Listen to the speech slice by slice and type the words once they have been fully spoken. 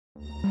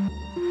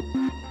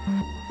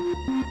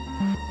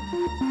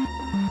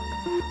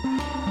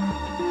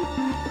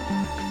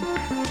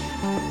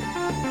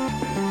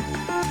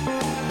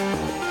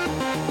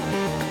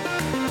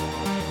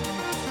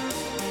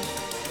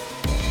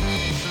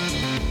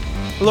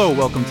Hello,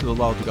 welcome to the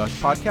Law of the Gosh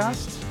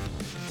podcast.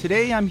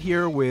 Today I'm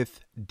here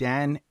with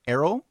Dan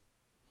Arel.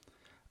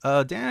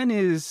 Dan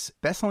is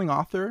best-selling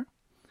author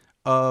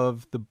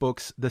of the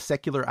books The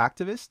Secular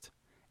Activist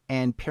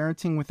and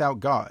Parenting Without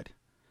God.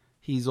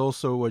 He's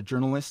also a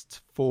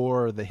journalist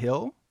for The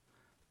Hill,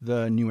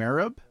 The New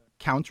Arab,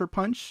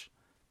 Counterpunch,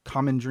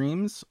 Common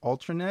Dreams,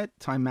 Alternet,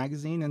 Time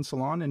Magazine, and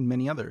Salon, and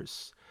many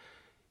others.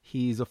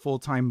 He's a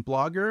full-time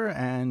blogger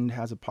and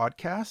has a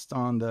podcast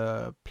on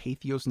the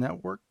Patheos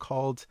Network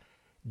called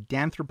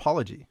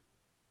Danthropology,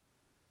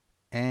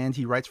 and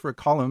he writes for a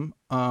column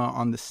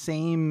on the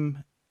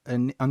same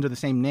under the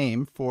same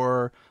name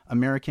for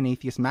American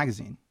Atheist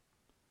Magazine.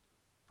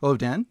 Hello,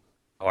 Dan.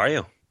 How are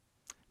you?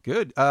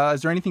 Good.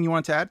 Is there anything you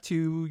want to add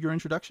to your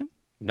introduction?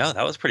 No,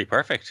 that was pretty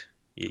perfect.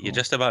 You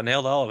just about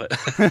nailed all of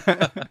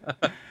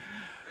it.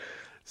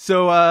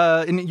 So,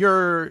 in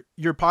your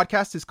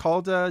podcast is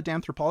called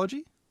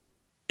Danthropology?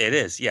 It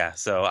is, yeah.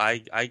 So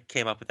I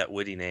came up with that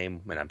witty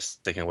name, and I'm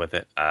sticking with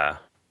it.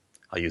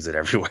 I'll use it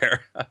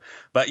everywhere.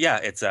 But yeah,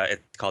 it's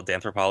called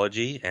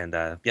Danthropology, and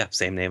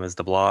same name as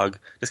the blog.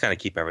 Just kind of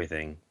keep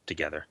everything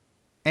together.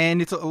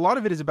 And a lot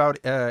of it is about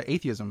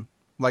atheism,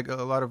 like a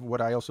lot of what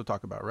I also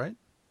talk about, right?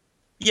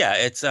 Yeah,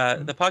 it's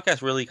the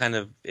podcast really kind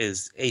of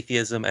is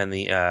atheism and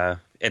the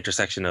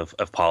intersection of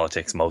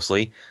politics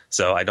mostly.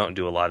 So I don't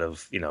do a lot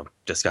of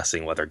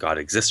discussing whether God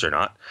exists or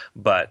not,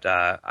 but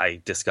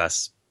I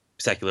discuss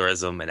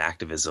secularism and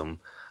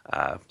activism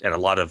and a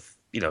lot of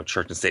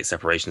church and state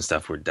separation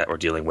stuff that we're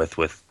dealing with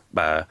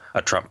a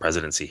Trump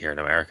presidency here in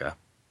America.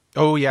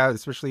 Oh yeah,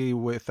 especially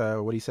with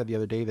what he said the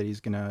other day that he's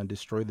going to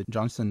destroy the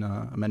Johnson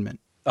Amendment.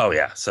 Oh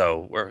yeah,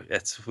 so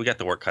we got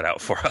the work cut out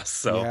for us.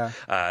 So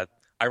yeah.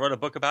 I wrote a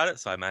book about it,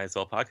 so I might as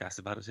well podcast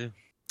about it too.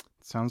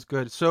 Sounds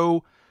good.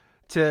 So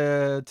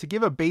to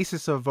give a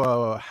basis of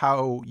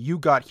how you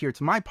got here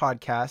to my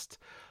podcast,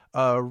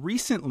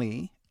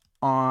 recently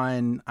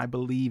on, I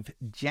believe,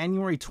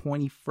 January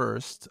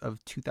 21st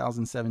of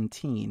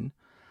 2017,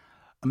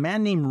 a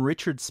man named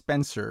Richard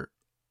Spencer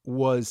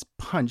was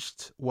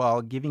punched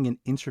while giving an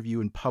interview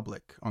in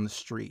public on the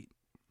street.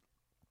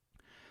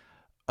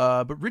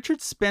 But Richard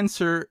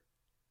Spencer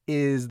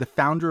is the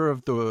founder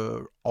of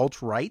the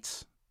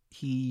alt-right.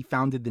 He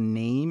founded the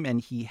name,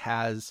 and he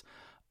has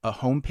a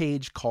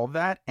homepage called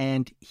that.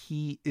 And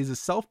he is a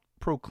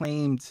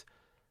self-proclaimed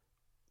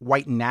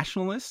white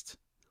nationalist,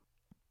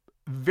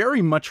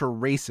 very much a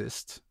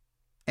racist.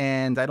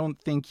 And I don't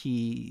think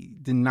he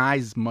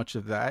denies much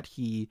of that.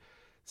 He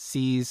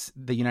sees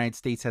the United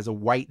States as a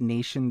white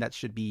nation that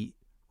should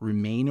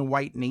remain a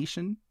white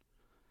nation.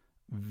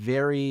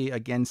 Very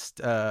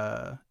against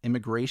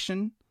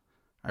immigration.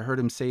 I heard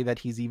him say that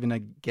he's even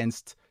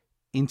against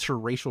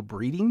interracial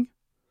breeding.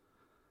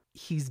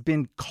 He's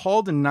been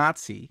called a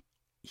Nazi.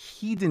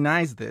 He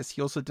denies this.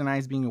 He also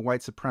denies being a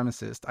white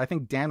supremacist. I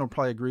think Dan will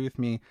probably agree with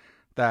me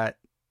that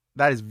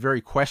is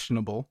very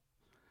questionable.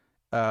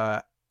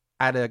 At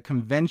a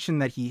convention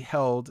that he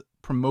held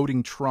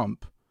promoting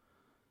Trump,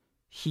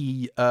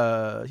 he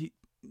a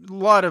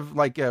lot of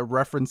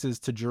references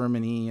to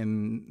Germany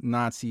and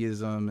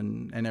Nazism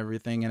and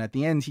everything. And at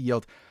the end, he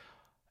yelled,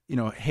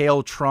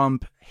 "Hail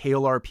Trump,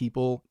 hail our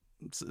people,"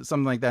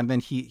 something like that. And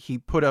then he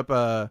put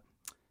up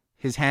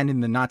his hand in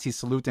the Nazi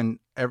salute, and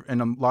a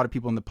lot of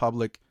people in the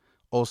public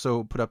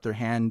also put up their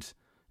hand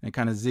in a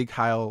kind of Sieg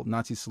Heil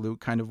Nazi salute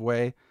kind of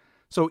way.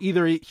 So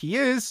either he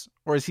is,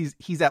 or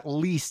he's at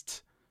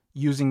least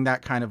using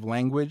that kind of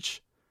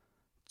language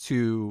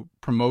to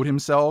promote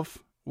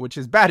himself, which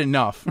is bad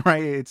enough,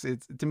 right? It's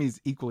to me, it's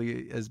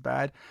equally as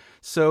bad.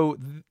 So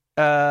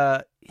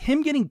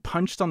him getting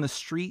punched on the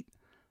street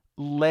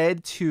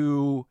led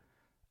to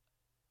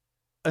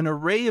an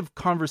array of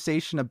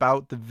conversation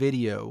about the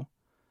video,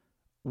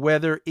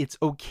 whether it's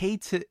okay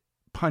to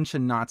punch a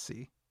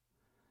Nazi.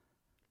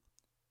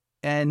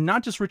 And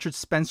not just Richard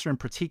Spencer in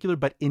particular,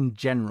 but in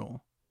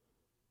general.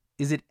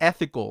 Is it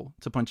ethical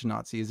to punch a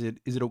Nazi? Is it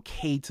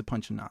okay to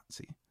punch a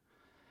Nazi?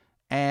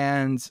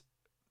 And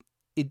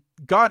it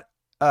got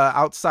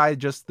outside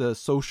just the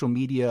social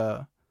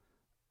media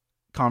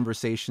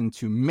conversation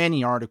to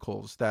many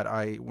articles that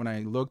when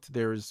I looked,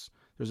 there's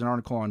an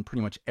article on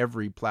pretty much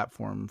every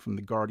platform, from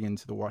The Guardian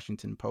to The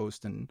Washington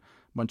Post and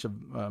a bunch of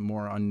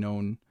more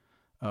unknown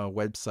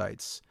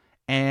websites.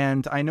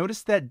 And I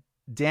noticed that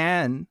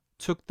Dan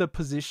took the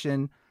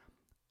position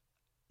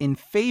in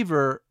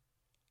favor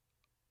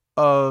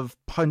of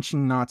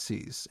punching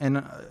Nazis.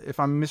 And if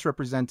I'm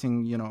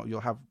misrepresenting, you'll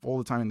have all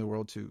the time in the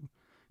world to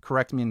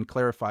correct me and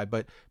clarify.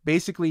 But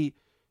basically,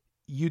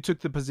 you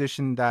took the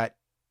position that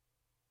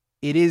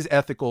it is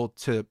ethical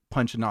to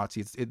punch a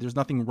Nazi. There's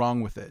nothing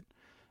wrong with it.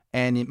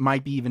 And it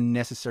might be even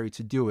necessary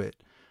to do it,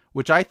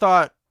 which I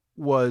thought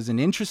was an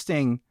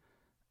interesting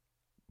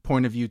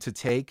point of view to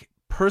take.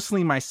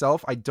 Personally,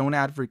 myself, I don't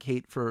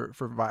advocate for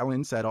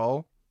violence at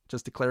all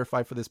just to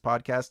clarify for this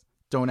podcast,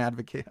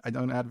 I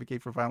don't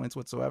advocate for violence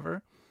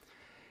whatsoever.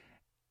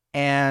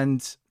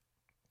 And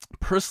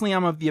personally,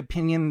 I'm of the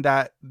opinion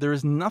that there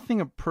is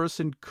nothing a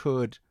person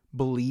could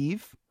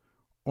believe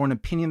or an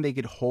opinion they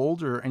could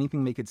hold or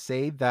anything they could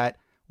say that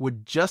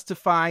would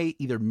justify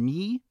either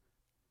me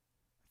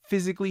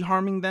physically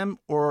harming them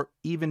or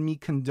even me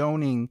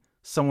condoning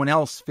someone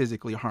else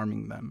physically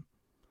harming them.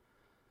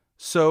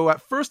 So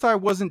at first I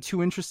wasn't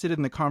too interested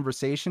in the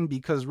conversation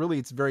because really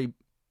it's very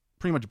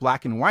pretty much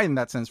black and white in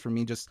that sense for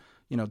me. Just,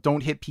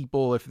 don't hit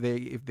people if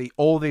they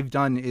all they've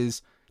done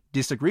is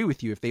disagree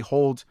with you. If they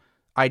hold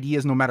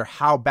ideas, no matter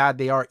how bad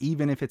they are,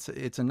 even if it's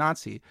a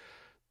Nazi.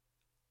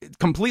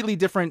 Completely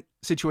different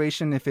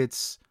situation if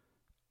it's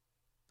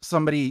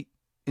somebody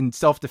in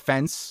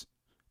self-defense.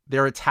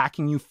 They're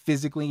attacking you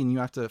physically and you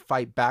have to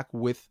fight back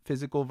with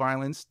physical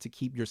violence to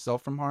keep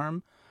yourself from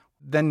harm.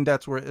 Then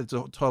that's where it's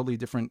a totally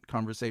different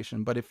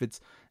conversation. But if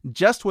it's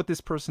just what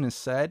this person has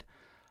said,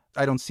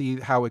 I don't see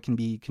how it can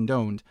be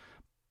condoned.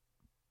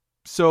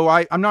 So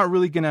I'm not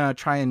really going to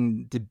try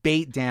and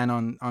debate Dan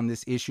on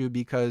this issue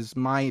because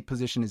my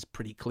position is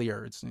pretty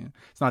clear. It's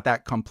not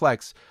that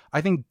complex.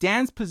 I think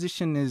Dan's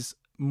position is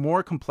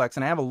more complex,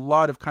 and I have a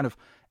lot of kind of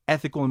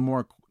ethical and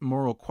more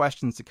moral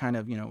questions to kind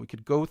of, we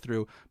could go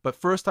through. But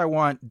first I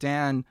want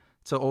Dan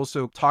to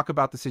also talk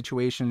about the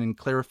situation and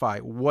clarify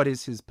what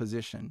is his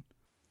position.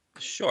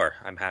 Sure,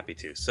 I'm happy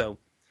to. So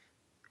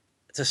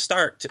to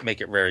start, to make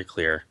it very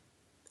clear,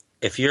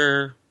 if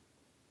you're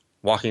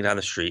walking down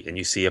the street and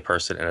you see a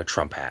person in a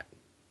Trump hat,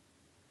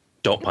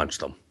 don't punch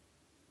them.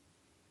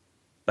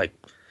 Like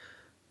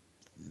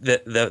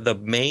the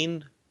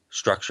main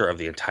structure of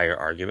the entire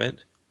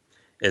argument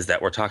is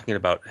that we're talking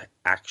about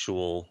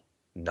actual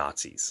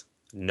Nazis,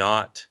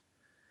 not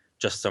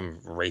just some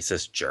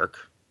racist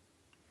jerk,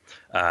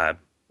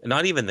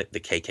 not even the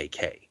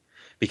KKK,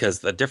 because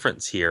the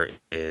difference here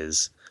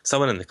is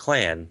someone in the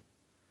Klan,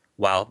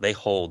 while they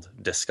hold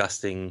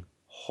disgusting,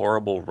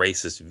 horrible,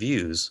 racist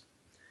views,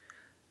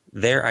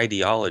 their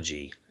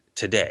ideology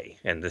today,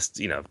 and this,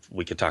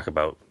 we could talk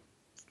about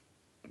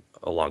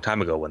a long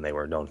time ago when they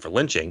were known for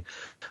lynching,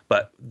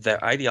 but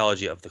the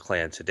ideology of the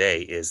Klan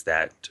today is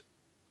that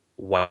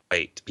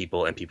white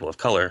people and people of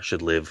color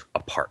should live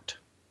apart.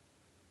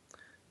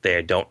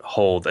 They don't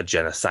hold a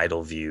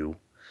genocidal view.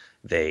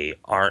 They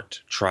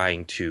aren't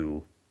trying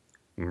to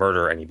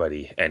murder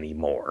anybody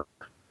anymore.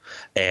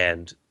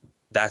 And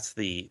that's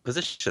the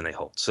position they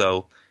hold.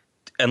 So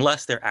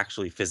unless they're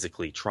actually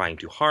physically trying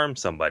to harm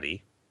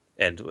somebody,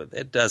 and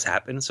it does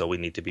happen, so we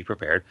need to be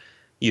prepared,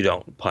 you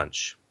don't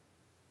punch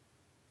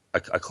a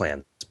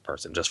Klan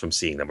person just from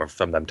seeing them or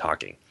from them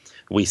talking.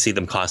 We see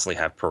them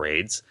constantly have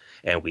parades,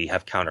 and we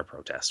have counter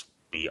protests.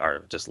 We are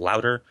just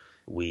louder.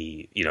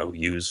 We,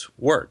 use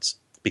words,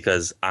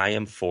 because I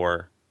am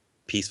for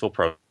peaceful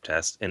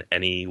protest in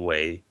any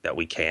way that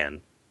we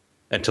can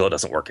until it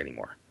doesn't work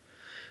anymore.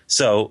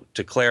 So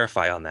to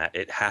clarify on that,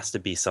 it has to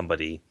be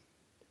somebody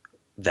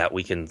that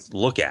we can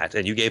look at.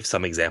 And you gave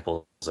some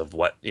examples of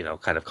what,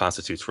 kind of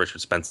constitutes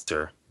Richard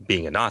Spencer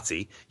being a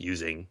Nazi,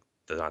 using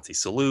the Nazi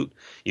salute,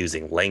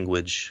 using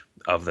language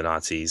of the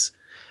Nazis.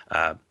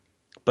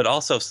 But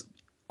also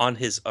on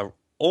his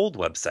old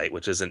website,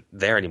 which isn't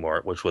there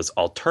anymore, which was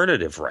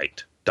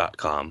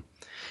alternativeright.com,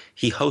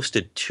 he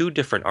hosted 2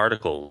 different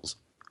articles,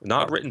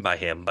 not written by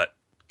him, but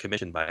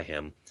commissioned by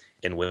him,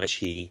 in which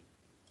he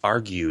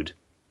argued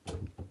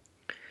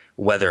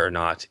whether or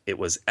not it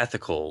was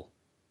ethical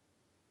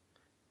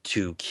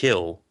to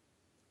kill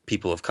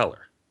people of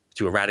color,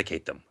 to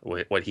eradicate them,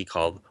 what he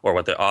called, or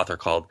what the author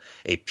called,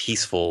 a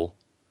peaceful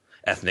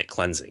ethnic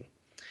cleansing.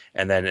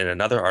 And then in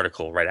another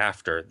article right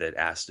after that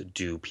asked,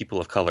 do people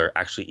of color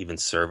actually even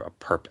serve a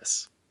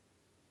purpose?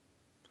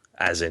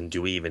 As in,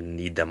 do we even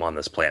need them on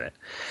this planet?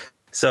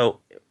 So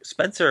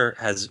Spencer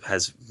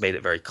has made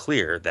it very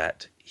clear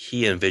that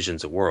he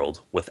envisions a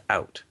world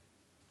without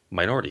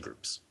minority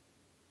groups.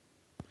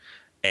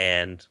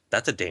 And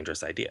that's a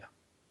dangerous idea.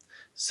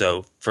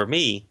 So for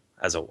me,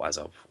 as a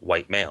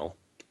white male,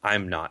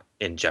 I'm not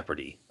in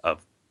jeopardy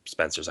of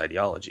Spencer's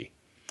ideology.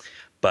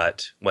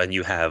 But when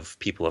you have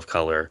people of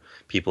color,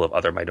 people of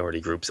other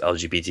minority groups,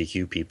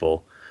 LGBTQ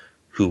people,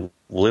 who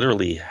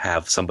literally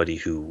have somebody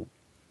who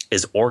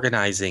is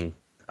organizing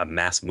a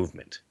mass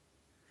movement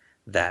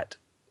that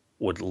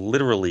would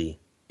literally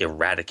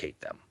eradicate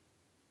them,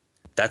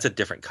 that's a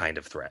different kind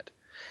of threat.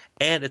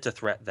 And it's a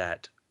threat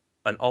that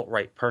an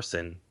alt-right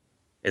person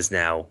is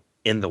now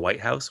in the White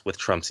House with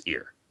Trump's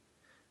ear.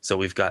 So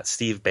we've got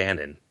Steve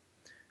Bannon,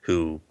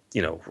 who,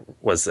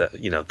 was,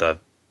 the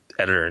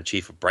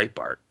editor-in-chief of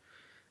Breitbart,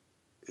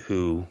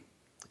 who,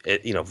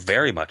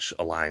 very much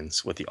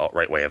aligns with the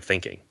alt-right way of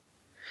thinking.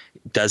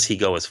 Does he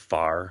go as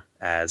far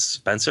as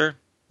Spencer?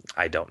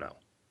 I don't know.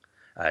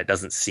 It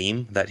doesn't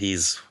seem that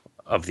he's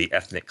of the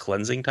ethnic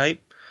cleansing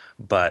type,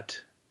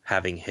 but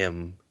having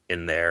him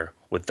in there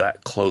with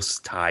that close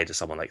tie to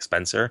someone like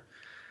Spencer,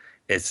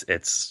 it's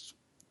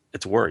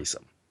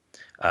worrisome.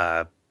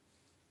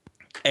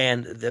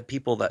 And the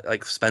people that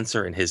like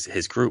Spencer and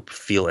his group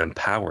feel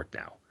empowered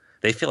now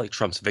They feel like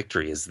Trump's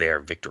victory is their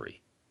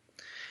victory.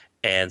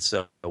 And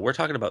so we're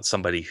talking about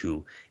somebody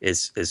who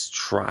is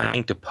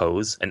trying to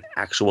pose an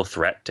actual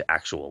threat to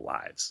actual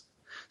lives.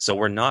 So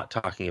we're not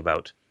talking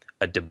about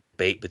a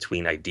debate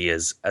between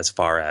ideas as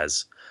far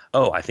as,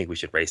 oh, I think we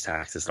should raise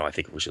taxes, no, I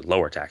think we should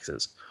lower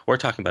taxes. We're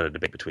talking about a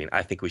debate between,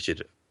 I think we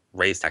should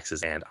raise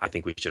taxes and I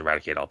think we should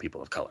eradicate all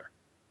people of color.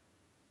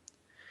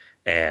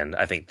 And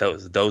I think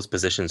those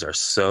positions are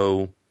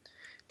so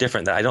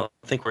different that I don't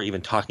think we're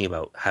even talking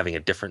about having a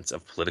difference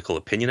of political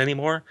opinion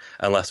anymore,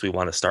 unless we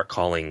want to start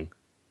calling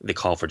the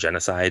call for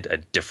genocide a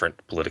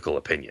different political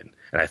opinion.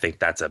 And I think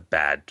that's a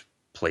bad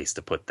place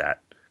to put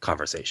that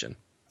conversation.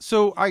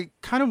 So I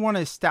kind of want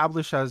to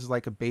establish as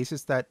like a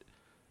basis that,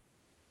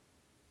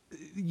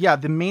 yeah,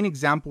 the main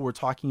example we're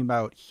talking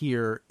about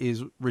here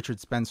is Richard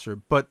Spencer,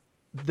 but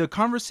the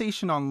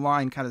conversation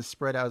online kind of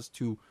spread as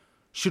to,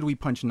 should we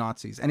punch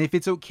Nazis? And if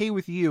it's okay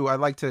with you,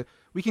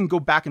 we can go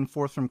back and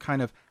forth from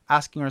kind of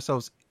asking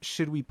ourselves,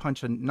 should we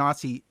punch a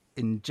Nazi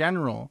in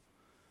general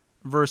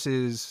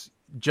versus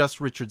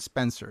just Richard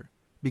Spencer?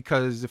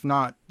 Because if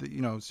not,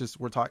 it's just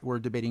we're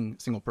debating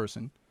single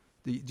person.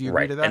 Do you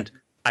agree to that? And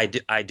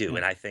I do.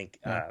 And I think,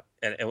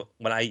 and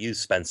when I use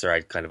Spencer,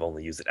 I kind of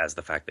only use it as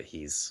the fact that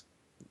he's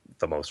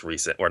the most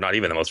recent, or not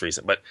even the most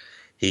recent, but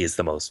he is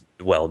the most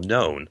well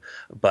known.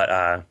 But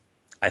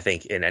I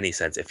think in any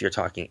sense, if you're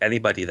talking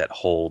anybody that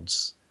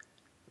holds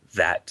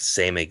that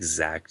same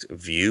exact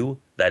view,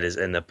 that is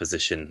in the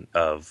position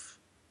of,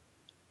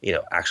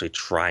 actually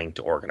trying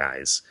to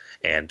organize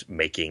and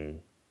making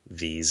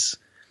these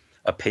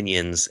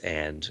opinions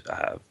and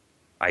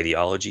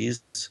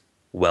ideologies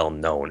well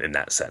known in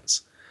that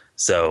sense.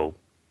 So,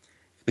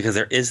 because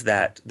there is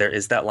that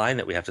line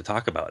that we have to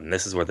talk about, and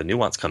this is where the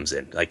nuance comes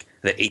in. Like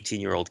the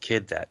 18-year-old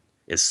kid that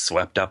is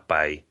swept up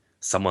by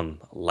someone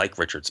like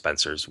Richard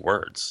Spencer's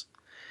words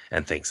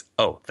and thinks,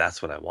 oh,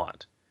 that's what I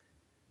want.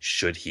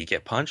 Should he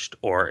get punched?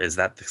 Or is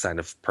that the kind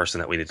of person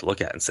that we need to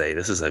look at and say,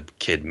 this is a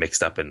kid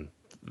mixed up in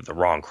the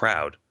wrong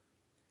crowd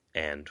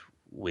and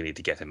we need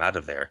to get him out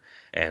of there?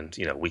 And,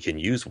 we can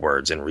use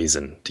words and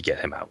reason to get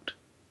him out.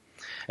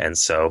 And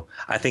so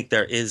I think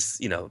there is,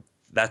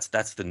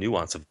 that's the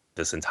nuance of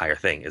this entire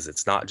thing, is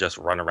it's not just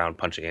run around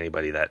punching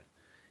anybody that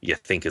you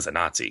think is a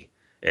Nazi.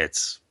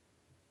 It's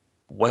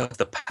what's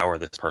the power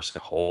this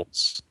person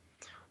holds,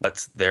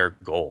 what's their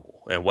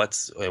goal, and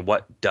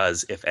what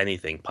does, if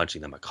anything,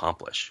 punching them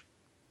accomplish.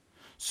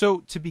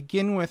 So to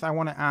begin with, I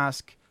want to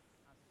ask,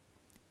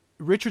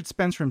 Richard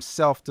Spencer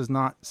himself does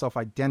not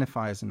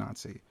self-identify as a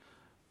Nazi,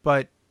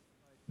 but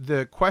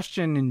the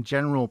question in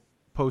general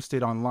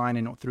posted online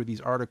and through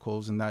these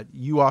articles, and that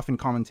you often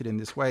commented in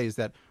this way, is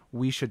that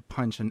we should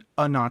punch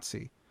a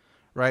Nazi,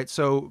 right?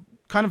 So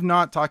kind of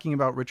not talking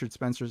about Richard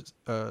Spencer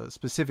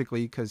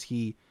specifically, because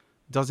he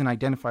doesn't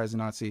identify as a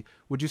Nazi.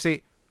 Would you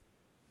say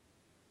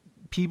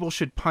people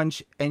should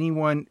punch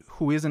anyone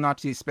who is a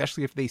Nazi,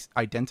 especially if they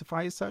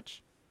identify as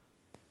such?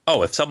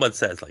 Oh, if someone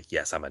says like,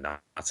 yes, I'm a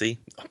Nazi,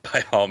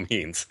 by all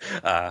means,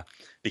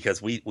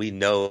 because we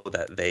know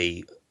that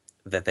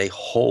they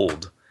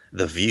hold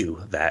the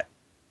view that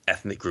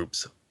ethnic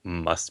groups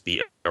must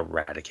be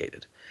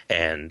eradicated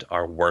and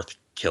are worth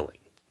killing.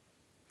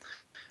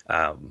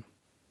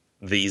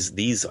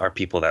 These are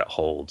people that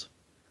hold,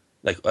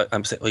 like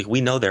I'm saying, like we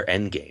know their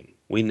end game.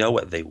 We know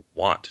what they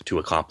want to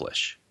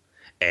accomplish,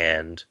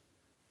 and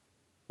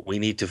we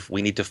need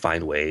to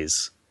find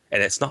ways.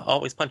 And it's not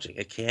always punching;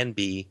 it can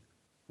be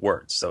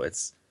words. So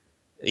it's,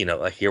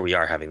 like here we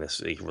are having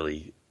this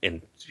really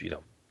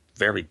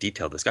very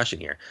detailed discussion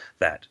here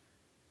that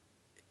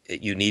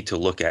you need to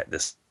look at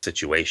this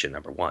situation,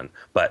 number one.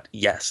 But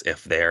yes,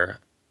 if they're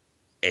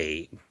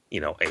a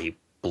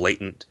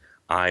blatant,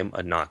 I'm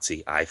a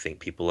Nazi, I think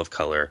people of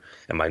color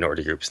and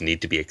minority groups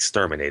need to be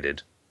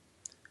exterminated,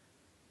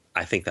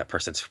 I think that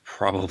person's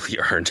probably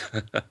earned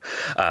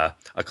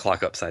a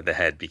clock upside the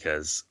head,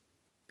 because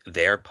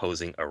they're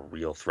posing a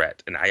real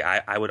threat. And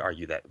I would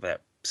argue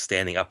that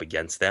standing up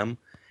against them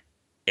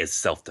is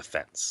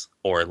self-defense,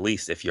 or at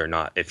least if you're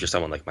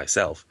someone like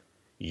myself,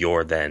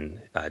 you're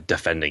then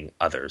defending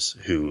others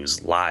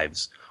whose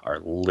lives are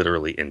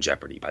literally in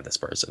jeopardy by this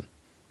person.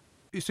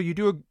 So you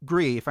do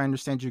agree, if I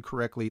understand you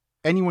correctly,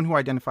 anyone who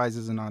identifies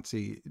as a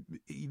Nazi,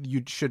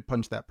 you should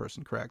punch that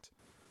person, correct?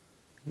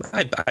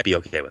 I'd be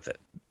okay with it.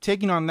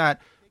 Taking on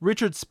that,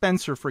 Richard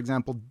Spencer, for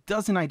example,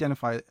 doesn't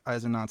identify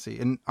as a Nazi.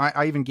 And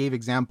I even gave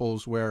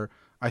examples where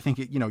I think,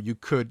 you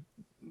could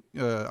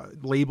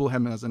label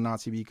him as a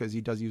Nazi because he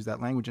does use that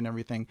language and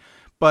everything.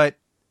 But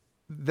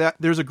that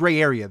there's a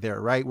gray area there,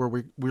 right?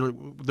 Where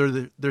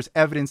there's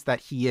evidence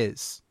that he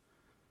is,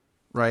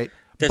 right?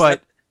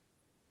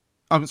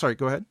 I'm sorry,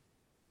 go ahead.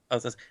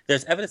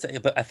 There's evidence,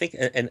 but I think,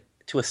 and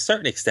to a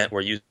certain extent,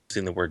 we're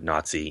using the word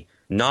Nazi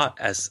not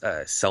as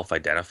a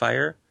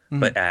self-identifier,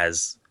 but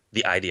as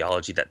the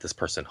ideology that this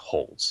person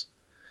holds.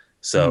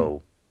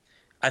 So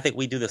I think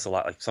we do this a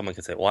lot. Like someone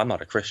can say, well, I'm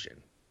not a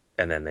Christian.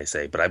 And then they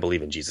say, but I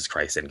believe in Jesus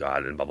Christ and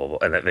God and blah, blah, blah.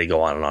 And then they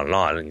go on and on and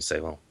on. And you say,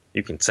 well,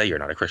 you can say you're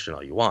not a Christian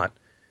all you want.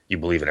 You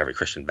believe in every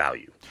Christian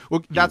value.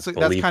 Well, that's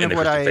believe kind in of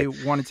the what Christian I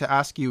faith. wanted to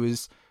ask you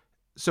is,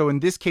 so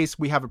in this case,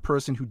 we have a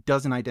person who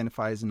doesn't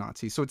identify as a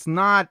Nazi. So it's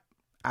not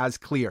as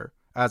clear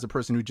as a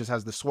person who just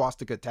has the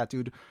swastika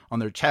tattooed on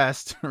their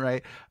chest,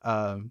 right?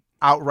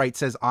 Outright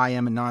says, I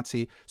am a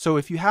Nazi. So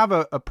if you have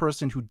a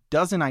person who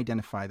doesn't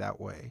identify that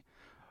way,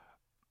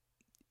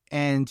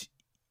 and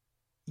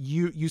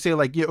you say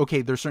like, yeah,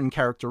 okay, there's certain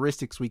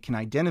characteristics we can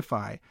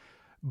identify,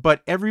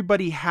 but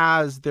everybody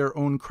has their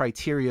own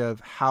criteria of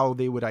how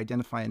they would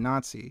identify a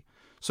Nazi.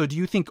 So do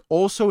you think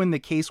also in the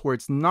case where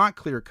it's not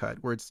clear cut,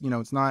 where it's,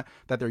 it's not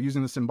that they're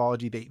using the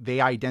symbology,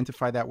 they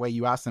identify that way,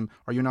 you ask them,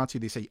 are you a Nazi?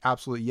 They say,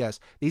 absolutely yes.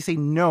 They say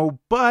no,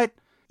 but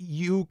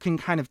you can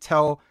kind of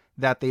tell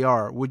that they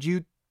are. Would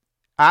you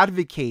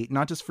advocate,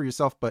 not just for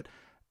yourself, but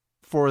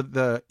for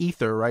the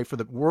ether, right? For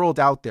the world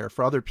out there,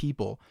 for other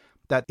people,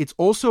 that it's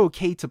also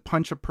okay to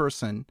punch a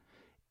person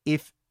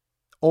if,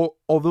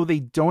 although they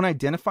don't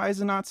identify as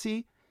a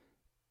Nazi,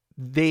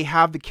 they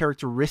have the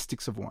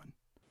characteristics of one?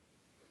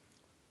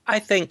 I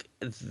think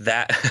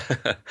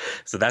that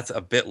so that's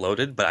a bit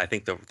loaded, but I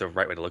think the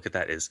right way to look at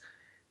that is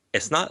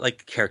it's not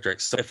like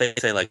characteristics. So if they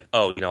say like,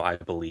 oh, I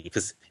believe,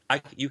 because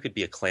you could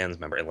be a Klans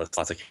member and list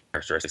lots of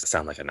characteristics that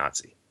sound like a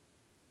Nazi,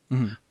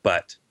 Mm-hmm.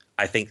 but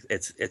I think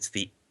it's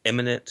the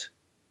imminent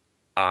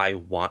I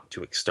want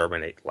to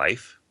exterminate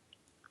life,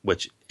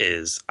 which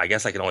is, I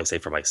guess I can only say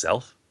for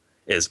myself,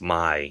 is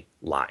my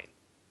line,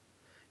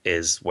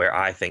 is where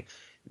I think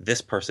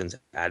this person's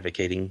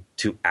advocating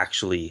to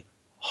actually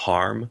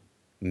harm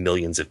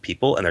millions of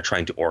people, and they're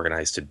trying to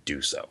organize to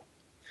do so.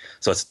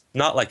 So it's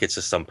not like it's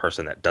just some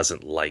person that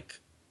doesn't like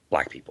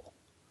black people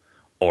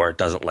or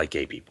doesn't like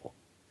gay people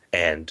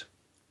and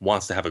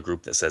wants to have a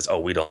group that says, oh,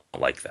 we don't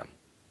like them.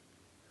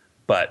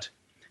 But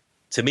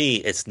to me,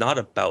 it's not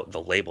about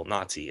the label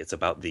Nazi. It's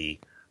about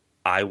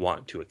I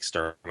want to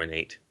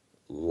exterminate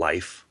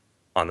life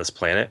on this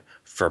planet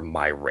for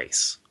my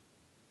race.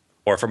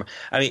 Or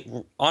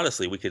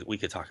honestly, we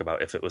could talk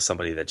about if it was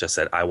somebody that just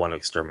said, I want to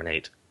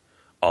exterminate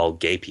all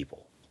gay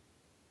people.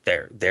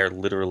 They're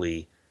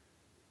literally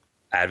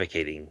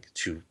advocating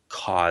to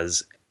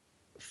cause,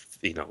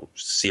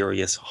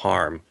 serious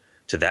harm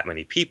to that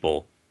many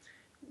people,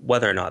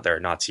 whether or not they're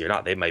a Nazi or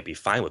not. They might be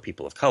fine with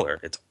people of color.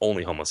 It's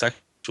only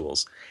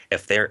homosexuals.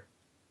 If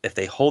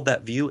they hold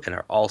that view and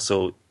are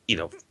also,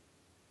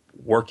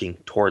 working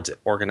towards it,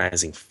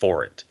 organizing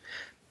for it,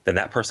 then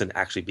that person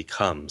actually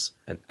becomes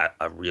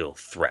a real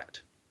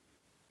threat.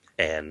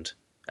 And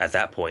at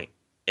that point,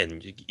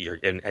 in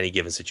any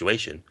given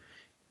situation,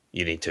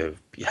 you need to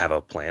have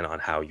a plan on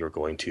how you're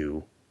going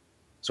to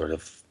sort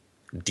of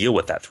deal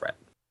with that threat.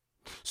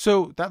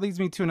 So that leads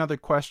me to another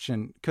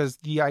question, because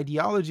the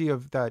ideology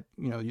of that,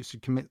 you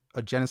should commit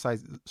a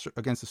genocide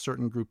against a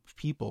certain group of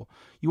people,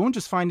 you won't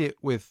just find it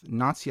with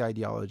Nazi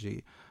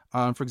ideology.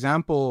 For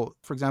example,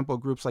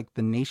 groups like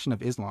the Nation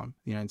of Islam,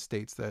 the United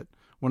States, that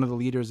one of the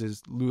leaders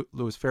is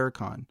Louis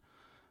Farrakhan.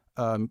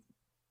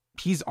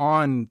 He's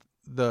on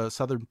the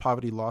Southern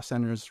Poverty Law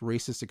Center's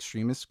racist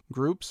extremist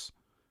groups.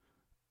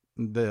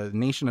 The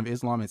Nation of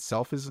Islam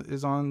itself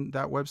is on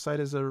that website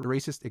as a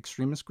racist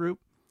extremist group.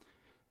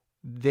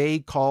 They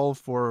call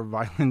for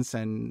violence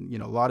and,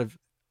 a lot of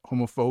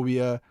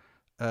homophobia.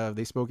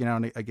 They've spoken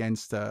out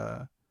against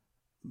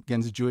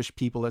Jewish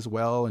people as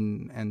well,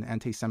 and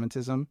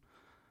anti-Semitism,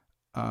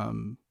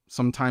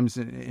 sometimes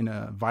in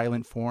a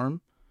violent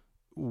form.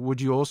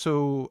 Would you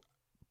also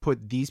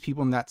put these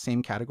people in that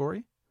same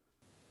category?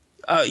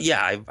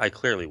 Yeah, I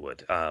clearly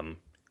would. And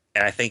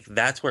I think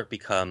that's where it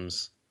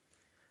becomes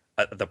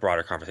the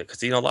broader conversation.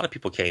 Because, a lot of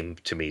people came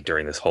to me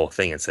during this whole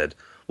thing and said,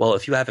 well,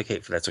 if you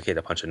advocate for that's okay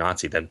to punch a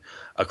Nazi, then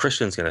a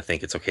Christian's going to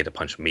think it's okay to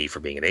punch me for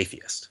being an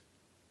atheist.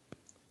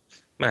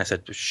 And I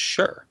said,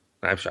 sure.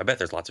 And I bet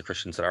there's lots of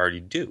Christians that already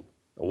do,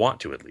 or want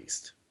to at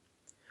least.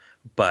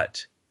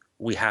 But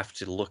we have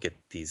to look at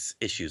these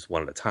issues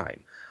one at a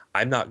time.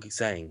 I'm not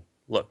saying,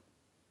 look,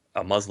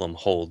 a Muslim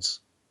holds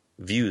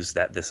views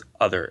that this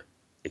other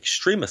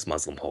extremist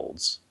Muslim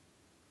holds,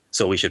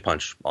 so we should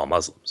punch all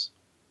Muslims.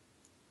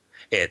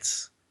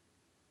 It's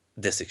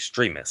this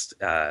extremist.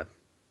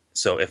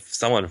 So if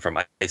someone from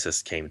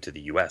ISIS came to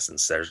the U.S. and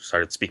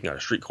started speaking on a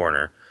street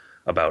corner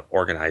about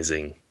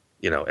organizing,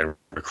 and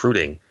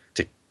recruiting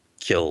to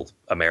kill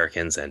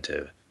Americans and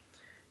to,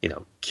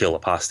 kill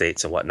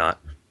apostates and whatnot,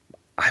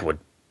 I would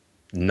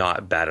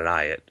not bat an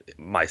eye at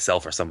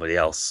myself or somebody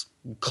else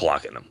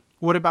clocking them.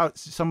 What about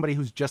somebody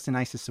who's just an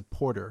ISIS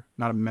supporter,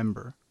 not a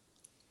member?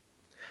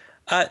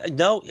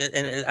 No,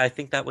 and I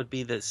think that would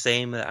be the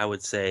same. I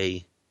would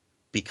say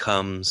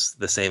becomes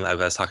the same I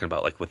was talking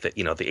about, like with the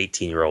the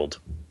 18-year-old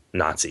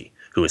Nazi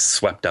who is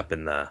swept up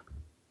in the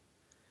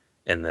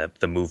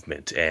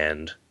movement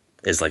and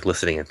is like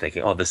listening and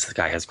thinking, oh, this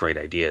guy has great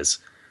ideas.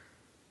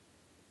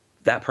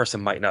 That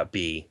person might not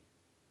be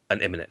an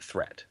imminent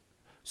threat.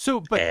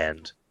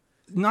 But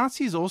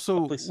Nazis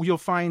also, you'll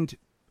find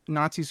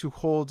Nazis who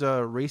hold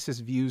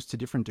racist views to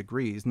different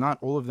degrees. Not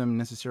all of them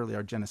necessarily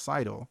are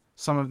genocidal.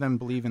 Some of them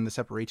believe in the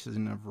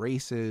separation of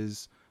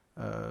races,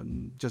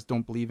 just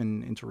don't believe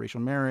in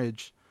interracial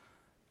marriage.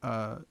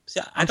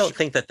 So I don't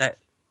think that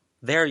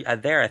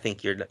there I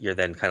think you're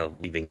then kind of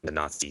leaving the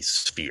Nazi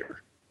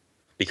sphere,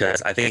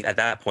 because I think at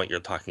that point you're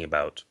talking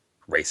about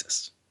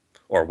racists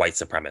or white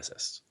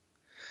supremacists.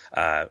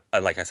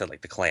 And like I said,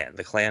 like the Klan.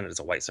 The Klan is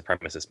a white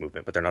supremacist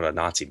movement, but they're not a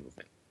Nazi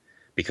movement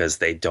because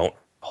they don't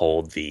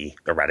hold the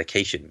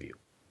eradication view.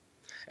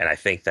 And I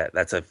think that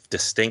that's a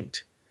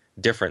distinct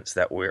difference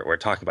that we're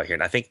talking about here.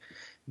 And I think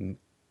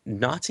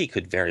Nazi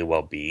could very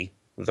well be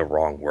the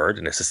wrong word,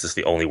 and this is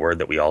the only word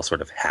that we all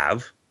sort of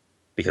have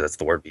because it's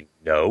the word we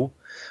know.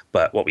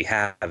 But what we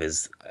have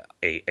is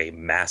a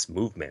mass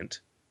movement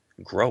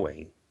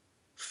growing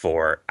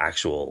for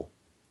actual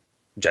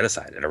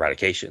genocide and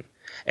eradication.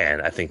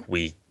 And I think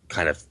we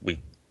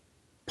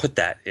put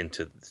that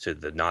into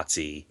the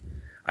Nazi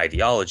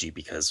ideology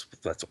because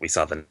that's what we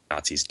saw the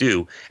Nazis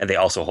do, and they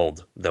also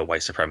hold the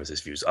white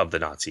supremacist views of the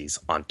Nazis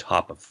on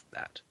top of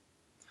that.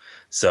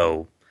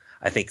 So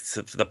I think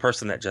the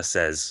person that just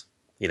says,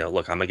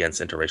 look, I'm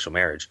against interracial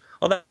marriage,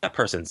 well, that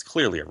person's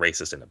clearly a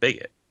racist and a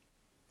bigot.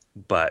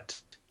 But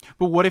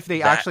what if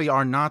they actually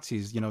are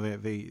Nazis?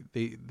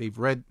 They've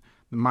read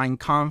Mein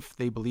Kampf,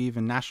 they believe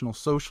in National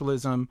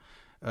Socialism,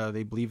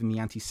 they believe in the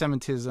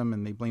anti-Semitism,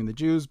 and they blame the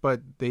Jews,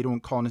 but they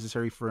don't call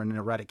necessary for an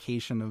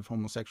eradication of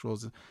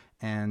homosexuals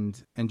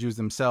and Jews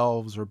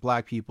themselves or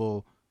black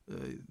people,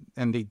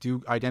 and they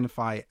do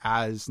identify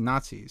as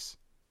Nazis.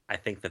 I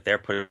think that they're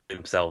putting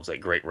themselves at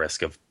great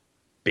risk of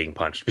being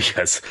punched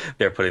because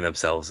they're putting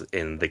themselves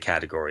in the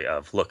category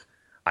of, look,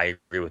 I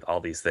agree with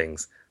all these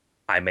things.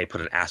 I may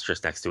put an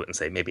asterisk next to it and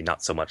say maybe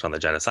not so much on the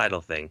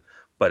genocidal thing,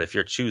 but if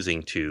you're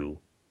choosing to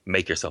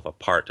make yourself a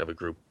part of a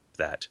group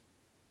that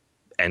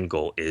end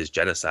goal is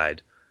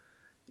genocide,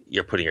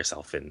 you're putting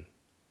yourself in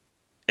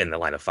the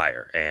line of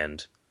fire.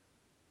 And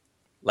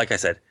like I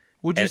said,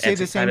 would you say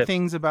the same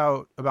things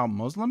about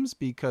Muslims?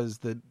 Because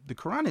the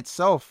Quran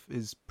itself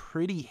is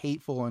pretty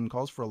hateful and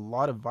calls for a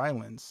lot of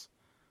violence.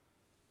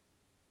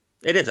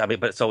 It is. I mean,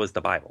 but so is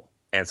the Bible.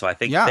 And so I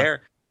think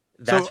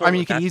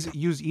you can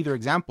use either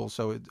example.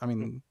 So I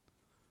don't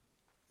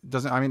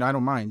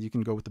mind. You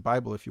can go with the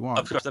Bible if you want.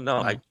 Of course,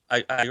 no.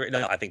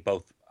 I think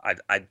both. I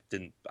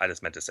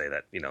just meant to say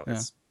that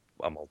it's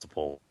a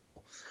multiple.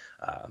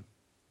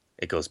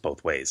 It goes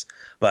both ways,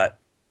 but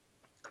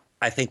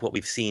I think what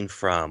we've seen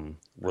from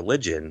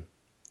religion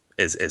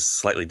is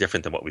slightly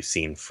different than what we've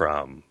seen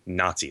from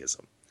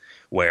Nazism,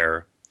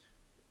 where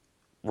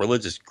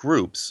religious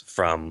groups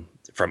from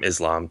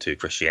Islam to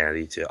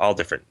Christianity to all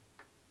different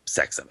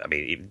sects of it. I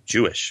mean, even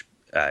Jewish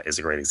is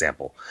a great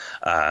example.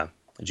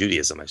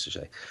 Judaism, I should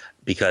say,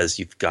 because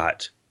you've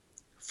got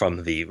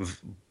from the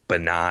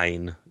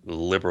benign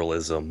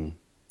liberalism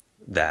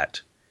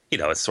that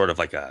it's sort of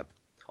like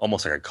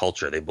almost like a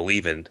culture. They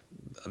believe in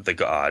the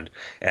God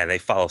and they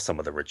follow some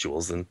of the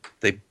rituals, and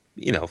they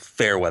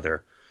fair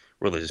weather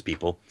religious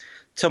people,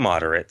 to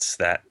moderates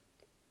that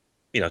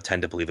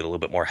tend to believe it a little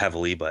bit more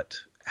heavily, but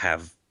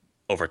have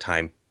over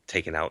time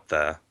taken out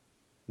the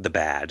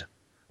bad,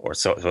 or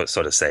so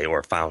to say,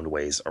 or found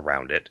ways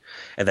around it.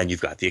 And then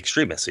you've got the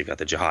extremists. So you've got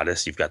the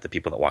jihadists. You've got the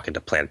people that walk into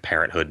Planned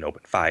Parenthood and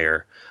open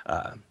fire.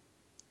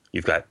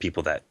 You've got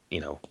people that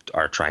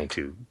are trying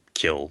to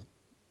kill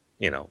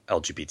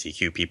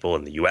LGBTQ people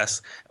in the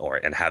U.S.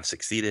 and have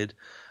succeeded.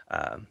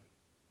 But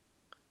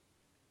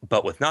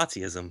with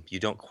Nazism, you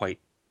don't quite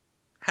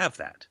have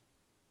that.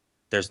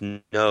 There's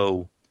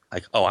no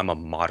like, oh, I'm a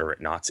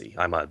moderate Nazi.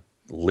 I'm a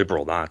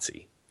liberal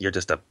Nazi. You're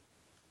just a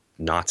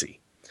Nazi.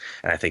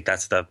 And I think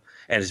that's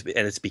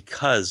it's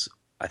because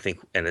I think,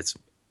 and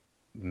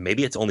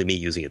maybe it's only me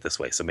using it this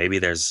way. So maybe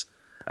there's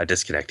a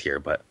disconnect here.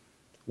 But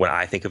when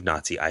I think of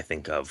Nazi, I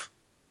think of,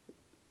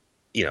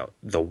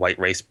 the white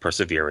race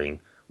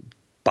persevering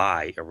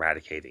by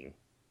eradicating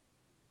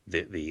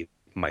the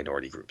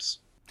minority groups.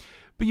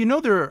 But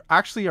there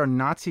actually are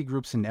Nazi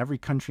groups in every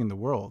country in the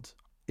world.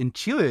 In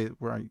Chile,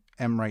 where I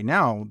am right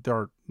now, there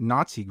are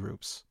Nazi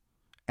groups,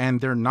 and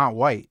they're not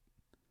white.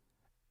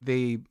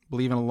 They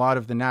believe in a lot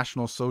of the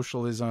National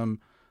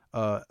Socialism,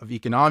 of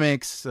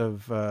economics,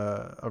 of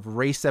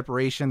race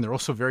separation. They're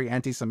also very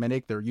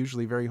anti-Semitic. They're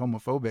usually very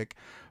homophobic,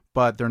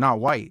 but they're not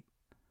white.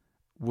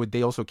 Would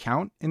they also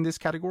count in this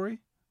category?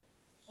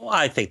 Well,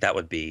 I think that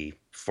would be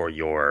for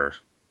your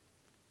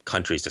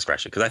country's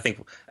discretion, because I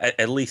think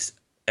at least,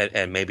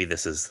 and maybe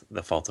this is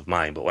the fault of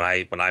mine, but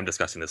when I'm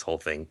discussing this whole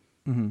thing,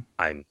 mm-hmm.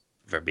 I'm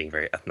being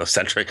very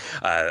ethnocentric.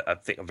 I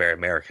think a very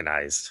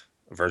Americanized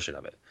version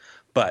of it.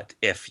 But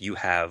if you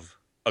have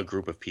a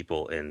group of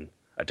people in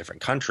a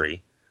different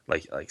country,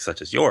 like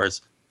such as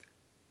yours,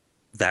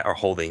 that are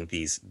holding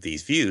these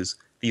views,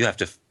 you have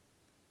to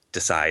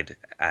decide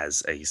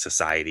as a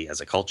society, as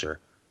a culture,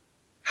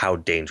 how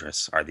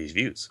dangerous are these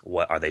views?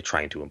 What are they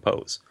trying to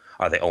impose?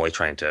 Are they only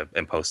trying to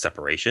impose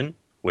separation,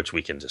 which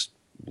we can just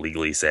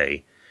legally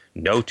say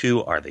no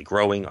to? Are they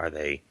growing? Are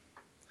they,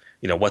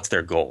 what's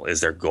their goal? Is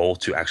their goal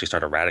to actually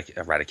start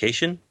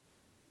eradication?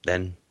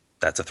 Then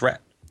that's a threat.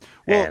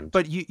 Well,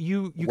 but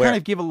you kind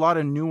of give a lot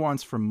of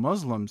nuance for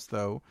Muslims,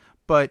 though.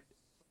 But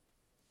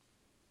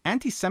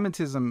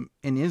anti-Semitism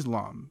in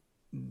Islam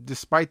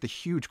despite the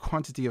huge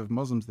quantity of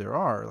Muslims there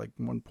are, like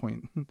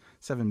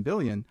 1.7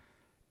 billion,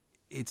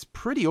 it's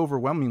pretty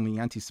overwhelmingly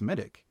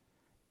anti-Semitic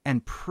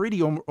and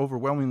pretty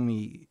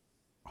overwhelmingly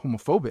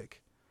homophobic.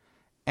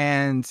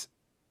 And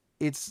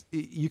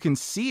you can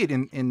see it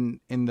in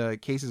the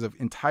cases of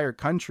entire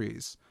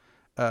countries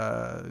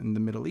in the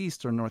Middle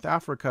East or North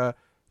Africa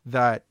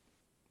that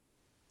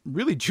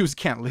really Jews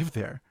can't live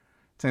there,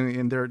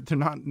 and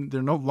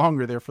they're no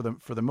longer there for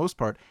the most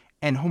part.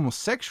 And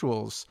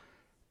homosexuals,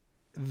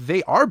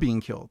 they are being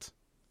killed,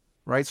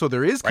 right? So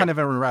there is kind of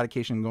an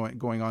eradication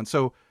going on.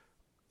 So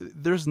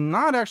there's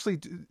not actually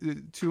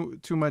too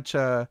much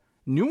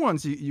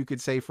nuance you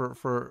could say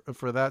for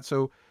that.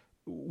 So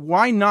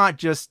why not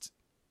just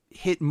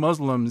hit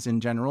Muslims in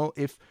general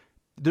if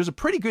there's a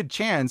pretty good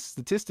chance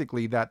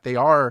statistically that they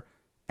are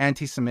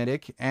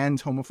anti-Semitic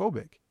and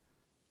homophobic?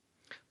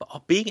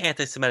 But being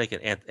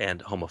anti-Semitic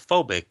and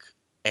homophobic,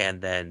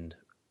 and then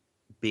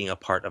being a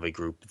part of a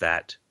group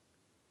that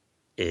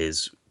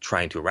is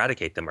trying to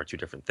eradicate them, are two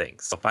different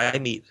things. So if I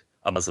meet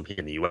a Muslim here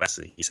in the U.S.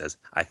 and he says,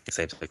 I think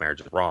same-sex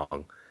marriage is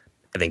wrong,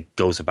 and then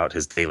goes about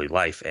his daily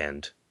life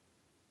and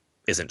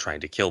isn't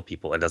trying to kill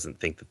people and doesn't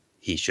think that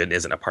he should,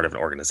 isn't a part of an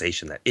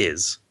organization that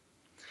is,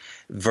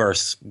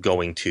 versus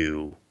going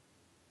to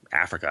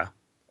Africa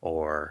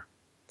or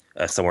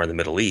somewhere in the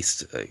Middle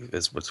East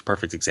is what's a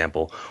perfect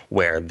example,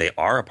 where they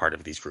are a part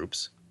of these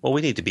groups. Well,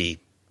 we need to be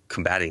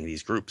combating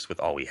these groups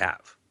with all we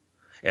have.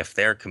 If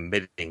they're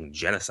committing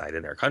genocide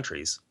in their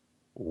countries,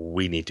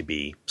 we need to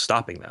be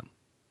stopping them.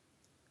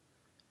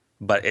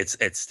 But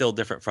it's still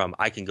different from,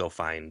 I can go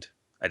find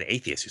an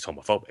atheist who's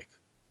homophobic.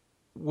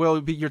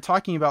 Well, but you're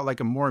talking about like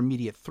a more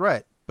immediate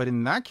threat, but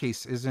in that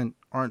case,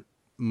 aren't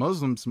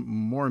Muslims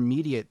more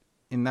immediate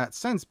in that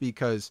sense?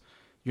 Because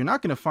you're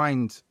not going to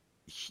find,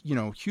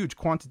 huge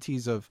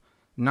quantities of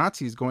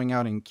Nazis going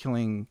out and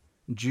killing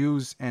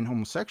Jews and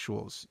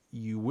homosexuals.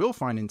 You will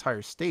find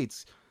entire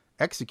states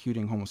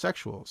executing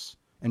homosexuals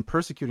and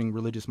persecuting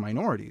religious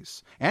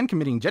minorities and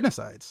committing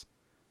genocides.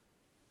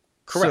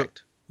 Correct.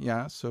 So,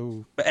 yeah.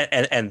 So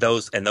and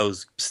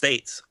those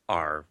states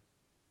are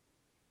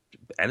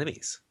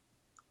enemies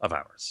of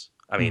ours.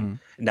 I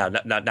mean, now,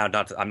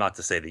 I'm not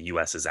to say the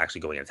U.S. is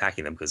actually going and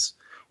attacking them, because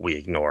we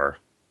ignore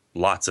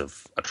lots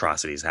of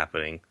atrocities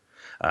happening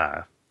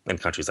in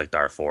countries like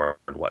Darfur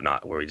and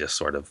whatnot, where we just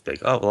sort of think,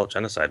 oh, well,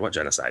 genocide, what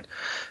genocide?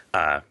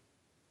 But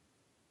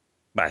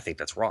I think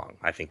that's wrong.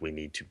 I think we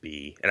need to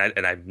be,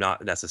 and I'm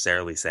not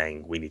necessarily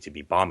saying we need to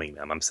be bombing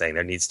them. I'm saying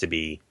there needs to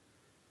be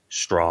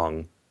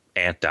strong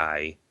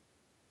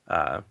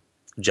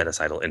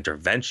anti-genocidal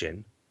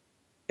intervention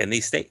in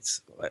these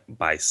states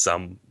by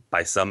some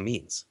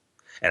means.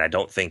 And I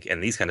don't think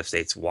in these kind of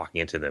states, walking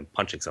into them,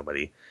 punching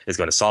somebody is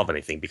going to solve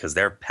anything, because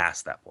they're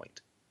past that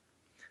point.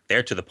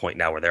 They're to the point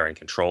now where they're in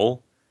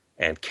control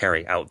and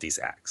carrying out these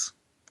acts,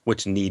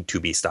 which need to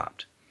be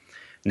stopped.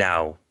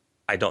 Now,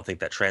 I don't think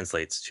that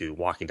translates to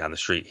walking down the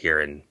street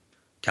here in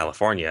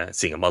California,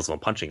 seeing a Muslim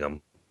punching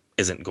them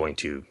isn't going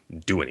to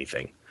do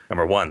anything.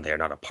 Number one, they are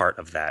not a part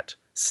of that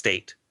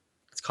state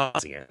that's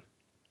causing it.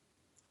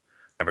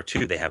 Number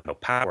two, they have no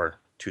power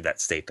to that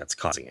state that's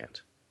causing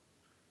it.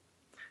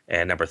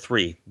 And number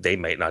three, they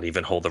might not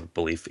even hold a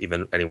belief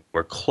even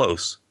anywhere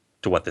close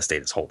to what the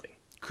state is holding.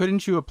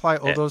 Couldn't you apply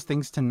all those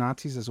things to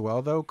Nazis as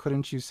well, though?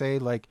 Couldn't you say,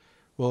 like,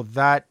 well,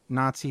 that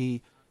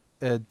Nazi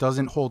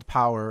doesn't hold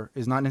power,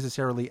 is not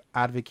necessarily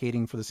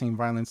advocating for the same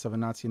violence of a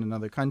Nazi in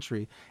another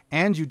country,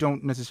 and you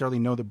don't necessarily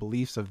know the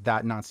beliefs of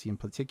that Nazi in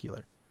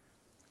particular?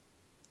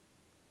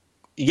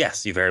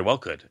 Yes, you very well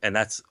could. And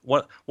that's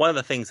one of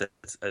the things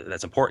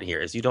that's important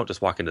here is you don't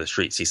just walk into the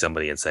street, see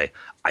somebody and say,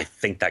 I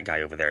think that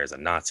guy over there is a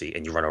Nazi,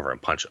 and you run over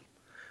and punch him.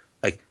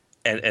 Like,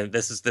 and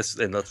this is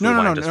and no.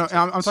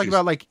 I'm talking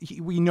about, like,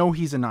 we know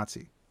he's a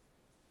Nazi,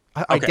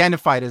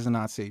 identified as a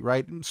Nazi,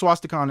 right?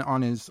 Swastika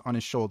on his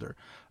shoulder,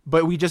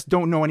 but we just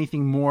don't know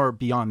anything more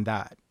beyond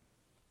that.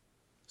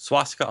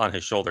 Swastika on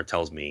his shoulder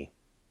tells me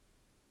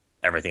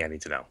everything I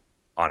need to know,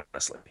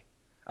 honestly.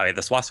 I mean,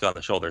 the swastika on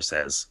the shoulder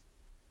says,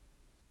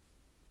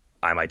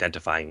 I'm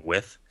identifying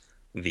with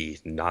the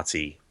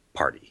Nazi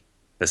party.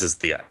 That's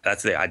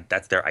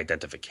their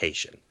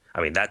identification.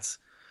 I mean, that's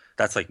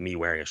like me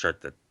wearing a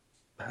shirt that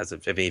has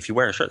if you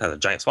wear a shirt that has a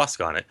giant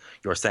swastika on it,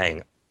 you're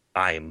saying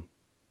I'm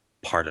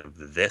part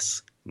of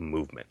this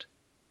movement.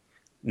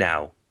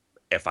 Now,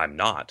 if I'm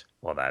not,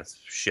 well, that's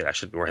shit. I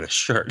shouldn't be wearing this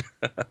shirt.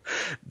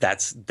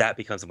 That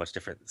becomes a much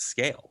different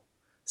scale.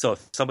 So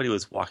if somebody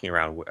was walking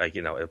around,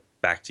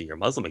 back to your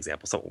Muslim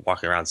example, someone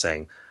walking around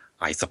saying,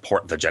 I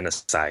support the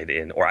genocide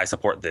or I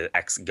support the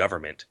X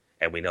government,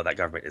 and we know that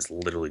government is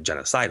literally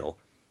genocidal,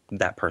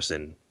 that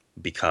person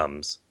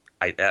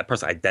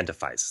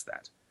identifies as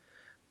that.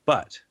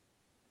 But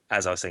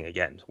as I was saying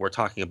again, we're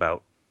talking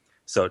about,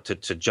 so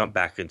to jump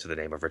back into the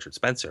name of Richard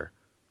Spencer,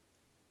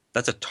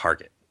 that's a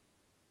target.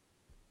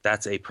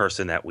 That's a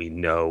person that we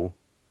know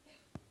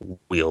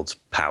wields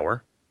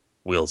power,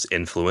 wields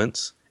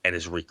influence, and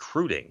is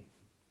recruiting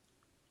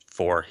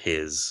for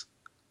his,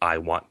 I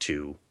want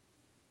to,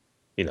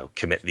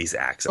 commit these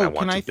acts, and I Oh, can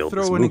want I to build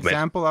this throw an movement.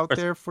 example out Or,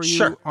 there for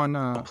sure, you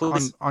on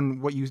please. on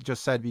what you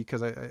just said?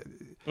 Because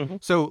Hmm.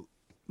 so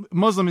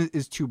Muslim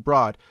is too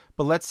broad,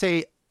 but let's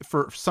say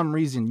for some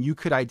reason you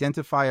could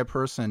identify a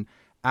person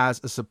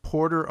as a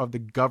supporter of the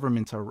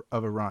government of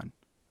Iran.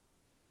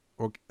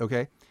 Or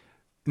okay,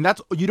 and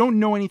that's, you don't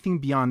know anything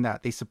beyond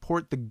that. They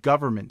support the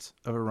government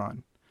of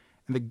Iran,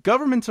 and the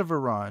government of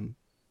Iran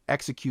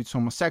executes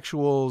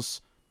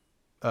homosexuals,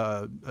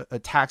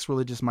 attacks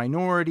religious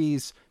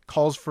minorities,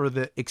 calls for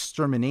the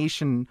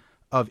extermination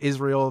of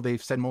Israel.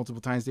 They've said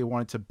multiple times they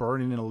wanted to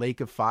burn it in a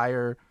lake of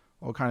fire,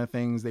 all kind of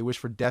things. They wish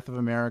for death of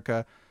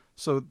America.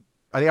 So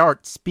they are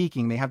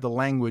speaking. They have the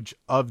language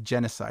of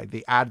genocide.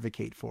 They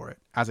advocate for it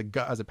as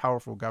a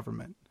powerful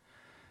government,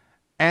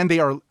 and they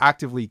are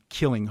actively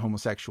killing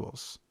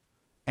homosexuals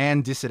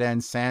and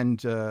dissidents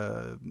and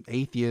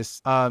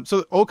atheists.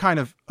 So all kind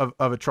of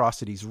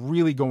atrocities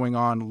really going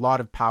on, a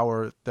lot of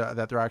power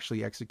that they're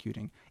actually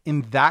executing.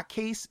 In that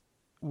case,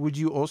 would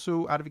you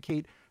also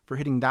advocate for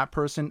hitting that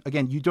person?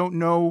 Again, you don't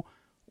know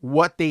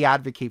what they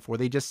advocate for.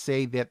 They just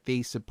say that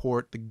they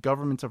support the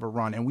government of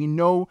Iran. And we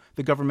know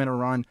the government of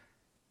Iran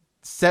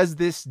says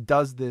this,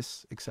 does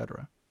this,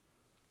 etc.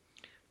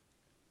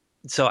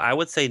 So I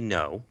would say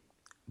no,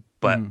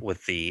 but Mm-hmm.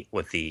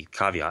 with the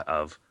caveat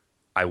of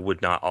I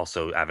would not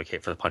also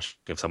advocate for the punching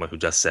of someone who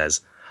just says,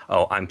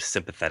 "Oh, I'm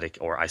sympathetic,"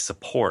 or "I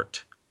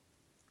support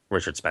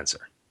Richard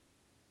Spencer,"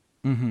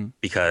 Mm-hmm.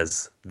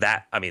 because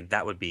that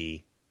would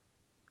be,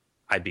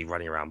 I'd be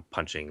running around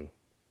punching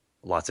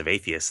lots of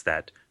atheists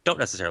that don't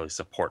necessarily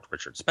support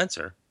Richard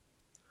Spencer,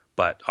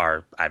 but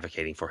are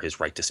advocating for his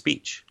right to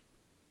speech,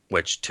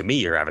 which to me,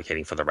 you're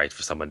advocating for the right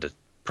for someone to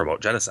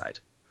promote genocide.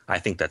 I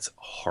think that's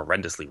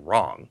horrendously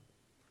wrong,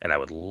 and I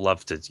would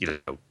love to,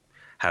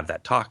 have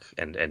that talk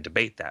and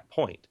debate that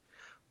point.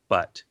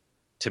 But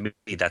to me,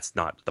 that's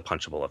not the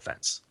punchable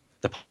offense.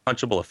 The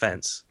punchable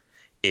offense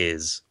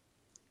is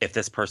if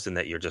this person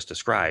that you're just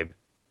described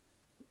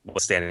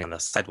was standing on the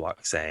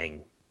sidewalk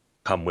saying,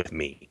 "Come with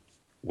me.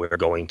 We're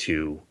going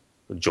to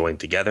join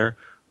together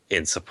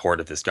in support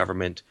of this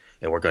government,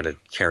 and we're going to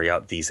carry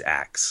out these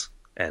acts,"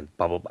 and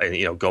blah blah, blah,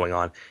 and going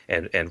on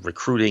and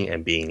recruiting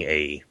and being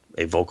a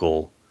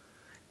vocal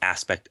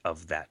aspect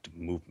of that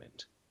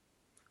movement.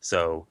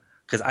 So,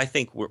 because I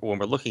think when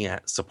we're looking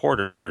at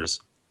supporters,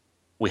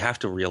 we have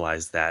to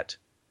realize that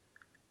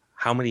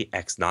how many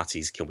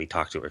ex-Nazis can we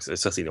talk to,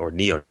 especially, or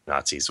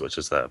neo-Nazis, which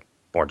is the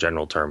more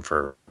general term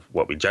for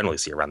what we generally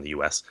see around the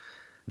U.S.,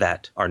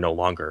 that are no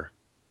longer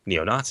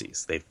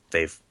neo-Nazis.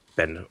 They've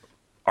been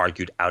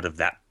argued out of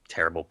that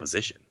terrible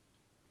position.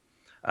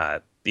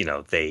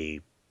 They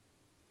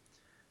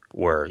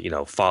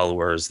were,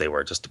 followers. They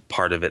were just a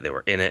part of it. They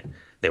were in it.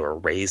 They were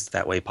raised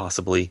that way,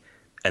 possibly,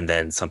 and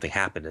then something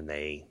happened, and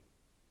they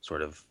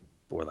sort of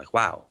were like,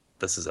 "Wow,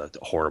 this is a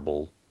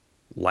horrible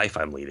life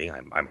I'm leading.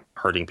 I'm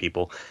hurting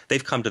people."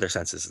 They've come to their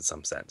senses in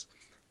some sense.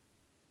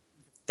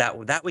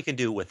 That we can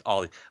do with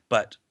all,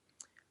 but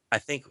I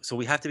think so.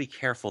 We have to be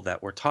careful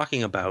that we're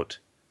talking about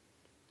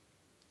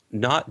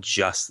not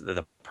just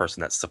the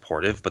person that's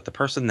supportive, but the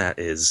person that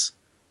is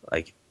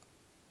like,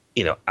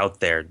 out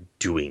there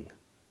doing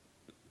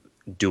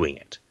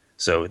it.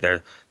 So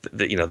they're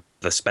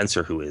the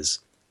Spencer who is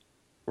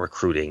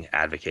recruiting,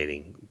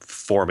 advocating,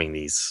 forming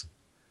this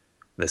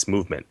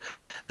movement.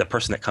 The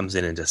person that comes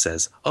in and just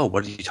says, "Oh,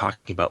 what are you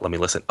talking about? Let me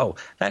listen. Oh,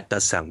 that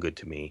does sound good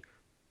to me."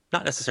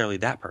 Not necessarily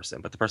that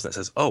person, but the person that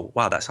says, "Oh,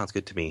 wow, that sounds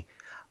good to me.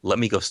 Let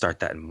me go start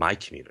that in my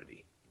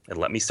community, and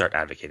let me start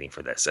advocating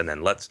for this, and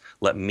then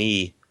let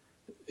me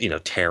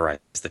terrorize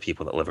the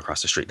people that live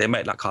across the street. They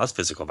might not cause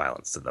physical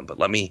violence to them, but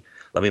let me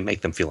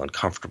make them feel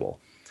uncomfortable."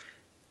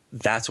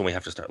 That's when we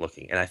have to start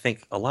looking. And I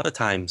think a lot of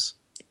times,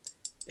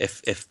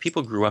 if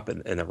people grew up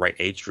in the right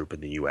age group in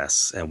the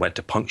U.S. and went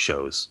to punk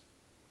shows,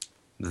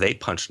 they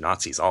punched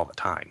Nazis all the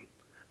time,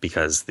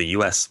 because the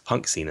U.S.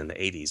 punk scene in the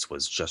 80s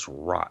was just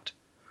wrought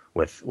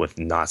with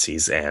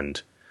Nazis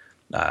and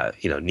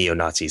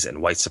neo-Nazis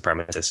and white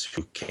supremacists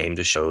who came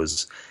to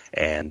shows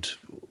and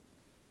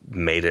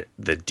made it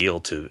the deal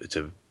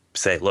to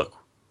say, "Look,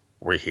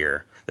 we're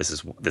here. This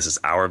is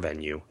our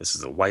venue. This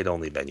is a white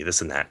only venue. This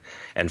and that,"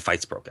 and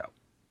fights broke out.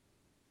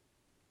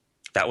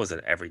 That was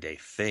an everyday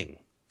thing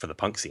for the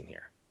punk scene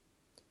here,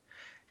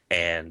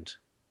 and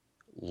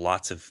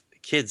lots of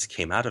kids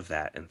came out of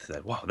that and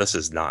said, "Wow, this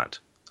is not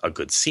a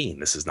good scene.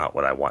 This is not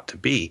what I want to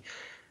be."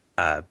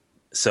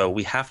 So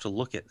we have to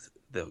look at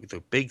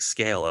the big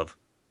scale of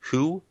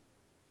who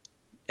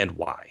and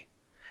why.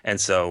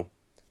 And so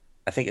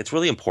I think it's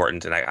really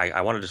important, and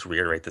I want to just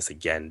reiterate this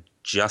again,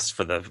 just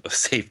for the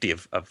safety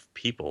of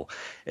people,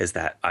 is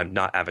that I'm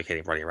not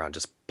advocating running around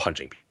just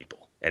punching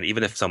people. And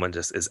even if someone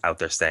just is out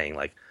there saying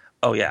like,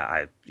 "Oh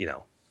yeah,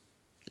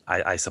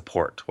 I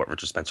support what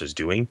Richard Spencer's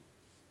doing,"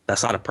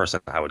 that's not a person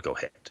I would go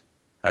hit.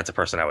 That's a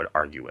person I would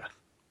argue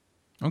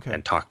with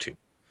and talk to.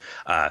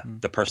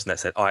 The person that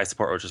said, "Oh, I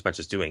support what Richard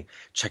Spencer's doing.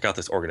 Check out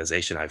this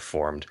organization I've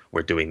formed.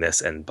 We're doing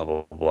this," and blah,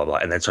 blah, blah, blah, blah,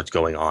 and then starts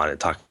going on and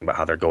talking about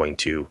how they're going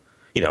to,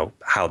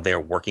 how they're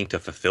working to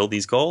fulfill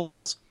these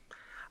goals.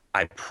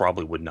 I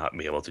probably would not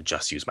be able to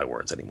just use my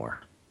words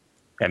anymore.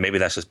 And maybe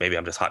maybe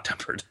I'm just hot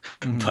tempered,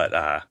 Mm-hmm. but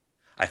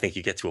I think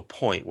you get to a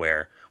point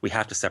where we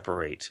have to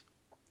separate,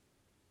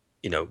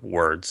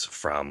 words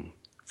from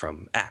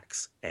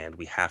acts, and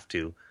we have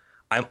to.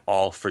 I'm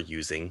all for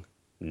using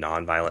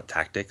nonviolent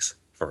tactics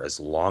for as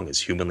long as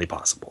humanly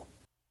possible.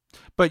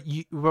 But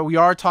we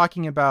are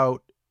talking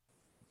about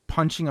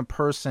punching a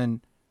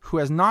person who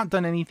has not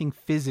done anything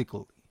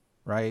physically,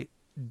 right?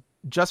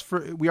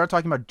 We are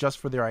talking about just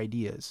for their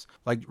ideas.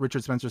 Like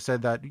Richard Spencer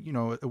said that,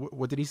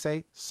 what did he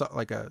say?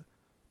 Like a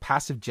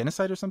passive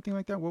genocide or something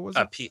like that. What was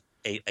it?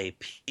 A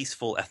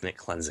peaceful ethnic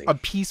cleansing. A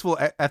peaceful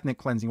ethnic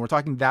cleansing. We're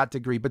talking that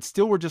degree, but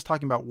still we're just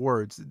talking about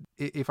words,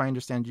 if I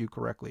understand you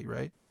correctly,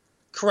 right?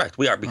 Correct.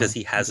 We are, because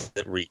he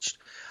hasn't reached.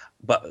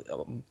 But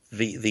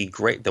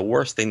the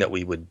worst thing that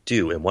we would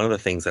do, and one of the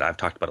things that I've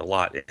talked about a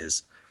lot,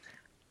 is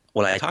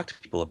when I talk to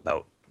people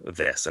about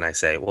this and I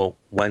say, well,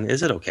 when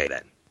is it okay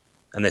then?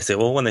 And they say,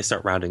 well, when they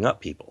start rounding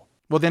up people.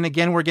 Well, then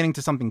again, we're getting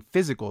to something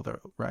physical,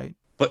 though, right?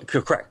 But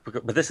correct.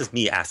 But this is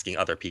me asking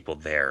other people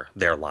their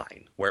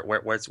line.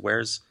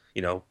 Where's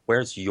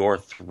your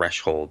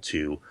threshold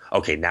to,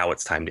 okay, now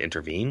it's time to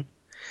intervene?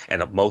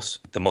 And the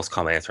most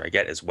common answer I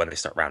get is when they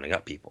start rounding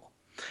up people.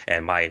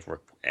 And my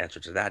answer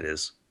to that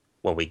is,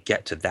 when we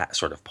get to that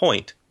sort of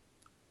point,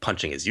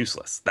 punching is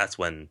useless. That's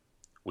when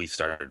we've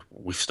started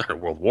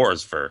world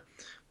wars or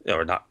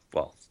not.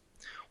 Well,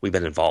 we've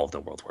been involved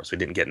in world wars. We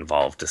didn't get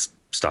involved to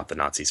stop the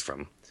Nazis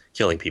from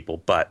killing people,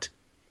 but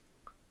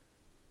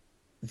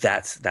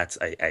that's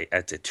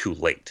too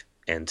late.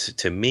 And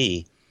to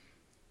me,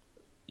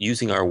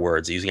 using our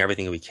words, using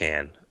everything we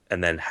can,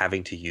 and then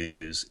having to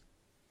use,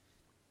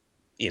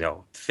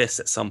 fists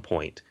at some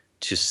point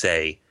to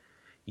say,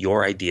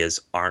 your ideas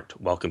aren't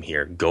welcome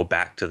here. Go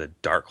back to the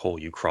dark hole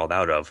you crawled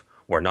out of.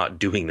 We're not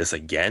doing this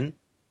again,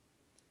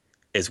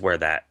 is where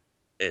that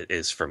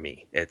is for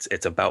me.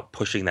 It's about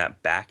pushing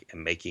that back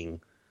and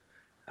making.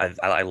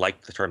 I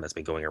like the term that's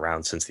been going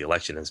around since the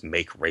election, is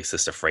make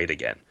racists afraid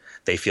again.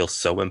 They feel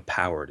so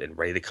empowered and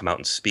ready to come out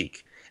and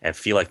speak and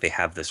feel like they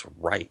have this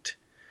right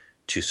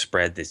to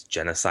spread this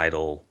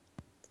genocidal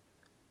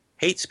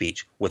hate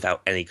speech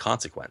without any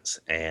consequence.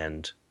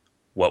 And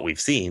what we've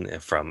seen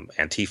from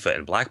Antifa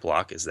and Black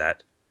Bloc is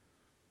that,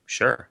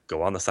 sure,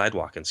 go on the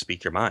sidewalk and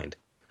speak your mind,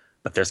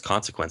 but there's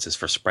consequences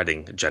for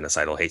spreading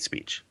genocidal hate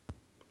speech.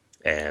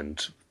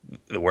 And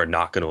we're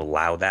not going to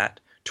allow that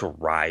to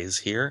rise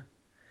here.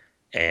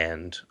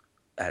 And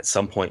at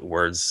some point,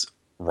 words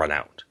run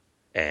out.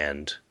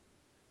 And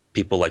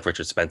people like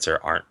Richard Spencer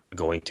aren't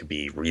going to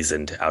be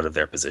reasoned out of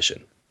their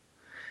position.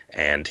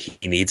 And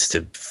he needs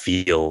to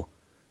feel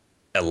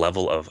a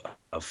level of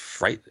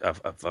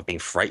being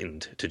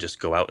frightened to just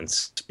go out and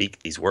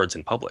speak these words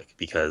in public,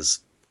 because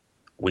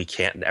we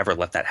can't ever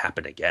let that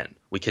happen again.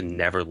 We can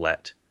never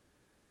let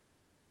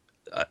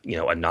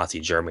a Nazi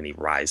Germany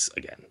rise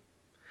again.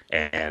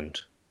 And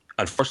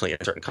unfortunately,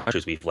 in certain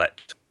countries, we've let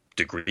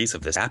degrees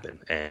of this happen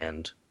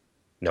and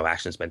no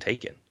action's been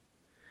taken.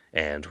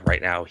 And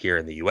right now here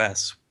in the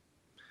US,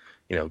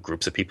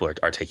 groups of people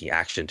are taking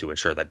action to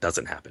ensure that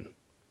doesn't happen.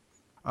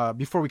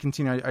 Before we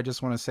continue, I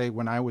just want to say,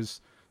 when I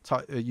was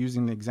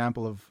using the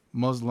example of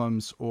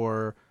Muslims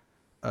or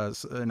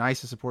an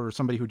ISIS supporter, or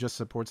somebody who just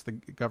supports the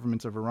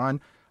government of Iran,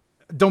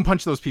 don't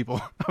punch those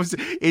people.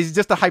 It's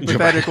just a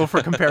hypothetical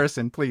for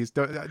comparison. Please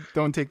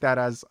don't take that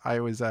as I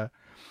was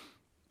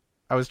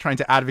trying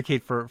to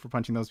advocate for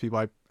punching those people.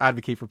 I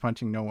advocate for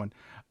punching no one.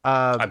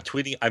 I'm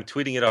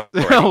tweeting it up.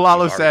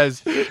 Lalo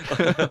says.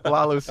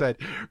 Lalo said,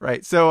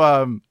 right.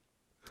 So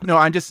no,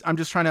 I'm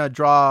just trying to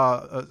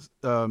draw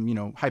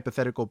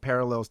hypothetical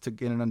parallels to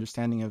get an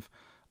understanding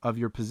of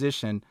your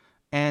position.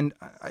 And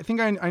I think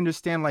I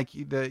understand, like,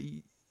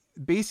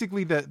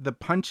 basically the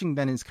punching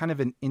then is kind of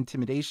an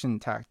intimidation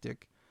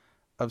tactic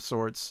of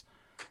sorts.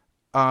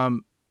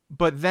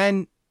 But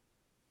then,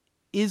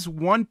 is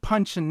one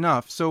punch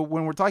enough? So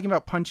when we're talking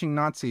about punching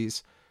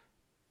Nazis,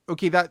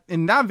 okay, that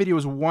in that video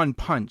is one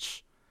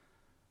punch.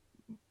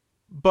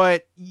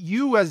 But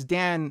you, as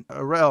Dan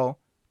Arel,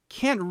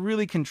 can't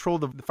really control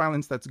the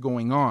violence that's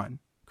going on,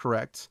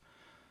 correct?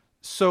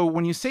 So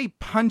when you say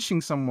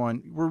punching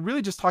someone, we're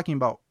really just talking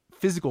about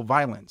physical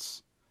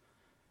violence.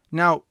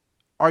 Now,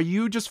 are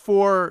you just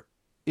for,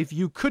 if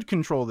you could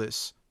control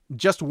this,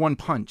 just one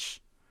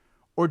punch?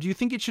 Or do you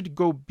think it should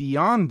go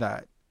beyond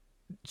that?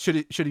 Should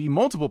it be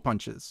multiple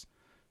punches?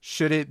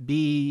 Should it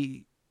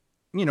be,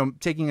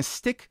 taking a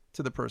stick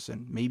to the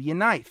person, maybe a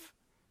knife,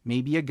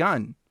 maybe a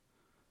gun?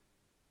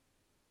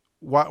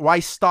 Why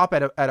stop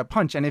at a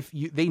punch? And if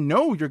they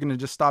know you're going to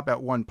just stop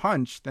at one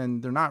punch,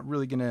 then they're not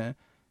really going to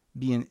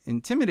be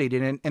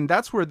intimidated. And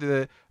that's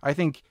where I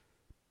think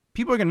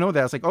people are going to know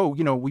that. It's like, oh,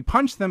 we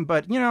punched them,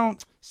 but,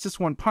 it's just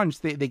one punch.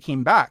 They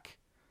came back.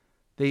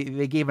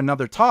 They gave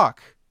another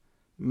talk.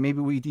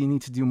 Maybe we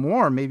need to do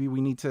more. Maybe we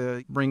need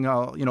to bring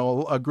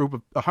a group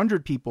of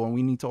 100 people, and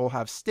we need to all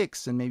have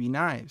sticks and maybe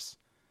knives.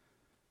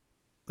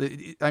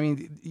 I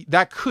mean,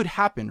 that could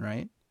happen,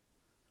 right?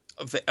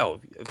 Oh,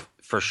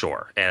 for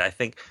sure. And I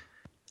think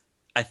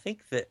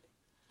that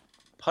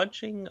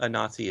punching a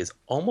Nazi is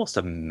almost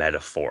a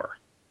metaphor,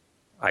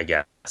 I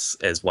guess,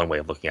 is one way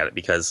of looking at it,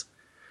 because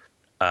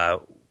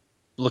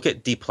look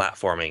at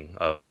deplatforming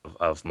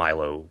of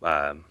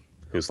Milo,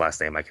 whose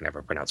last name I can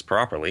never pronounce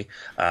properly,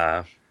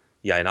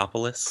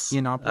 Yiannopoulos.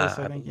 Yiannopoulos,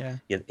 I think, yeah.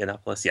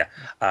 Yiannopoulos,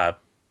 yeah.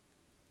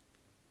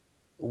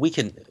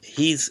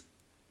 He's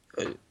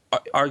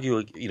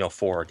argue,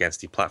 for or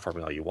against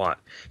deplatforming all you want.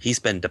 He's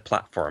been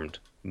deplatformed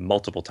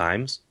multiple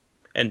times,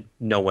 and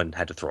no one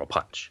had to throw a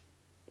punch.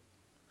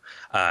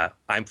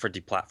 I'm for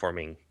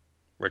deplatforming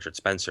Richard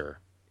Spencer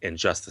in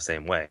just the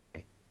same way,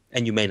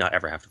 and you may not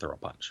ever have to throw a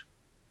punch.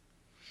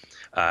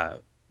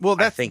 Well,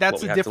 that's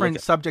a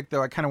different subject,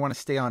 though. I kind of want to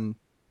stay on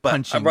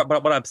punching.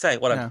 But what I'm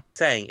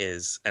saying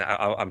is, and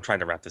I'm trying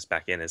to wrap this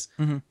back in, is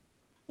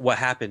what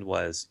happened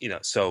was,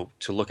 so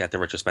to look at the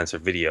Richard Spencer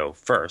video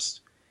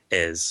first,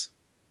 is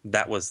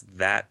that was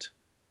that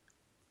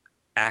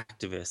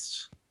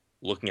activist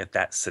looking at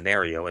that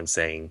scenario and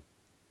saying,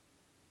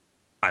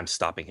 I'm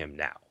stopping him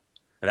now.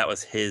 And that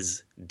was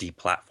his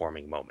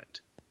deplatforming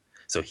moment.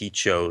 So he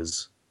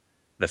chose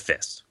the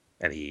fist,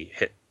 and he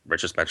hit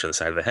Richard Spencer on the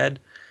side of the head.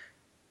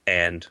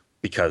 And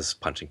because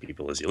punching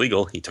people is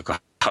illegal, he took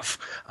off.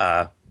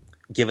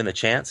 Given the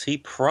chance, he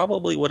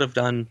probably would have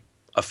done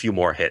a few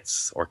more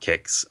hits or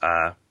kicks.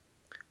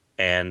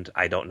 And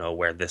I don't know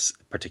where this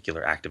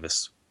particular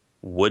activist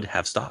would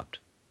have stopped.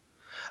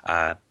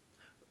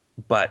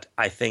 But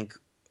I think,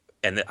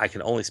 and I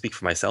can only speak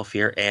for myself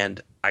here,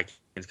 and I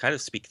can kind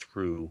of speak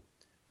through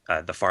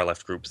the far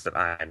left groups that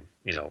I'm,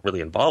 really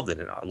involved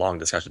in long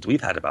discussions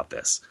we've had about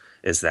this,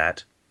 is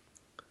that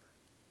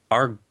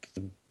our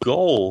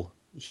goal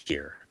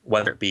here,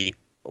 whether it be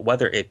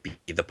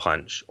the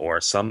punch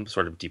or some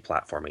sort of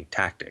deplatforming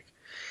tactic,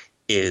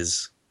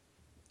 is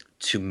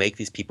to make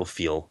these people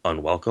feel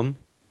unwelcome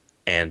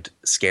and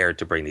scared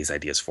to bring these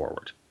ideas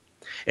forward.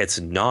 It's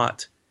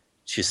not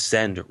to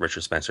send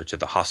Richard Spencer to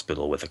the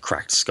hospital with a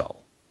cracked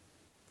skull.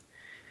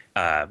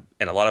 And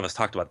a lot of us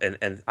talked about,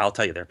 and I'll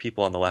tell you, there are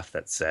people on the left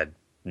that said,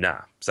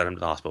 nah, send him to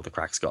the hospital with a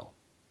cracked skull.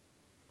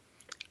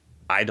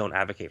 I don't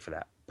advocate for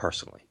that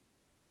personally,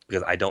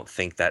 because I don't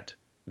think that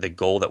the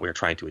goal that we're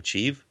trying to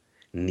achieve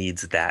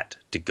needs that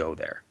to go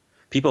there.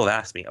 People have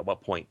asked me, at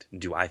what point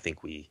do I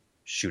think we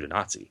shoot a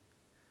Nazi?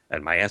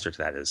 And my answer to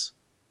that is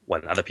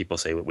when other people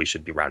say we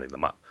should be rounding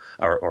them up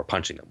or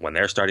punching them. When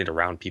they're starting to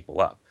round people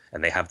up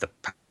and they have the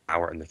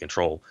power and the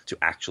control to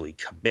actually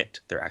commit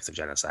their acts of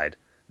genocide,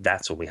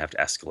 that's when we have to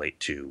escalate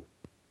to,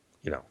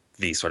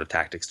 these sort of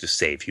tactics to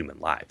save human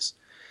lives.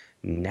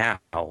 Now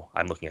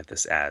I'm looking at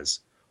this as,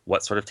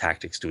 what sort of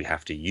tactics do we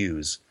have to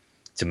use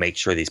to make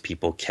sure these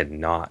people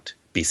cannot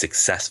be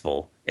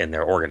successful in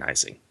their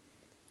organizing?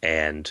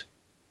 And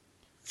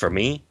for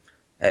me,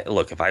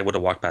 look, if I would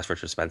have walked past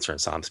Richard Spencer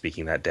and saw him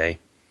speaking that day,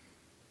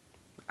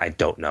 I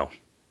don't know.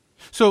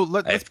 So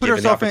let's put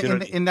ourselves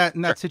in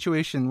that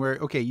situation where,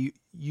 okay,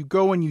 you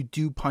go and you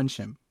do punch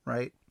him,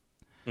 right?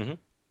 Mm-hmm.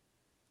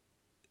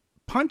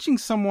 Punching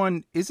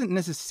someone isn't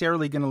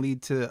necessarily going to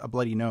lead to a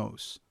bloody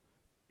nose.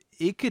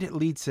 It could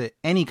lead to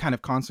any kind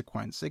of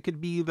consequence. It could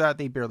be that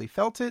they barely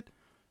felt it,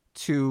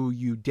 to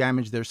you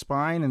damage their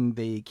spine and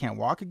they can't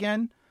walk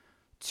again,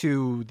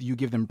 to you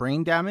give them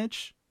brain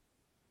damage,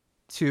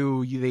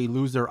 to they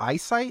lose their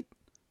eyesight,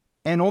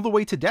 and all the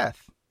way to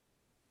death.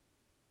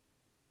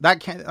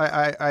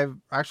 I've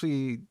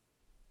actually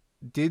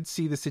did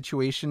see the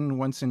situation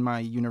once in my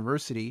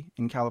university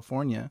in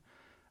California.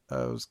 It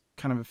was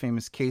kind of a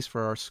famous case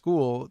for our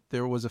school.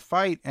 There was a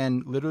fight,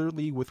 and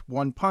literally with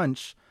one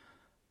punch,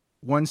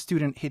 one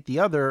student hit the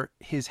other,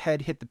 his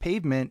head hit the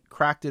pavement,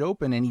 cracked it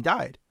open, and he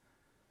died.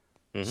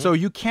 Mm-hmm. So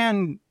you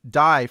can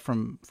die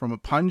from a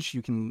punch.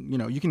 You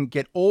can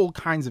get all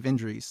kinds of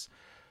injuries.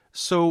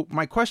 So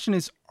my question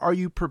is, are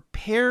you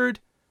prepared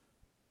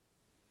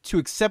to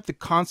accept the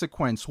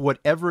consequence,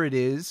 whatever it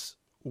is,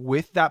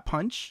 with that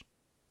punch?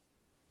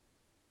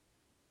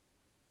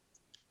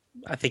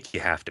 I think you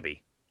have to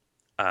be.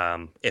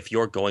 If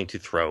you're going to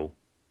throw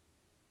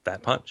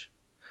that punch.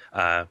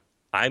 I'll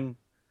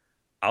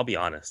be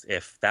honest,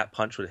 if that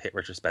punch would have hit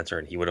Richard Spencer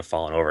and he would have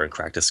fallen over and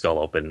cracked his skull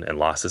open and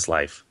lost his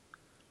life,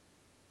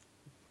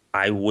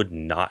 I would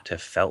not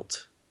have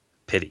felt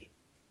pity.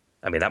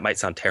 I mean, that might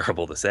sound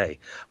terrible to say,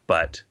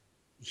 but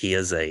he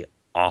is a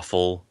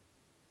awful,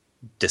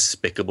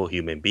 despicable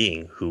human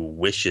being who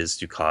wishes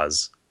to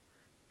cause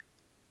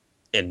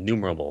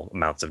innumerable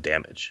amounts of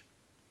damage.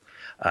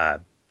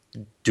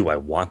 Do I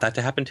want that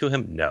to happen to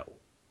him? No.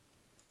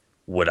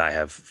 Would I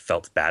have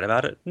felt bad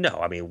about it? No.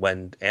 I mean,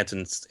 when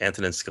Antonin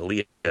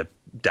Scalia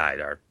died,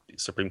 our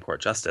Supreme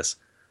Court Justice,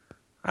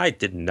 I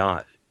did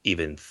not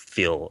even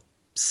feel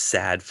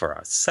sad for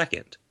a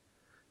second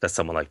that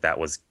someone like that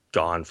was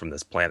gone from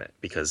this planet,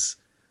 because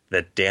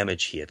the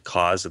damage he had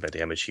caused and the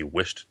damage he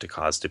wished to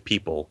cause to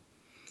people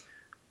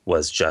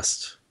was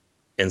just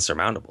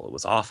insurmountable. It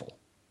was awful.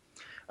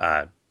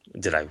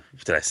 Did I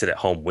sit at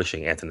home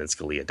wishing Antonin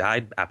Scalia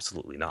died?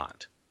 Absolutely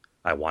not.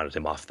 I wanted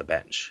him off the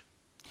bench.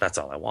 That's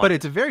all I wanted. But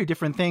it's a very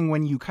different thing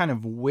when you kind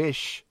of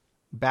wish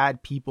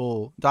bad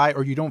people die,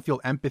 or you don't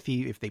feel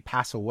empathy if they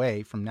pass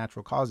away from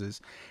natural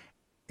causes.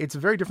 It's a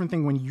very different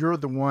thing when you're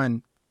the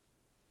one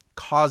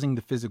causing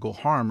the physical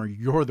harm, or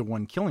you're the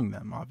one killing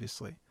them,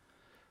 obviously.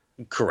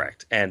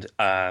 Correct. And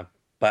but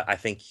I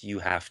think you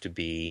have to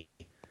be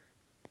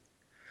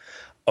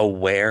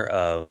aware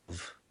of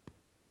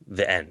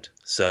the end.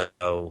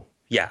 So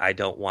yeah, I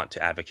don't want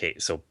to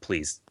advocate. So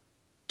please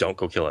don't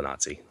go kill a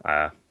Nazi.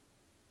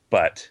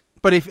 But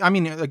if, I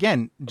mean,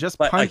 again, just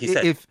but punch, like you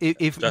said, if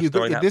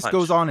this punch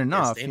goes on is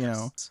enough,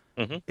 dangerous.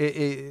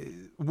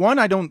 one,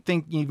 I don't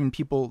think even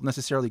people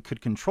necessarily could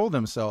control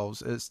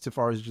themselves as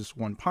far as just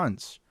one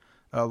punch.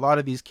 A lot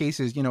of these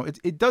cases,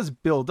 it does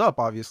build up,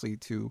 obviously,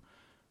 to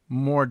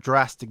more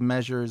drastic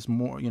measures,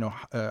 more,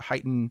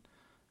 heightened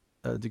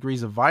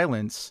degrees of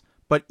violence.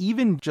 But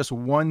even just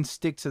one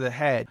stick to the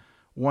head,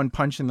 one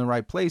punch in the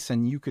right place,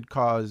 and you could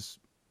cause,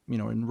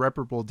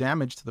 irreparable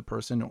damage to the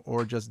person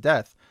or just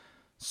death.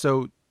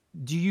 So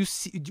would you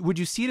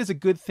see it as a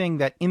good thing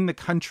that in the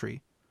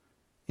country,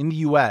 in the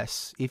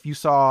US, if you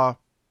saw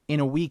in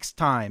a week's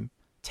time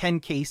 10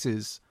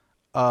 cases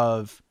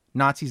of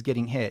Nazis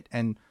getting hit,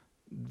 and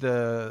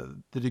the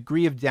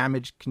degree of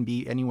damage can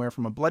be anywhere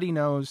from a bloody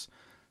nose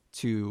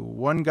to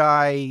one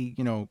guy,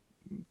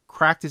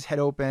 cracked his head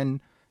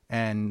open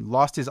and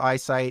lost his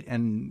eyesight,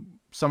 and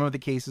some of the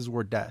cases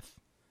were death.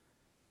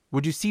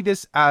 Would you see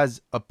this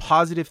as a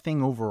positive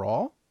thing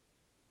overall?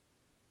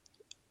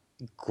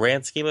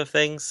 Grand scheme of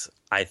things,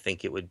 I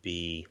think it would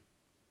be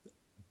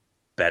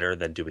better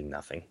than doing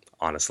nothing.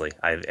 Honestly,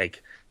 I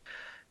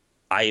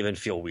even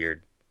feel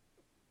weird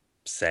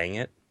saying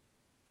it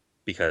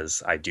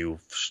because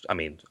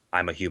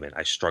I'm a human.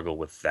 I struggle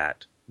with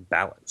that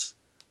balance.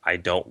 I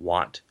don't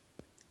want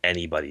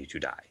anybody to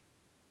die,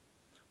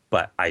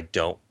 but I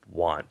don't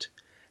want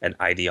an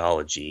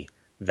ideology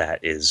that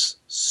is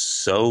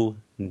so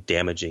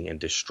damaging and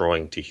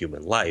destroying to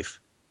human life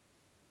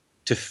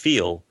to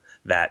feel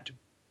that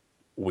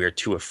we're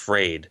too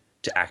afraid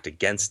to act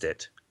against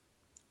it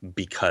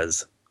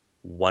because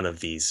one of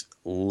these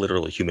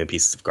literally human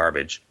pieces of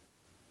garbage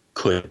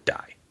could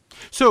die.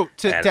 So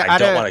I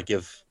don't want to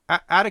give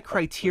add a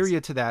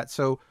criteria to that.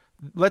 So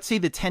let's say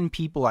the 10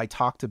 people I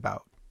talked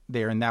about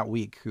there in that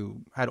week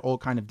who had all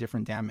kind of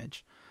different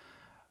damage.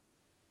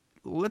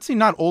 Let's say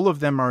not all of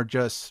them are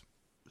just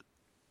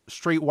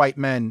straight white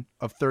men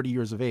of 30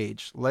 years of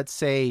age. Let's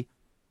say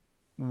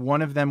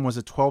one of them was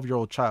a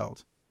 12-year-old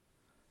child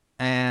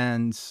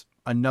and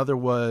another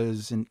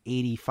was an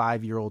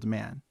 85-year-old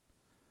man,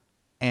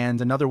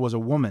 and another was a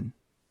woman,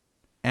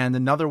 and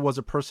another was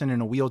a person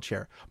in a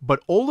wheelchair.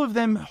 But all of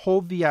them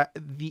hold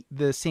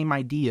the same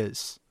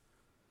ideas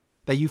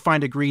that you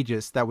find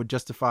egregious that would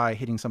justify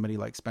hitting somebody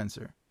like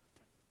Spencer.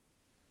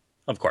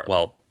 Of course.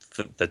 Well,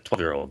 the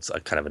 12-year-old's a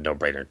kind of a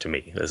no-brainer to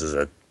me. This is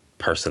a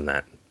person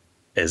that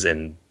is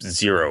in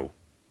zero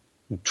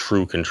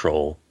true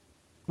control.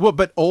 Well,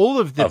 but all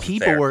of the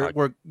people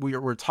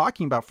we're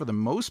talking about, for the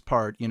most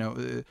part,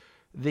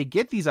 they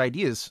get these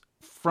ideas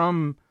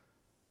from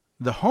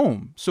the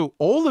home. So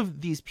all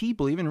of these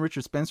people, even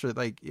Richard Spencer,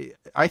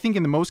 I think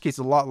in the most cases,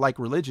 a lot like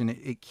religion,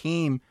 it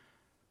came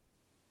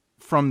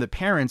from the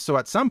parents. So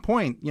at some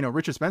point,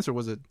 Richard Spencer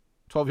was a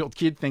 12-year-old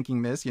kid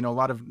thinking this. A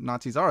lot of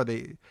Nazis are.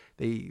 They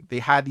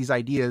had these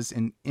ideas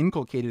and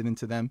inculcated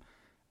into them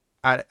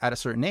at a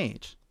certain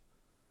age.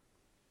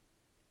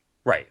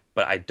 Right.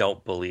 But I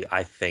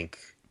think,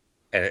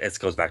 and it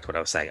goes back to what I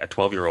was saying, a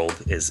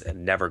 12-year-old is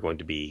never going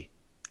to be,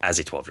 as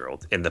a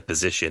 12-year-old, in the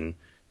position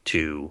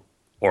to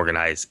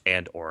organize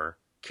and or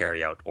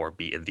carry out or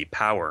be in the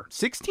power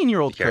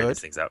 16-year-old to carry could.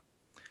 these things out.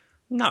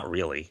 Not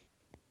really.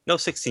 No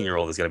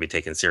 16-year-old is going to be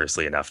taken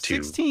seriously enough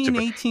to 16,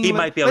 18. He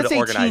might be able to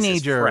organize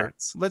teenager, his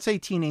friends. Let's say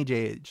teenage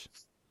age.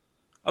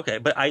 Okay,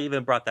 but I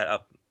even brought that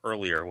up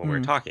earlier when we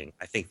were talking.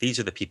 I think these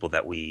are the people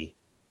that we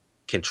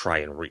can try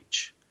and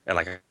reach. And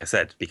like I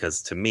said,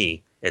 because to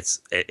me, it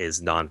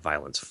is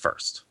nonviolence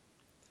first.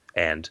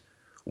 And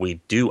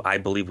I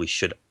believe we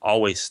should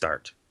always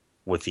start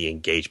with the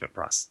engagement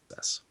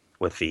process,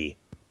 with the,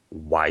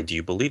 why do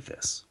you believe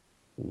this?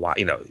 Why,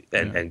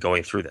 and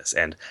going through this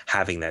and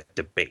having that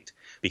debate,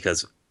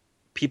 because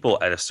people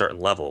at a certain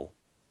level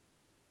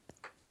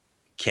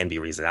can be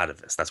reasoned out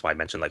of this. That's why I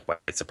mentioned like white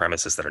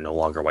supremacists that are no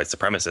longer white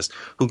supremacists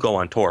who go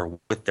on tour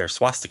with their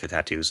swastika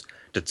tattoos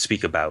to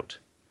speak about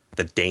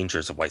the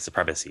dangers of white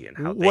supremacy and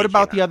how. What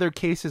about the other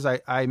cases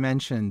I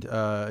mentioned?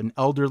 An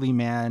elderly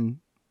man,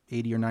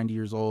 80 or 90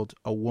 years old,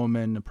 a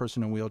woman, a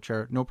person in a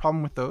wheelchair. No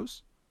problem with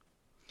those?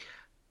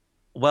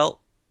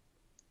 Well,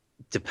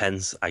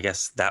 depends. I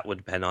guess that would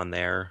depend on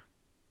their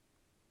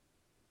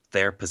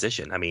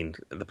position. I mean,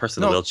 the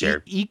person in the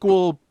wheelchair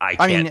equal.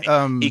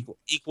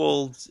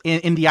 Equal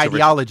in the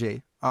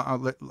ideology.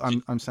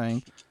 I'm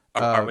saying.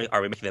 Are we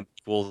making them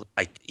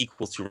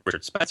equal to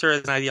Richard Spencer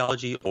as an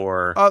ideology,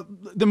 or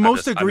the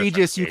most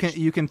egregious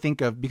you can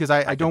think of? Because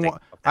I don't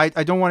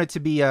want it to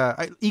be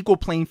a equal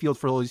playing field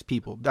for all these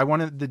people. I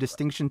wanted the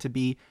distinction to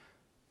be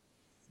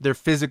their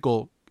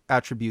physical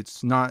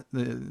attributes, not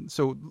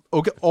so.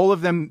 Okay, all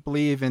of them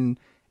believe in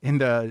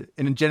in a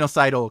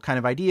genocidal kind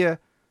of idea.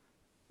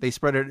 They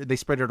spread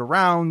it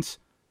around.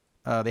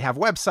 They have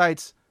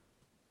websites,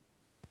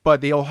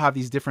 but they all have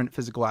these different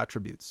physical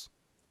attributes.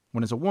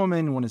 One is a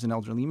woman, one is an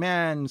elderly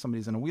man,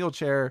 somebody's in a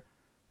wheelchair.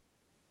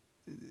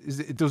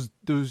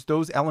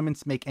 Those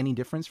elements make any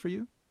difference for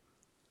you?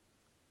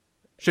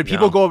 Should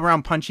people go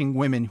around punching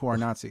women who are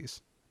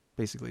Nazis?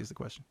 Basically, is the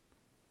question.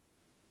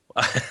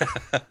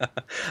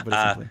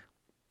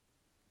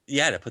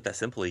 Yeah, to put that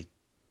simply,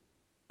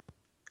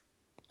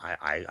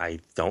 I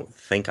don't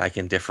think I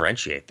can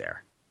differentiate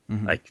there.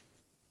 Mm-hmm. Like,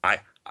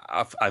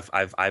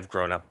 I've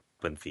grown up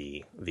with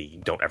the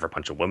don't ever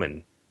punch a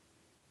woman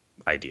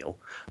ideal,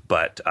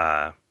 but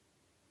I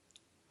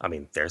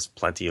mean, there's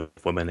plenty of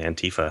women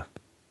Antifa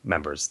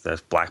members.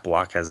 The Black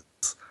Bloc has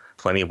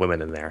plenty of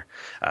women in there.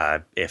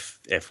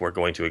 If we're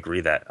going to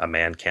agree that a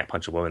man can't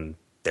punch a woman,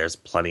 there's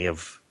plenty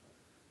of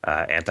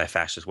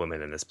anti-fascist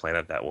women in this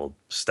planet that will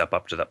step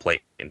up to the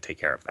plate and take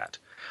care of that.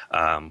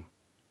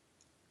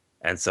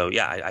 And so,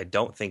 yeah, I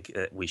don't think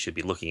that we should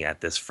be looking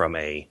at this from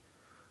a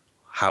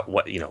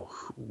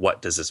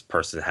what does this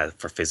person have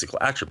for physical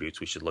attributes.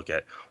 We should look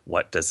at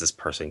what does this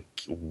person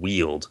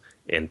wield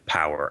in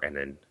power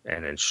and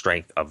in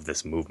strength of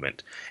this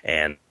movement,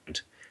 and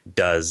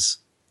does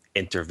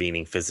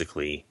intervening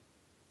physically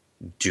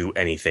do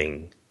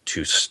anything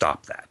to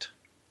stop that?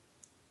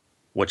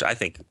 Which I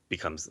think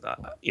becomes a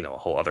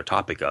whole other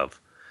topic of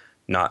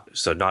not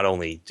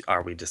only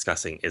are we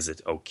discussing is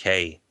it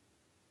okay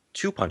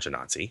to punch a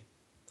Nazi.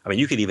 I mean,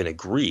 you could even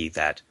agree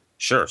that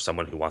sure,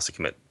 someone who wants to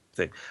commit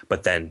thing,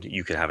 but then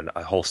you could have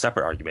a whole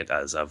separate argument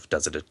as of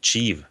does it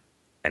achieve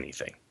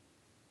anything?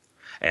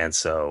 And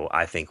so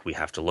I think we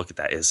have to look at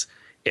that is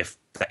if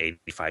the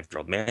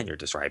 85-year-old man you're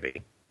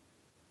describing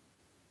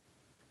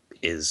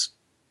is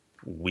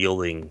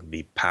wielding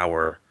the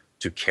power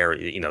to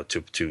carry,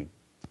 to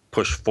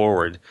push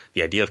forward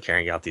the idea of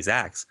carrying out these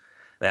acts,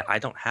 that I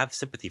don't have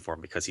sympathy for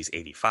him because he's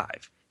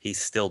 85. He's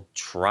still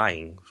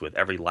trying with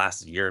every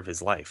last year of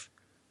his life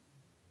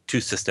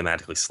to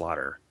systematically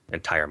slaughter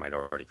entire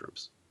minority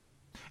groups.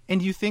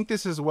 And you think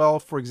this as well,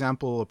 for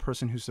example, a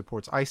person who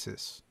supports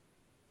ISIS,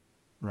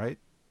 right?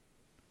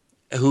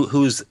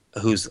 Who's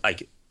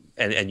like,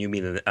 and you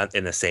mean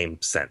in the same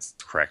sense,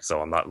 correct?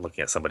 So I'm not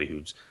looking at somebody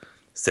who's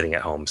sitting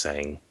at home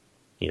saying,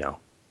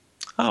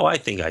 oh, I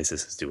think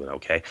ISIS is doing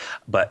okay.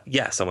 But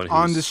yeah, someone who's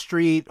on the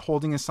street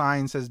holding a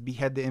sign says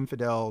 "Behead the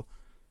infidel."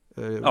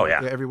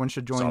 Everyone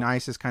should join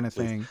ISIS, kind of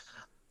thing.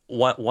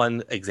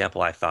 One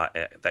example I thought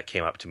that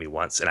came up to me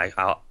once, and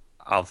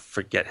I'll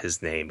forget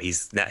his name.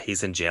 He's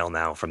in jail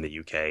now from the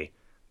UK.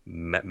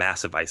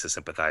 Massive ISIS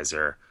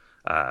sympathizer.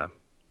 Ajam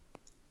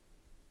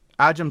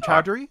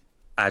Chowdhury?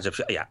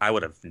 Yeah, I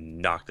would have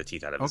knocked the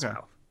teeth out of his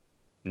mouth.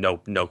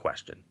 No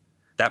question.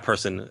 That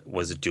person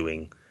was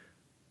doing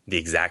the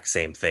exact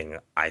same thing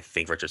I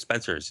think Richard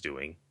Spencer is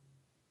doing,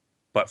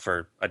 but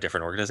for a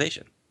different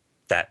organization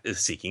that is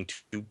seeking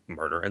to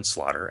murder and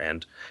slaughter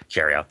and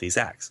carry out these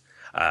acts.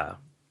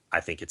 I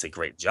think it's a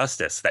great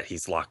justice that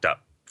he's locked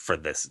up for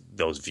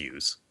those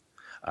views.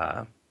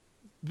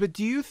 But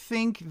do you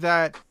think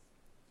that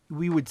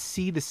we would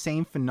see the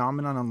same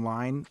phenomenon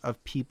online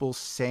of people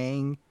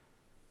saying,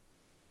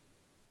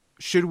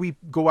 should we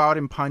go out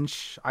and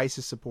punch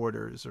ISIS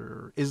supporters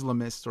or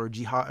Islamists or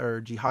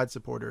jihad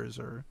supporters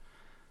or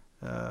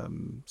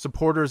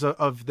supporters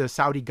of the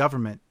Saudi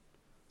government,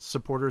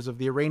 supporters of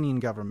the Iranian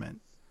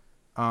government?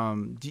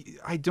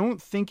 I don't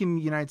think in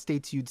the United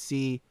States you'd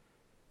see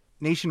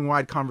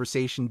nationwide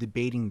conversation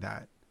debating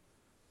that.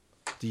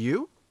 Do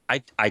you?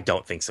 I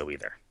don't think so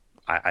either.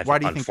 Why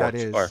do you think that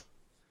is?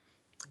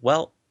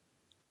 Well,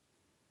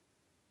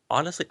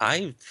 honestly,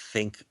 I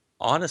think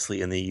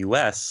in the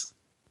U.S.,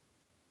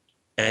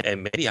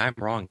 and maybe I'm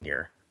wrong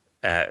here,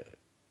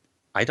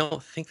 I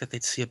don't think that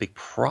they'd see a big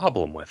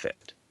problem with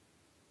it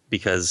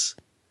because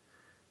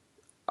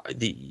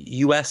the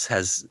U.S.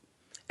 has,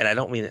 and I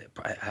don't mean it,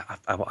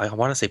 I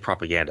want to say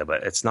propaganda,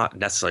 but it's not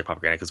necessarily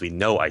propaganda because we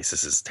know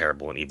ISIS is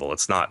terrible and evil.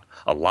 It's not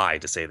a lie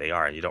to say they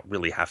are, and you don't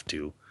really have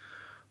to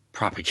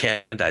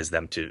propagandize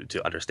them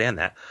to understand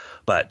that.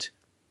 But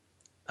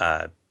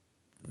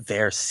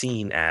they're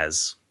seen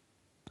as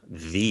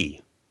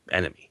the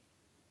enemy.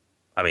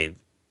 I mean,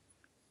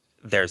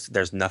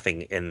 there's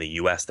nothing in the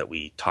U.S. that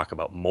we talk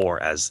about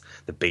more as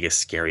the biggest,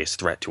 scariest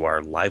threat to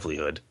our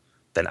livelihood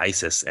than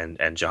ISIS and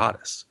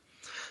jihadists.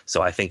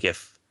 So I think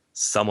if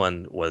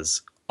someone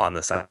was on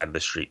the side of the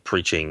street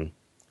preaching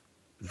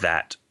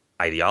that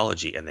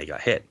ideology and they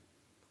got hit,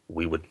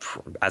 we would,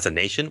 as a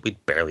nation,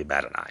 we'd barely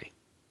bat an eye.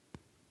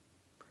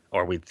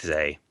 Or we'd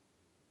say,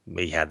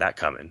 we had that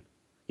coming.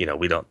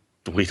 We don't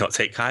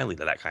take kindly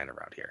to that kind of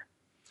route here.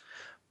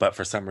 But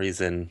for some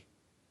reason,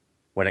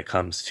 when it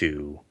comes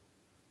to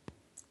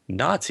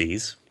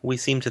Nazis, we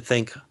seem to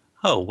think,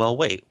 oh, well,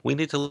 wait, we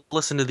need to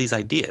listen to these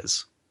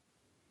ideas.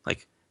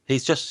 Like,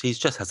 he's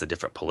just has a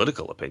different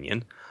political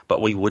opinion,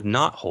 but we would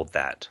not hold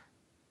that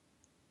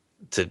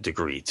to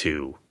degree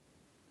to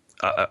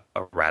a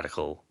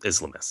radical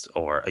Islamist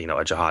or, a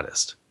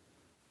jihadist.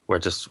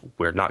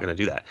 We're not going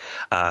to do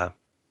that.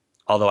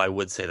 Although I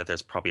would say that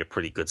there's probably a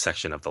pretty good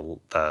section of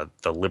the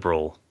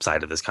liberal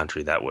side of this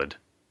country that would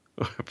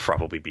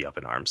probably be up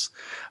in arms,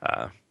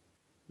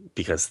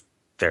 because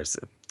there's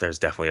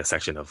definitely a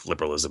section of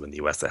liberalism in the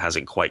U.S. that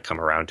hasn't quite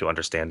come around to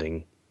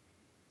understanding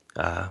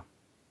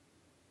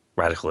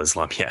radical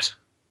Islam yet.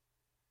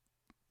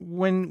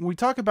 When we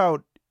talk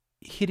about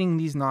hitting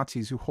these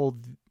Nazis who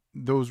hold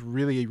those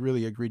really,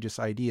 really egregious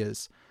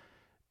ideas,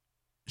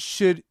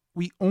 should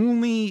we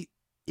only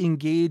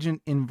engage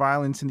in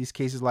violence in these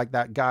cases like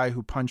that guy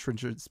who punched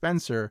Richard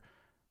Spencer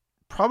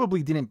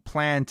probably didn't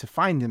plan to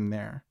find him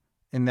there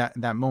in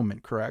that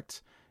moment,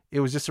 correct? It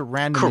was just a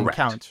random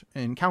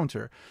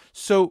encounter.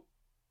 So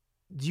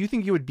do you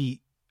think it would be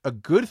a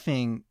good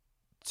thing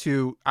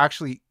to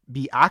actually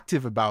be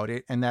active about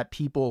it, and that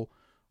people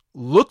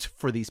looked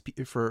for these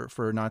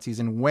for Nazis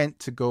and went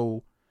to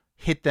go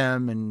hit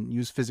them and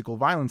use physical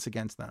violence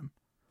against them?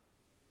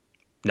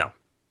 No.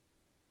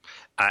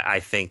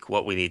 I think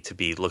what we need to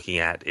be looking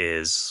at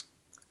is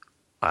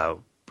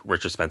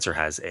Richard Spencer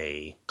has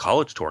a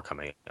college tour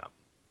coming up.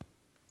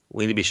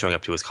 We need to be showing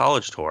up to his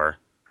college tour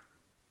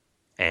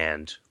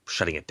and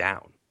shutting it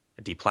down,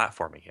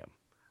 deplatforming him.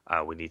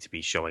 We need to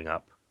be showing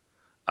up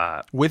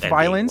with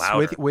violence,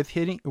 with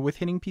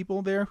hitting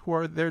people there who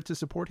are there to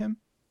support him.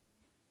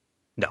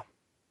 No.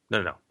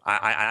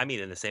 I mean,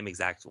 in the same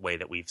exact way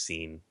that we've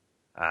seen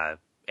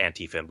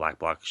Antifa and Black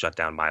Bloc shut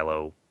down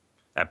Milo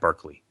at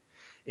Berkeley,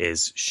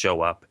 is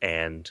show up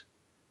and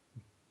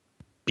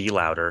be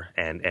louder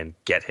and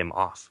get him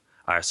off.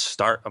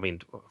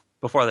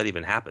 Before that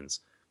even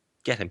happens,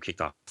 get him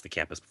kicked off the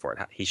campus before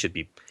he should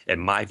be, in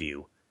my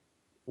view,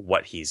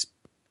 what he's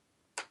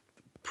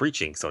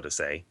preaching, so to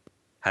say,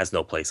 has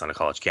no place on a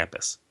college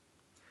campus.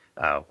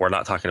 We're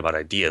not talking about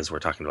ideas, we're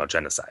talking about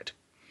genocide.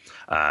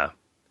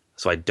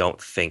 So I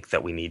don't think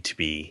that we need to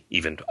be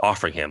even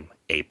offering him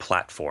a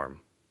platform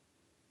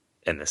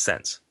in this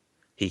sense.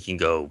 He can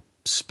go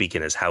speak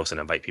in his house and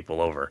invite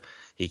people over.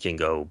 He can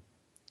go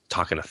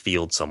talk in a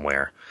field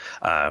somewhere.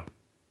 But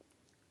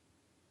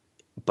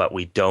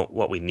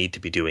what we need to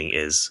be doing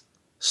is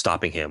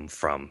stopping him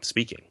from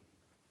speaking.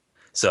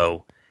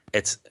 So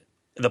it's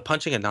the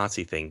punching a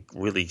Nazi thing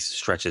really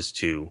stretches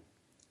to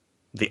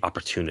the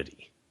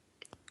opportunity.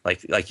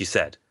 Like you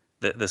said,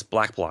 this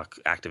Black Bloc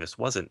activist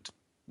wasn't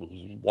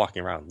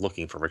walking around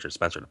looking for Richard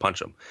Spencer to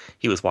punch him.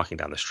 He was walking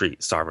down the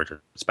street, saw Richard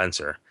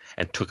Spencer,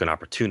 and took an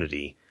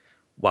opportunity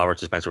while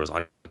Richard Spencer was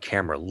on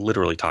camera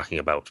literally talking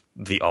about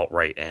the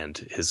alt-right and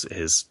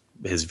his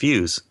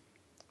views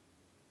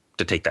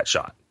to take that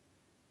shot.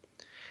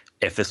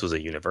 If this was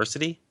a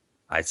university,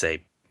 I'd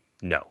say,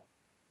 no,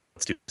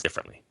 let's do this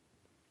differently.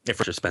 If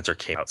Richard Spencer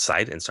came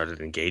outside and started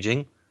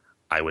engaging,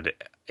 I would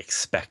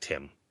expect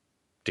him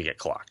to get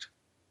clocked.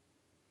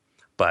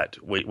 But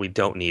we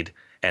don't need,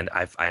 and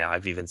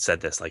I've even said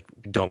this, like,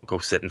 don't go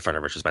sit in front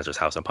of Richard Spencer's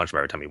house and punch him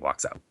every time he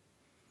walks out.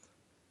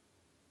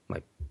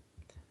 Like,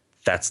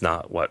 that's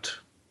not what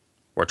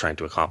we're trying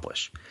to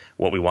accomplish.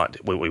 We don't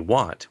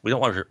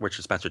want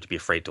Richard Spencer to be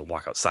afraid to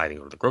walk outside and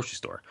go to the grocery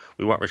store.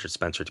 We want Richard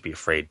Spencer to be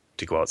afraid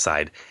to go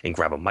outside and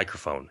grab a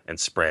microphone and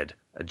spread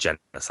a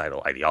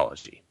genocidal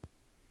ideology.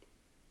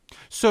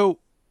 So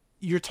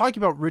you're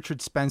talking about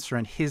Richard Spencer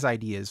and his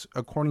ideas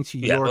according to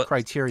your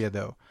criteria,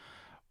 though.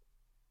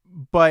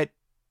 But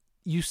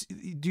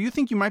do you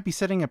think you might be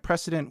setting a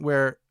precedent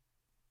where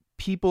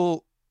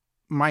people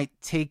might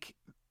take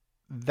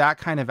that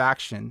kind of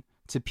action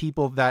to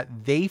people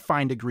that they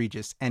find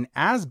egregious and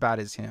as bad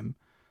as him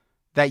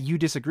that you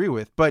disagree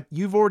with? But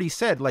you've already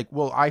said, like,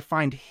 well, I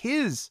find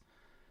his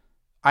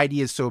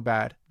ideas so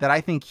bad that I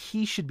think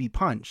he should be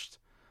punched.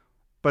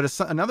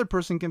 But another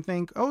person can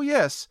think, oh,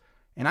 yes,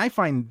 and I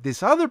find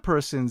this other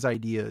person's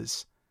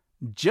ideas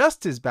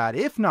just as bad,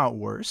 if not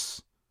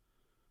worse.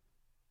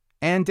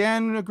 And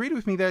Dan agreed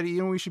with me that,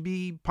 you know, we should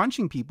be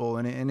punching people,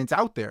 and it's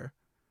out there,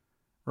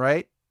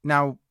 right?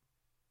 Now,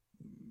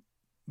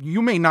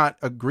 you may not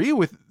agree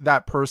with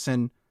that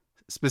person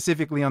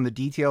specifically on the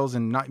details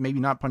and maybe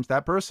not punch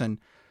that person,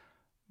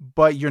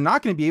 but you're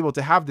not going to be able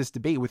to have this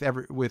debate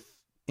with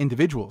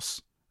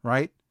individuals,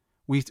 right?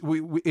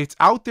 It's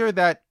out there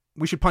that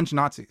we should punch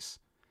Nazis.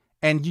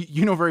 And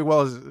you know very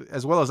well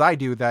as well as I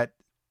do that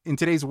in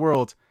today's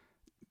world,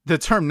 the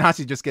term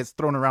Nazi just gets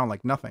thrown around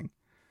like nothing,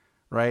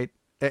 right?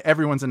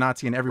 Everyone's a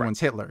Nazi and everyone's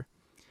Hitler.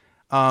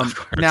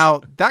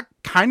 Now, that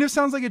kind of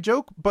sounds like a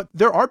joke, but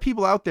there are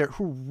people out there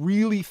who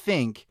really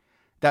think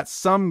that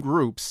some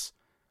groups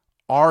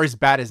are as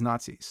bad as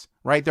Nazis,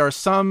 right? There are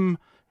some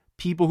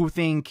people who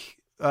think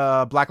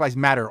Black Lives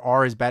Matter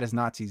are as bad as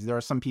Nazis. There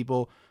are some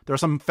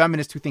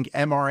feminists who think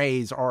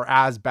MRAs are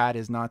as bad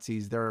as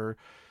Nazis. There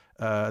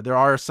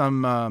are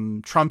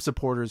some Trump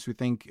supporters who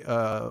think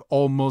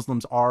all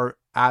Muslims are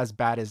as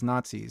bad as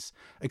Nazis,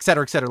 et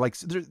cetera, et cetera. Like,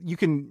 you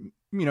can,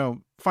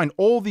 find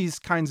all these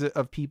kinds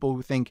of people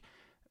who think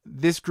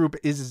this group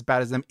is as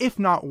bad as them, if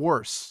not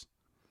worse.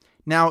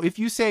 Now, if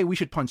you say we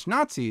should punch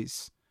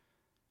Nazis,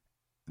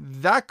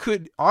 that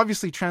could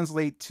obviously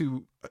translate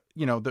to,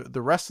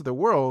 the rest of the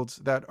world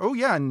that, oh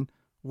yeah, and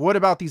what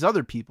about these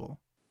other people?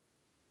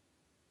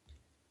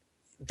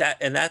 that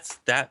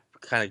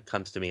kind of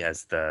comes to me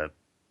as the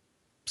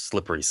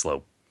slippery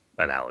slope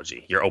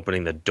analogy. You're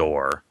opening the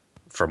door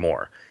for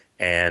more,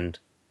 and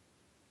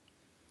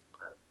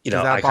Does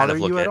that I kind bother of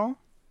look you at at all?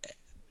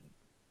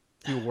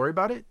 Do you worry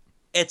about it?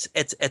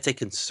 it's a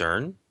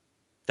concern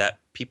that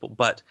people.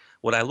 But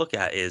what I look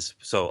at is,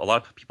 so a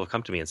lot of people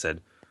come to me and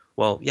said,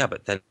 "Well, yeah,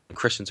 but then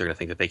Christians are going to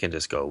think that they can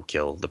just go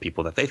kill the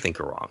people that they think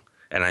are wrong."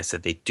 And I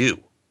said, "They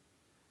do."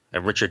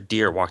 And Richard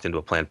Gere walked into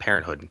a Planned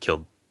Parenthood and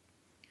killed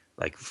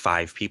like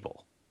 5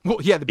 people Well,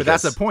 yeah, but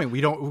that's the because, point.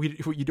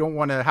 You don't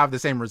want to have the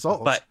same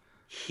result. but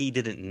he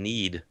didn't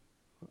need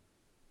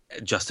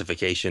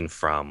justification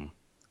from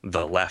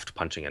the left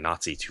punching a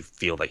Nazi to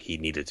feel like he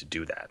needed to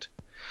do that.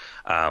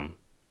 Um,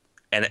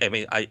 and I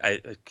mean,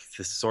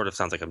 this sort of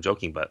sounds like I'm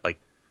joking, but like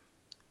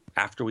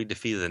after we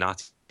defeated the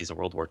Nazis in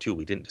World War II,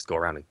 we didn't just go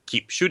around and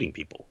keep shooting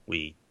people.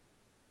 We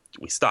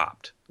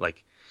stopped.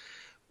 Like,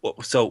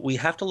 so we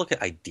have to look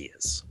at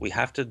ideas. We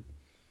have to.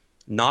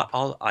 Not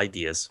all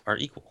ideas are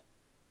equal,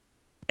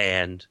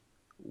 and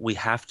we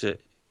have to.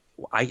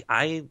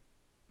 I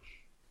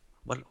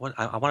what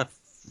I want to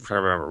try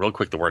to remember real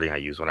quick the wording I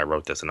used when I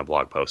wrote this in a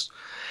blog post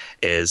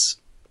is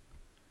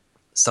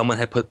someone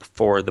had put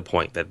forward the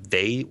point that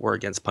they were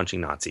against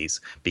punching Nazis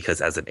because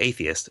as an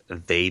atheist,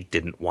 they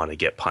didn't want to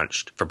get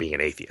punched for being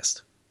an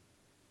atheist.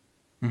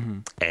 Mm-hmm.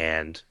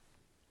 And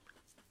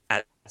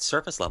at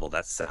surface level,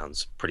 that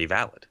sounds pretty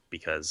valid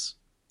because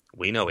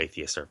we know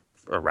atheists are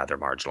rather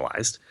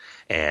marginalized.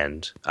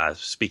 And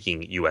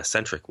speaking U.S.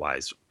 centric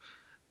wise,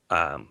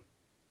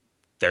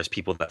 there's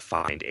people that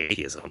find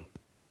atheism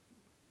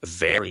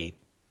very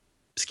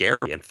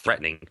scary and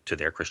threatening to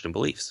their Christian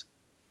beliefs.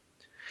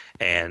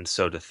 And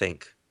so to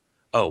think,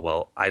 oh,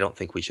 well, I don't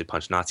think we should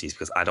punch Nazis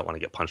because I don't want to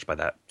get punched by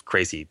that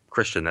crazy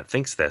Christian that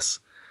thinks this,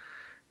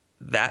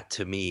 that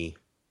to me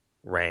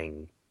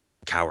rang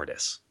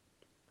cowardice.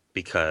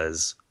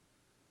 Because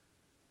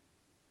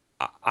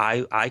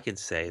I can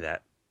say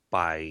that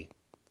by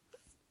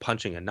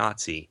punching a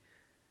Nazi,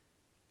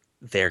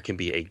 there can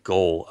be a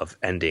goal of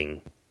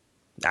ending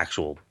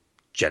actual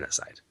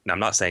genocide. Now, I'm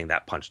not saying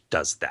that punch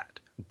does that,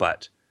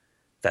 but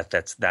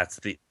that's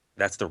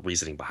the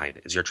reasoning behind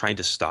it. Is you're trying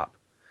to stop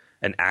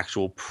an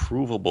actual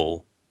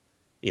provable,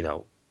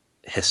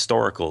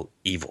 historical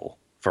evil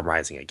from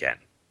rising again.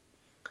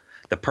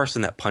 The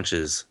person that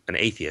punches an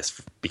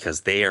atheist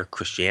because their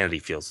Christianity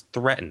feels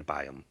threatened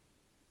by him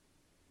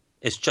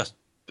is just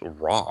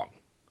wrong.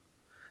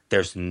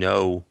 There's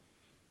no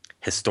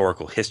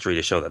historical history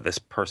to show that this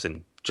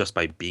person, just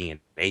by being an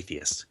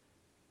atheist,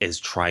 is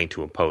trying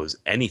to impose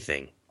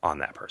anything on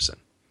that person.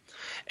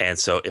 And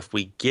so if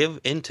we give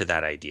into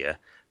that idea,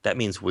 that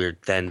means we're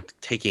then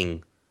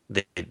taking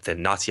the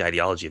Nazi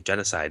ideology of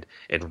genocide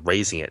and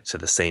raising it to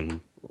the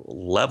same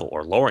level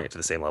or lowering it to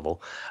the same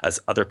level as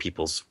other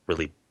people's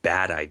really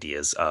bad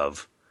ideas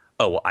of,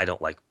 oh, well, I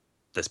don't like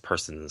this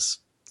person's,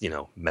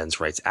 men's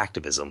rights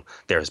activism.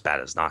 They're as bad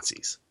as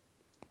Nazis.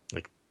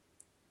 Like,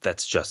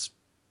 that's just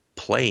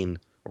plain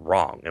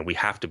wrong. And we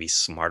have to be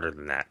smarter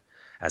than that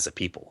as a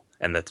people.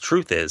 And the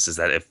truth is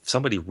that if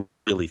somebody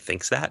really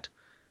thinks that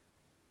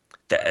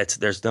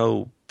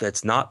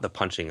that's not the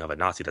punching of a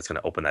Nazi that's going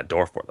to open that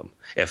door for them.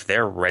 If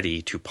they're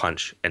ready to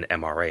punch an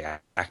MRA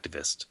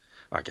activist,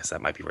 or I guess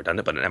that might be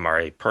redundant, but an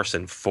MRA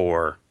person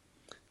for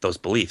those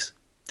beliefs,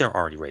 they're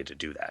already ready to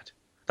do that.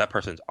 That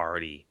person's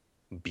already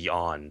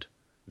beyond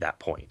that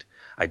point.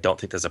 I don't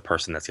think there's a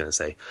person that's going to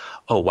say,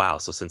 "Oh wow,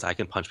 so since I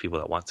can punch people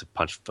that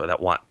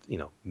want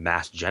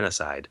mass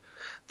genocide,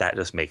 that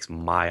just makes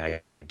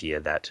my idea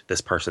that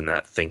this person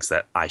that thinks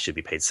that I should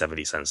be paid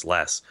 70 cents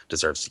less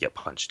deserves to get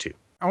punched too."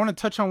 I want to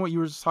touch on what you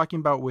were just talking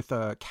about with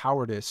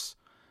cowardice.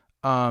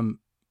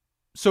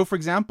 So, for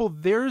example,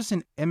 there's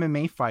an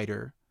MMA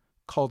fighter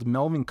called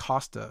Melvin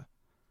Costa.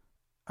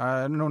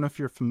 I don't know if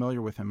you're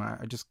familiar with him.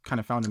 I just kind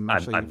of found him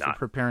actually I'm not.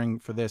 preparing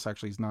for this.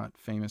 Actually, he's not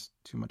famous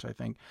too much, I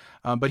think.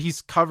 But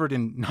he's covered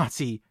in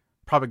Nazi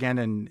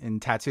propaganda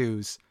and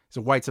tattoos. He's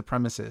a white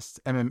supremacist,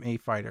 MMA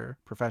fighter,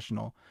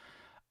 professional.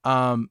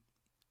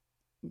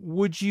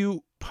 Would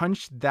you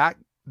punch that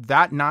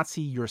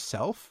Nazi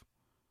yourself?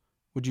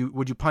 Would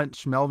you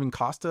punch Melvin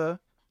Costa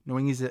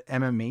knowing he's an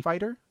MMA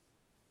fighter?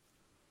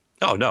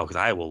 Oh no, because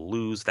I will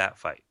lose that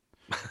fight.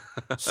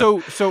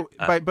 So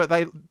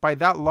by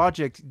that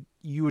logic,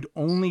 you would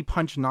only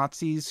punch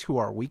Nazis who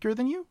are weaker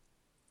than you?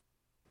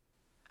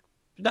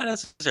 Not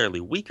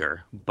necessarily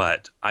weaker,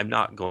 but I'm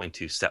not going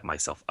to set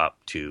myself up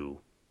to.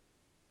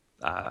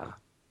 I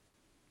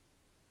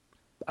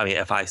mean,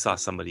 if I saw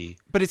somebody,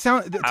 but it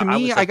sounds to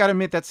me, I gotta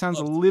admit that sounds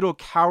a little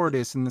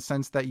cowardice in the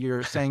sense that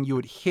you're saying you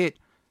would hit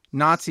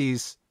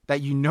Nazis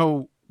that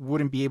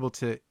wouldn't be able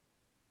to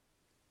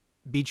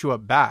beat you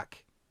up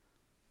back.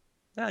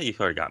 Yeah, you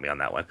already got me on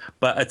that one.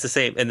 But it's the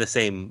same in the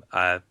same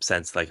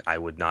sense. Like I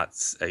would not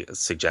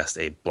suggest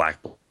a black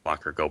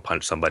blocker go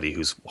punch somebody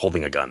who's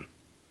holding a gun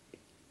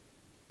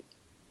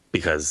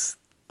because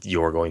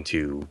you're going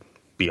to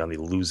be on the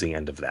losing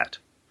end of that.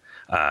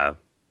 I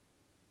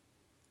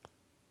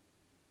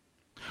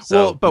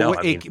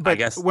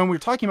guess when we're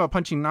talking about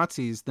punching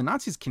Nazis, the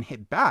Nazis can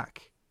hit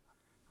back.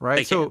 right?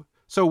 They can.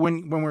 So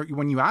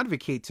when you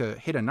advocate to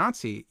hit a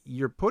Nazi,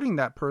 you're putting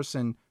that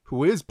person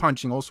who is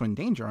punching also in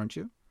danger, aren't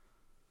you?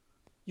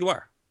 You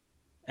are.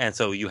 And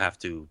so you have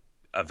to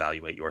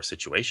evaluate your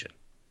situation.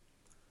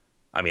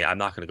 I mean, I'm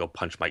not going to go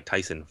punch Mike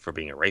Tyson for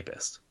being a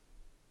rapist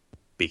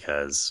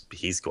because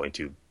he's going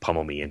to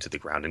pummel me into the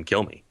ground and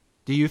kill me.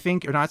 Do you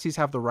think Nazis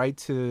have the right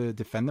to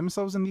defend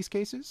themselves in these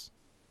cases?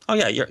 Oh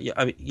yeah,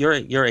 I mean,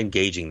 you're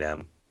engaging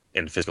them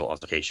in physical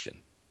altercation.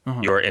 Uh-huh.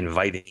 You're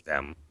inviting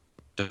them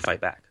to fight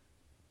back.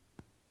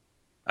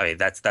 I mean,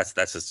 that's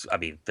just, I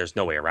mean, there's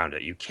no way around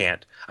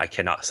it. I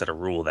cannot set a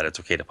rule that it's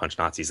okay to punch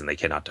Nazis and they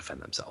cannot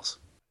defend themselves.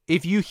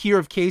 If you hear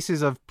of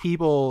cases of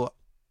people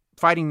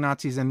fighting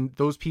Nazis and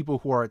those people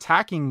who are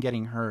attacking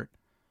getting hurt,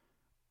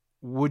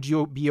 would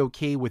you be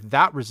okay with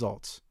that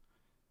result?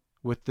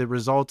 With the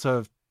result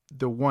of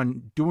the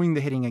one doing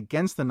the hitting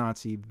against the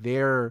Nazi,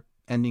 they're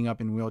ending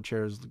up in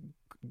wheelchairs,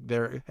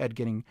 their head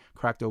getting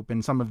cracked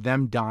open, some of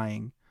them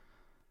dying.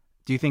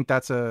 Do you think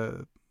that's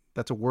a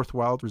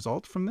worthwhile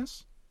result from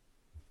this?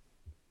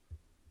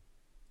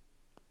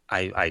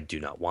 I do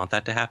not want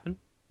that to happen.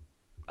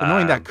 But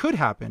knowing that could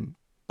happen.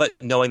 But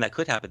knowing that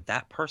could happen,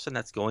 that person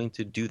that's going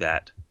to do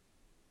that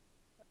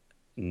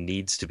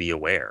needs to be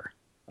aware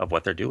of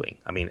what they're doing.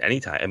 I mean,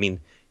 anytime. I mean,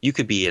 you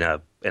could be in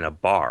a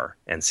bar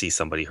and see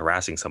somebody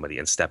harassing somebody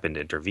and step in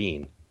to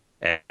intervene,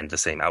 and the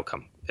same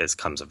outcome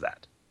comes of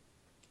that.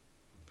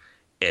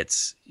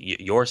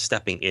 You're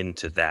stepping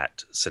into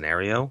that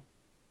scenario,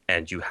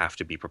 and you have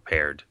to be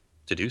prepared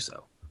to do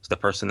so. So the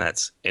person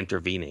that's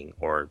intervening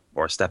or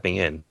stepping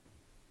in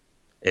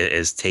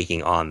is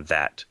taking on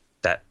that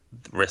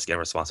risk and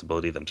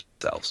responsibility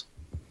themselves.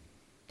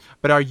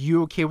 But are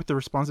you okay with the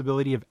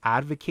responsibility of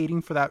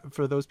advocating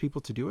for those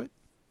people to do it?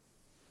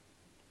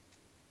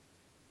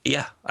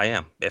 Yeah, I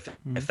am. If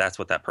that's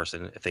what that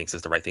person thinks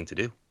is the right thing to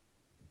do.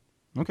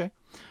 Okay.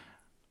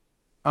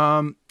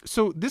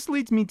 So this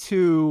leads me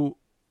to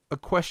a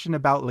question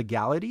about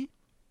legality.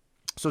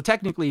 So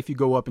technically, if you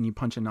go up and you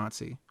punch a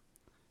Nazi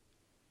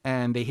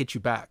and they hit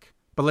you back,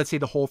 but let's say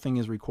the whole thing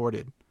is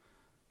recorded,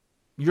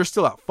 you're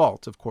still at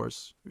fault, of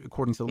course,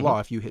 according to the law,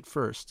 if you hit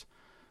first.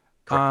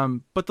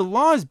 But the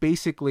law is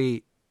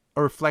basically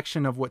a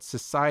reflection of what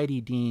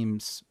society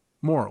deems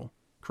moral,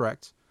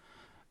 correct?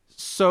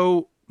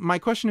 So my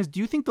question is, do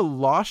you think the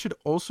law should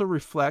also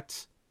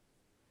reflect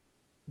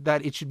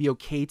that it should be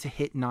okay to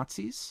hit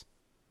Nazis?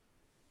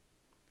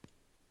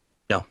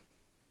 No.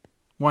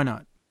 Why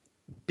not?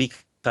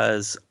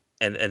 Because,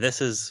 and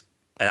this is,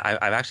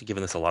 I've actually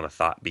given this a lot of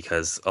thought,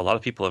 because a lot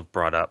of people have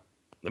brought up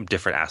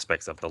different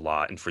aspects of the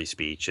law and free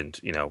speech and,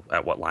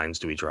 at what lines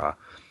do we draw?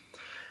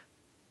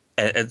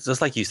 And it's just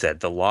like you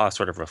said, the law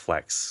sort of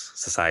reflects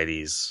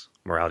society's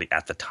morality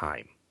at the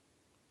time.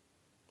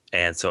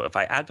 And so if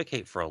I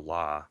advocate for a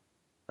law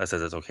that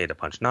says it's okay to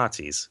punch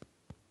Nazis,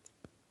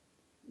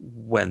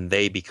 when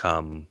they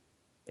become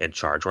in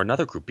charge or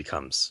another group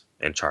becomes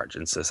in charge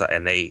and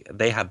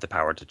they have the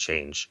power to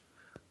change,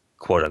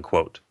 quote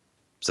unquote,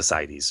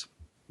 society's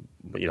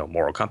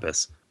moral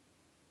compass,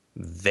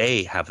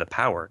 they have the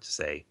power to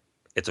say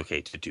it's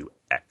okay to do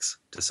X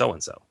to so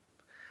and so.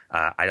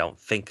 I don't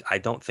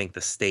think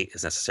the state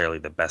is necessarily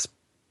the best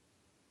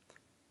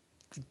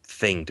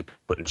thing to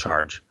put in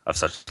charge of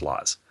such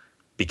laws,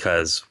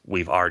 because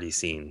we've already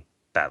seen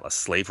that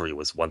slavery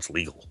was once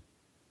legal.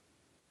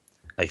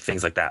 Like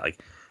things like that.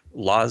 Like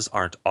laws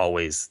aren't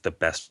always the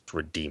best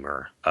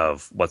redeemer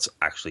of what's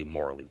actually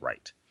morally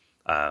right.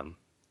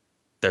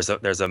 There's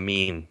a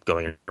meme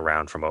going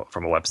around from a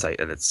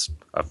website, and it's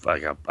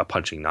like a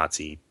punching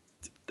Nazi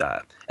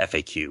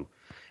FAQ.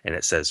 And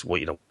it says,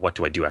 well, what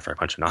do I do after I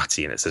punch a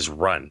Nazi? And it says,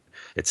 run.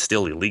 It's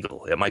still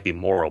illegal. It might be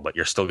moral, but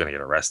you're still going to get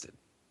arrested.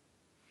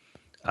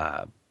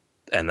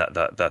 And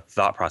the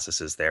thought process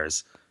is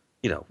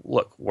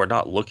look, we're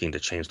not looking to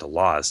change the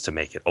laws to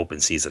make it open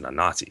season on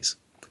Nazis,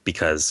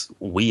 because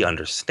we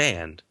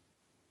understand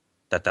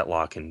that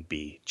law can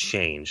be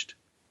changed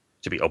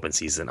to be open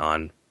season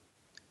on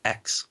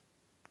X,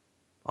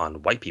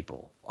 on white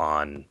people,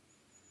 on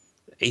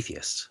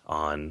atheists,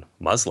 on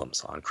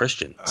Muslims, on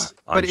Christians,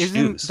 on but isn't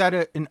Jews.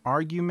 that an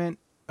argument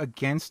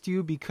against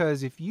you?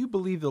 Because if you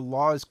believe the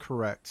law is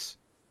correct,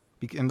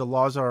 and the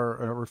laws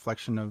are a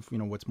reflection of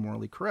what's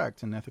morally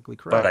correct and ethically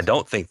correct, but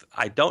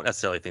I don't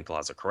necessarily think the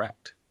laws are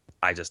correct.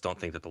 I just don't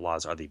think that the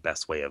laws are the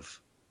best way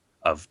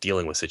of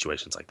dealing with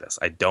situations like this.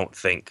 I don't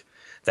think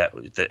that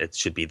it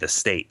should be the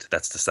state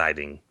that's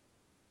deciding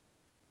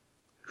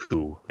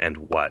who and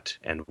what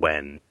and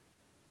when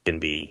can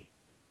be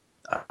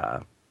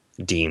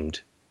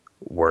deemed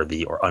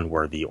worthy or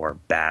unworthy or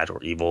bad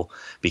or evil,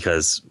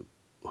 because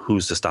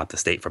who's to stop the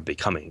state from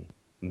becoming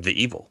the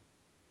evil?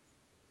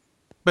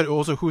 But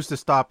also, who's to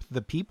stop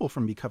the people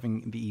from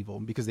becoming the evil?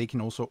 Because they can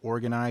also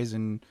organize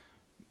and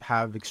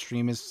have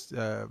extremist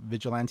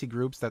vigilante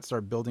groups that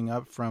start building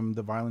up from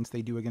the violence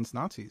they do against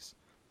Nazis.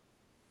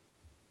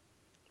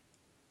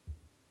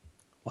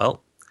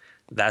 Well,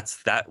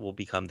 that will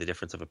become the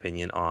difference of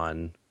opinion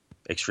on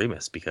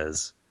extremists,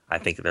 because I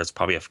think there's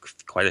probably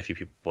quite a few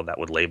people that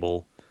would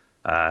label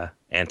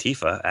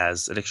Antifa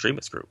as an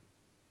extremist group,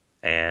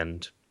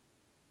 and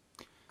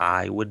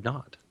I would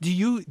not. Do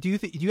you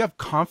have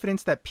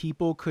confidence that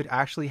people could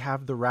actually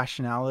have the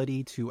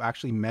rationality to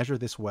actually measure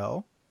this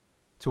well,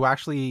 to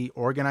actually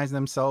organize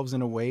themselves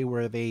in a way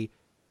where they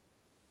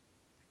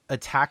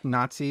attack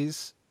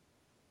Nazis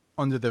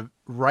under the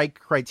right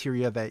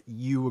criteria that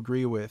you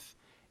agree with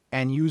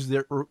and use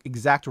the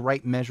exact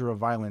right measure of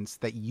violence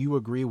that you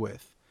agree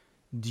with?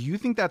 Do you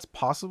think that's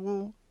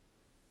possible?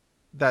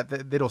 That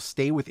it'll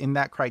stay within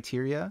that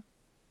criteria?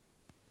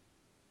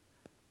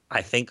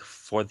 I think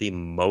for the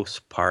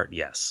most part,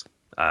 yes.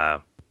 You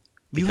have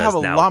Because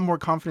a now lot more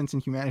confidence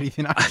in humanity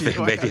than I I do. think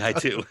maybe I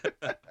do.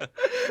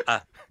 uh,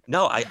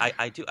 no,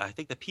 I do. I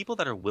think the people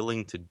that are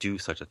willing to do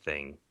such a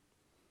thing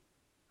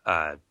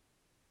uh,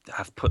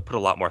 have put a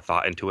lot more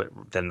thought into it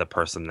than the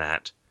person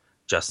that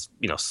just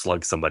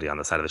slugs somebody on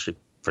the side of the street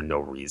for no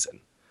reason.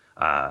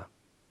 Uh,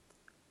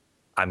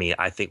 I mean,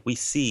 I think we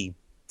see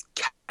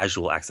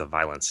casual acts of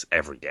violence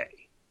every day.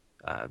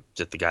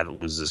 Just the guy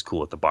that loses his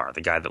cool at the bar,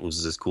 the guy that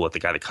loses his cool at the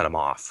guy that cut him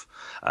off.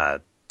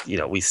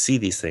 We see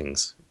these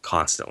things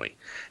constantly,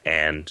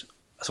 and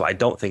so I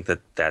don't think that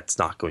that's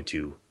not going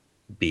to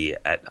be.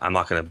 I'm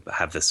not going to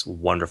have this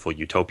wonderful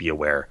utopia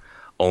where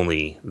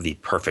only the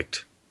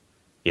perfect,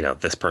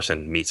 this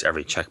person meets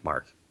every check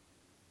mark,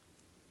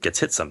 gets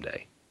hit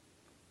someday.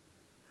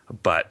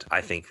 But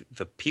I think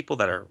the people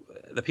that are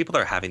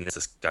having this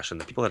discussion,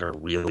 the people that are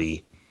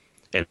really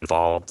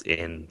involved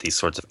in these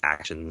sorts of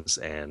actions,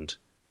 and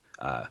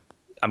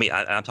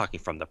I'm talking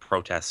from the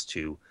protests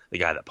to the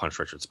guy that punched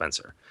Richard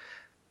Spencer,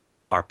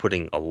 are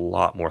putting a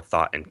lot more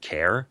thought and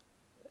care,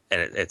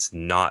 and it's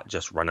not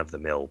just run of the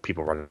mill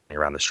people running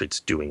around the streets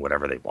doing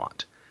whatever they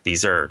want.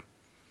 These are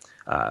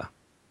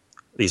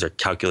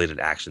calculated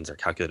actions, they're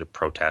calculated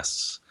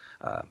protests.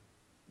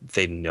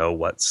 They know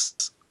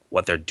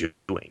what they're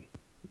doing.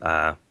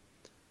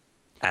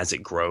 As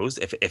it grows,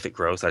 if it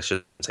grows, I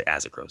shouldn't say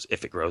as it grows.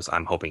 If it grows,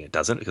 I'm hoping it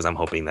doesn't, because I'm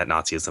hoping that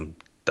Nazism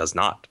does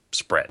not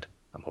spread.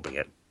 I'm hoping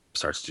it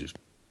starts to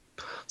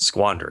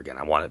squander again.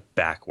 I want it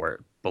back where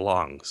it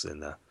belongs, in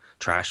the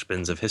trash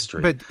bins of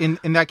history. But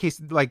in that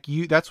case, like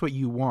that's what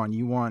you want.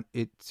 You want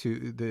it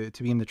to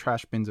be in the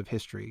trash bins of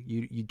history.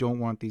 You don't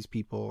want these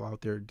people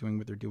out there doing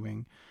what they're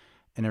doing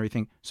and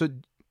everything. So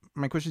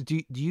my question is,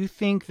 do you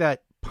think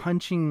that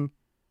punching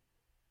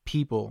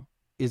people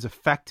is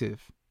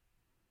effective?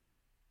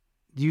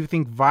 Do you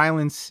think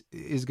violence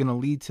is going to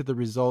lead to the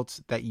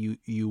results that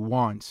you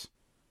want?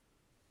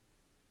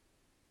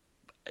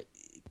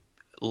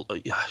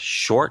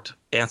 Short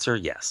answer,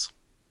 yes.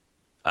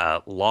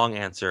 Long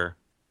answer,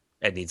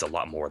 it needs a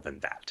lot more than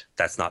that.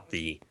 That's not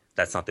the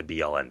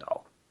be all end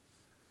all.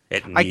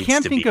 I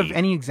can't think of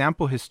any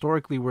example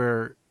historically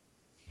where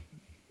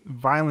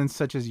violence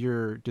such as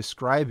you're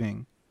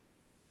describing,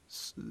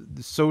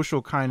 the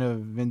social kind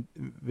of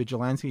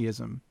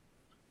vigilantism,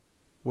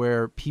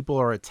 where people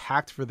are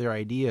attacked for their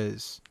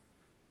ideas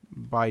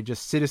by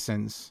just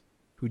citizens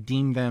who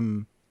deem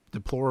them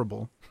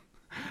deplorable,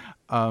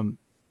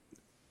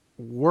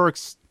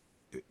 works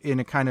in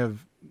a kind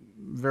of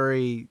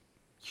very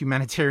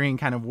humanitarian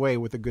kind of way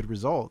with a good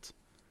result.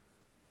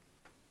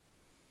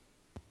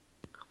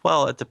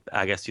 Well,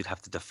 I guess you'd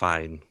have to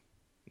define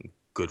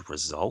good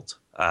result.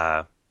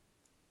 I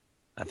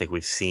think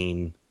we've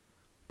seen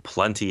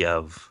plenty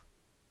of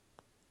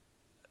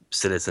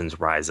citizens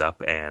rise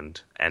up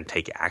and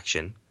take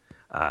action.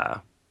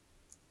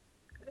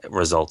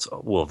 Results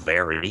will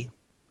vary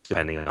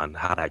depending on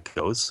how that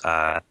goes.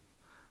 But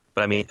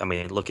I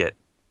mean, look at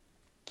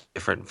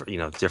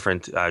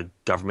different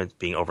governments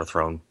being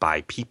overthrown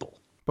by people.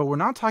 But we're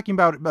not talking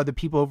about the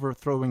people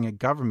overthrowing a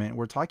government.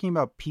 We're talking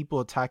about people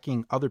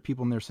attacking other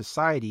people in their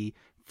society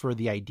for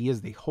the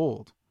ideas they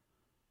hold.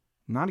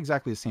 Not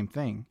exactly the same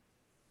thing.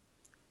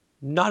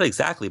 Not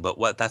exactly,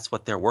 but that's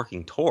what they're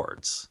working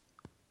towards.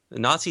 The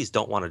Nazis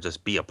don't want to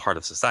just be a part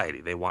of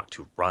society. They want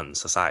to run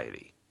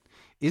society.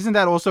 Isn't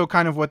that also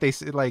kind of what they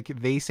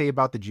say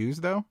about the Jews,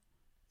 though?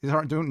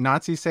 Don't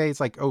Nazis say it's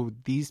like, oh,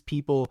 these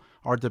people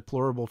are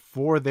deplorable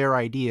for their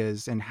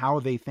ideas and how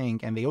they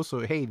think, and they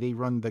also, hey, they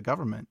run the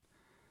government.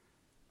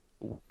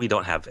 We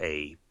don't have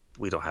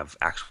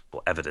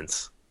actual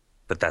evidence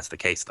that that's the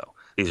case, though.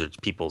 These are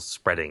people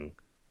spreading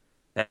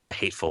a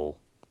hateful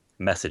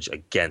message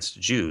against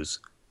Jews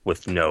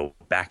with no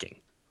backing.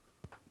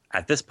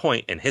 At this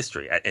point in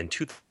history, in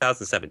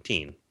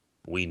 2017,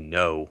 we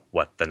know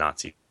what the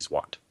Nazis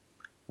want.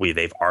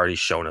 They've already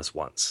shown us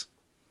once.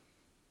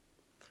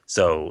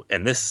 So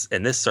in this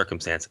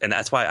circumstance, and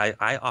that's why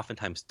I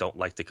oftentimes don't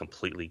like to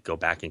completely go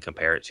back and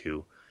compare it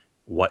to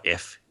what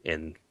if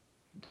in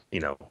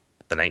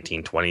the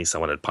 1920s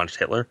someone had punched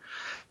Hitler,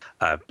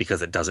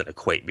 because it doesn't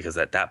equate. Because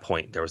at that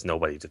point there was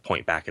nobody to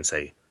point back and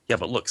say, yeah,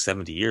 but look,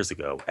 70 years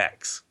ago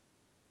X.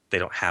 They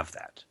don't have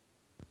that.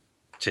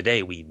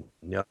 Today we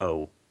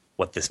know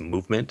what this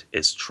movement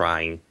is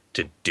trying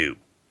to do.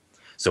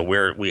 So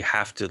we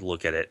have to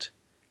look at it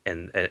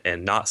and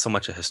not so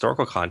much a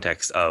historical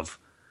context of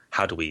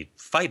how do we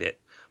fight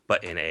it,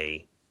 but in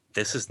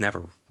this has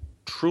never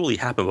truly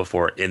happened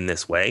before in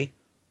this way.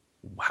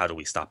 How do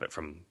we stop it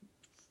from?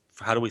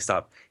 How do we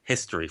stop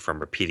history from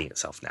repeating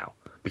itself now?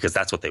 Because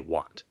that's what they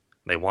want.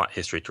 They want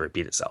history to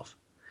repeat itself.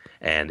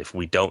 And if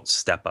we don't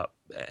step up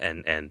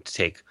and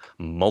take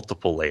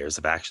multiple layers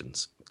of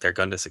actions, they're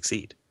going to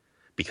succeed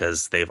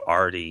because they've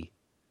already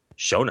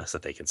shown us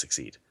that they can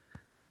succeed.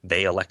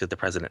 They elected the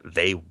president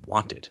they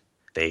wanted.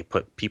 They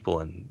put people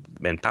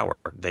in power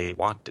they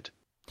wanted.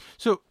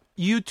 So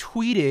you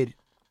tweeted,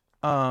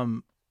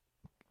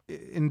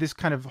 in this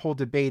kind of whole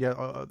debate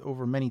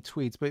over many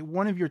tweets, but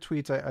one of your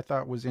tweets I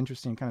thought was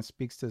interesting, kind of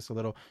speaks to this a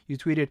little. You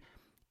tweeted,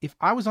 "If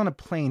I was on a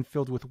plane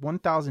filled with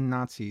 1,000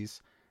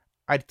 Nazis,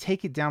 I'd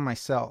take it down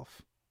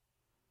myself."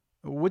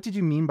 What did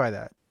you mean by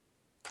that?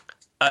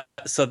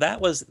 So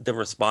that was the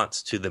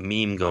response to the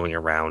meme going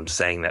around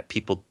saying that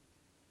people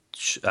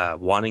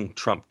wanting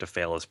Trump to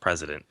fail as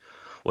president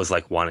was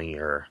like wanting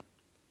your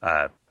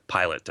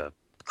pilot to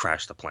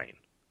crash the plane.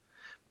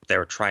 They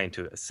were trying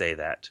to say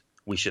that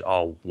we should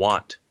all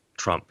want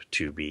Trump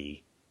to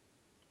be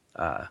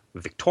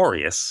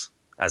victorious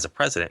as a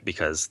president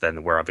because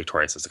then we're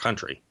victorious as a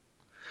country.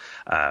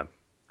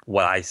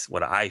 What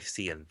I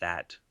see in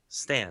that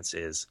stance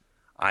is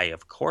I,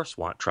 of course,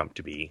 want Trump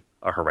to be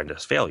a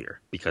horrendous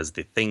failure because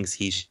the things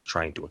he's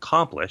trying to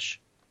accomplish,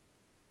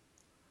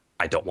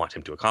 I don't want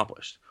him to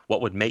accomplish.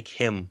 What would make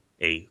him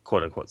a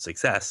quote unquote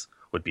success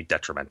would be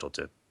detrimental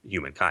to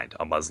humankind.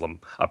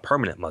 A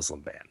permanent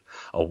Muslim ban,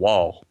 a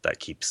wall that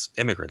keeps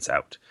immigrants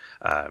out,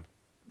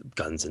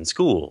 guns in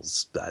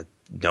schools,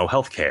 no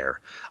health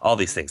care, all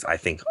these things I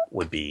think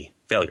would be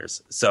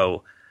failures.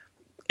 So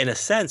in a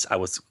sense, I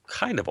was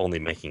kind of only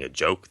making a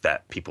joke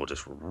that people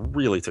just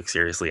really took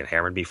seriously and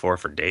hammered me for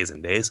days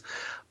and days.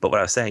 But what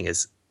I was saying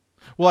is,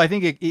 well, I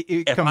think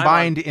it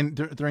combined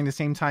during the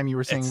same time you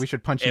were saying we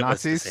should punch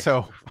Nazis.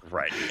 So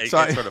right, it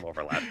sort of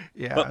overlapped.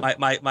 Yeah.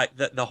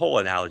 But the whole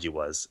analogy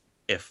was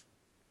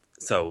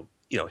here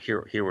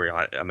we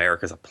are,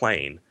 America's a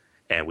plane,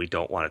 and we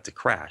don't want it to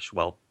crash.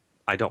 Well,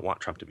 I don't want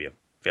Trump to be a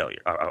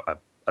failure,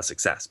 a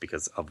success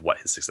because of what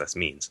his success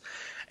means.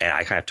 And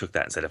I kind of took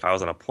that and said, if I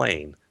was on a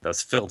plane that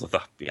was filled with,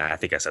 I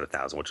think I said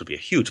 1,000, which would be a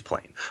huge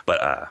plane,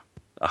 but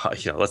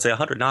let's say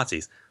 100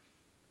 Nazis,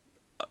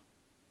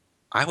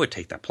 I would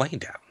take that plane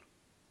down.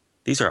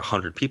 These are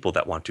 100 people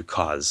that want to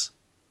cause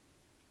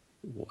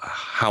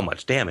how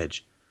much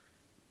damage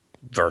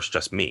versus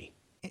just me.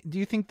 Do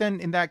you think then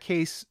in that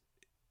case,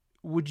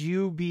 would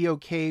you be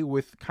okay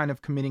with kind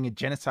of committing a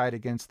genocide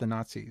against the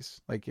Nazis,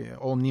 like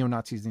all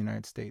neo-Nazis in the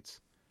United States?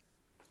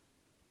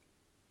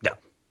 No,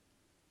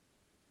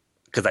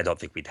 because I don't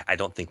think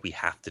we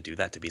have to do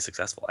that to be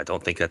successful. I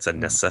don't think that's a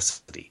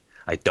necessity.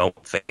 I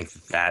don't think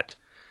that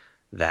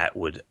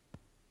would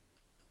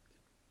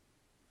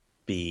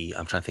be.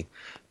 I'm trying to think,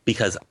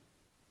 because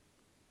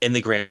in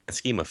the grand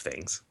scheme of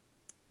things,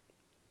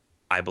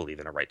 I believe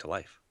in a right to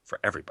life for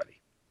everybody.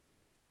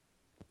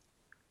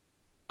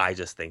 I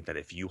just think that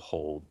if you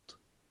hold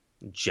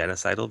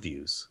genocidal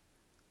views,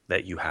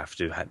 that you have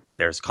to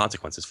there's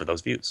consequences for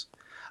those views.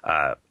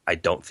 I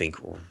don't think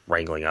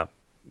wrangling up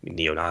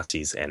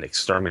neo-Nazis and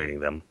exterminating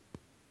them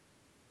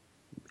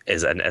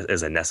is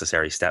a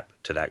necessary step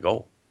to that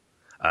goal.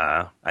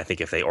 I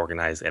think if they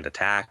organize and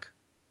attack,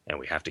 and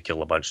we have to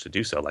kill a bunch to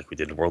do so, like we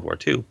did in World War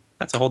II,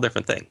 that's a whole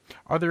different thing.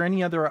 Are there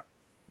any other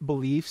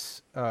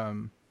beliefs,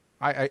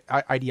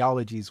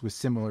 ideologies with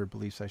similar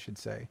beliefs, I should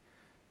say,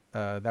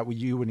 that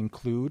you would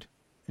include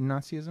in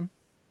Nazism?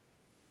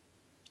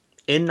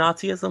 In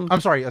Nazism?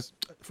 I'm sorry,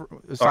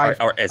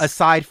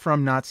 aside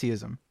from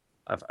Nazism.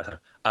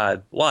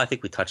 Well, I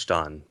think we touched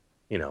on,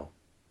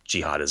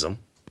 jihadism.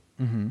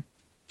 Mm-hmm.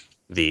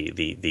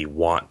 The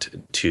want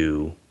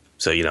to,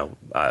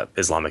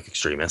 Islamic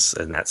extremists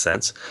in that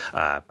sense.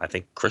 I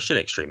think Christian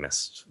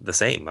extremists, the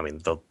same. I mean,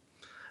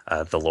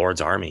 the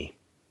Lord's Army,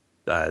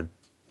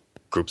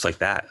 groups like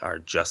that are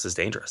just as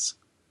dangerous.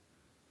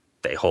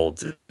 They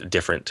hold a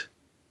different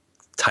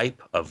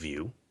type of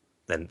view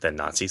than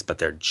Nazis, but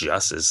they're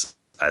just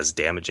as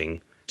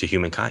damaging to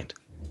humankind.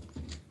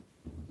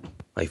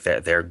 Like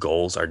their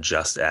goals are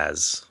just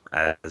as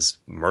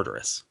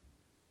murderous.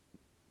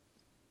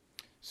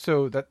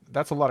 So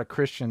that's a lot of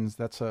Christians.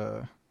 That's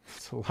a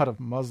lot of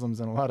Muslims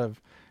and a lot of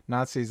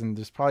Nazis, and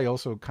there's probably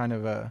also kind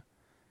of a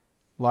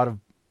lot of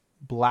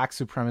black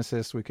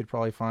supremacists we could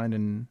probably find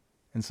in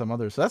some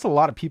others. So that's a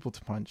lot of people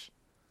to punch.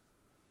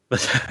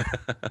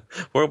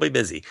 We'll be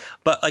busy,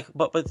 but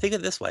think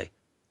of it this way: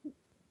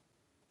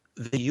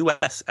 the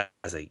U.S.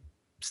 as a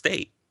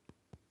state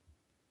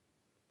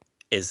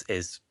is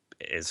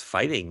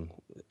fighting,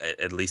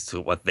 at least to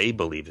what they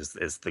believe is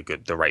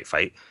the right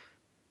fight,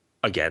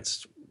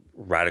 against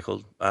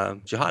radical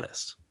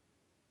jihadists.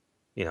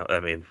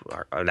 I mean,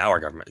 now our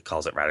government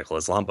calls it radical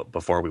Islam, but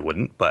before we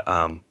wouldn't. But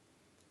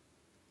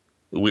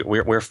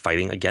we're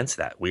fighting against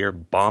that. We are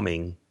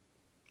bombing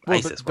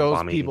ISIS.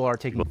 Those people are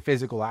taking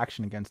physical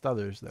action against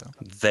others, though.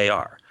 They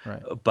are,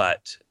 right?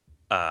 But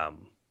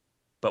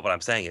what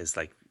I'm saying is,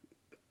 like,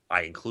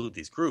 I include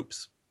these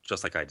groups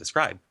just like I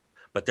described,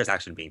 but there's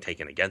action being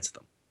taken against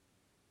them.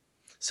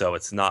 So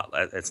it's not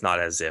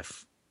as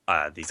if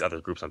these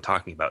other groups I'm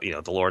talking about,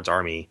 the Lord's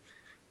Army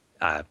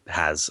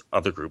has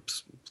other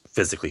groups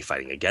physically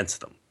fighting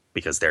against them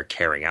because they're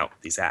carrying out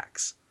these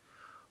acts.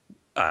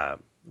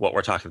 What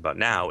we're talking about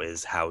now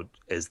is how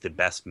is the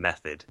best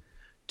method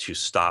to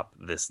stop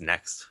this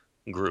next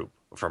group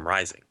from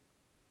rising.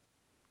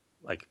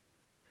 Like,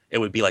 it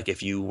would be like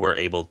if you were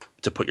able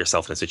to put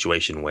yourself in a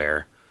situation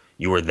where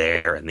you were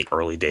there in the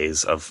early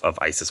days of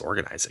ISIS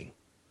organizing.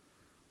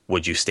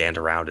 Would you stand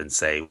around and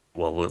say,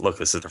 well, look,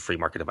 this is the free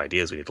market of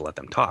ideas, we need to let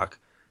them talk,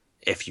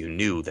 if you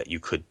knew that you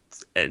could,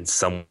 in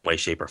some way,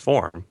 shape, or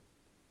form,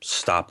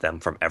 stop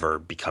them from ever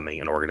becoming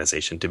an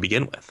organization to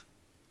begin with?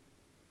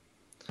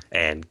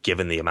 And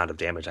given the amount of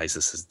damage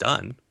ISIS has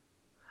done,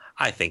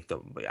 I think the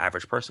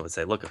average person would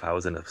say, look, if I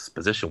was in a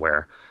position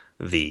where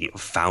the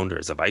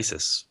founders of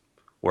ISIS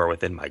were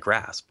within my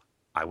grasp,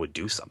 I would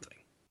do something.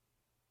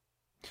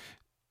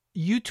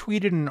 You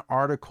tweeted an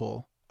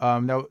article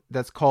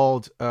that's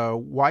called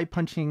Why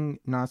Punching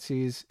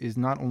Nazis is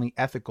Not Only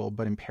Ethical,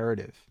 but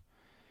Imperative.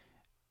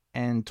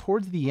 And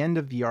towards the end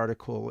of the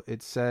article,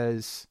 it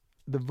says,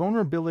 the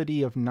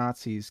vulnerability of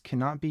Nazis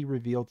cannot be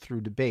revealed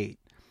through debate.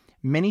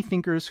 Many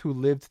thinkers who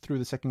lived through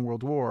the Second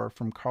World War,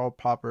 from Karl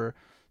Popper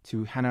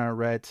to Hannah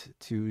Arendt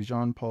to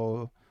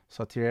Jean-Paul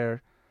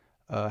Sartre,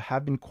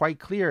 have been quite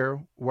clear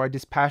why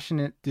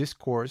dispassionate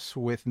discourse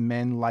with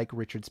men like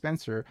Richard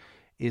Spencer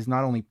is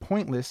not only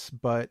pointless,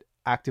 but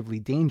actively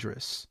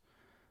dangerous.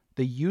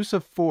 The use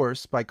of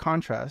force, by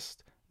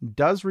contrast,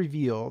 does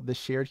reveal the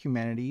shared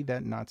humanity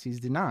that Nazis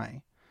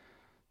deny.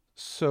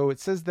 So it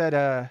says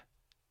that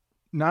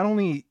not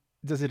only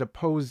does it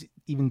oppose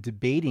even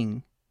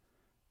debating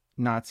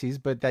Nazis,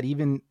 but that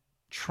even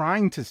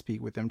trying to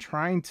speak with them,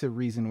 trying to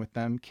reason with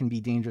them can be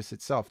dangerous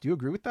itself. Do you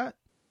agree with that?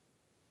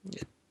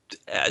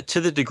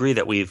 To the degree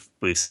that we've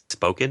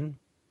spoken,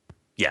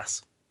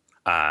 yes.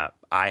 I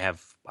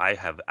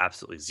have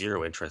absolutely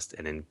zero interest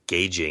in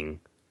engaging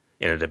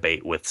in a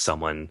debate with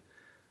someone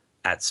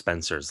at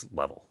Spencer's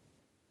level,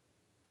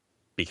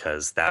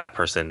 because that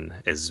person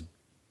is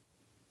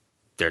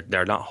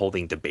they're not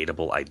holding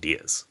debatable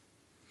ideas.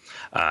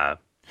 But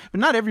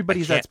not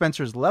everybody's at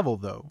Spencer's level,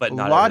 though. But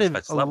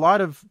a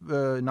lot of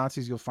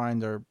Nazis you'll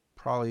find are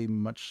probably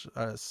much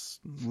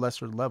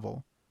lesser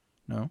level.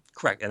 No,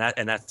 correct,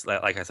 and that's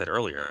like I said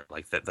earlier,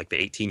 like the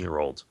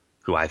 18-year-old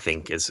who I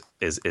think is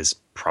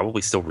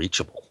probably still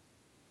reachable,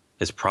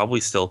 is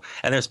probably still,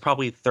 and there's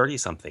probably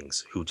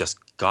 30-somethings who just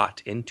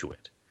got into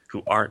it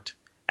who aren't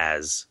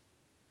as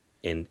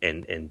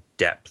in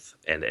depth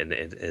and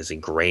as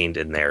ingrained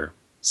in their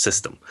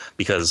system,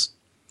 because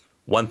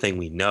one thing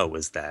we know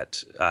is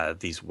that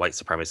these white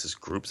supremacist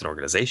groups and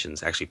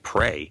organizations actually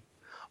prey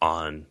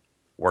on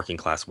working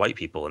class white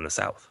people in the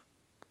South.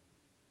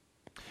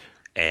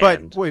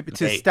 And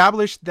to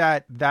establish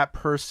that that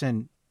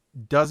person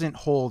doesn't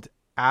hold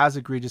as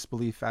egregious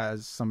belief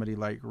as somebody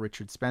like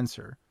Richard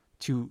Spencer,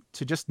 to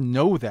just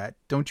know that,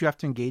 don't you have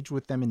to engage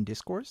with them in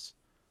discourse?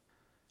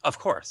 Of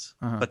course,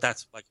 but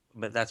that's what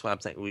I'm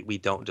saying.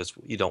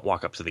 You don't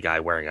walk up to the guy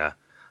wearing a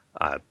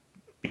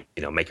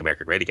Make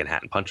America Great Again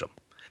hat and punch him.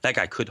 That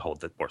guy could hold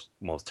the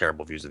most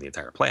terrible views of the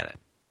entire planet.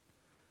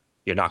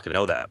 You're not going to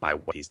know that by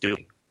what he's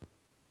doing.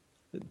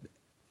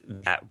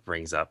 That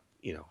brings up,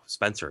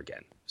 Spencer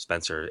again.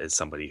 Spencer is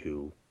somebody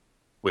who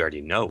we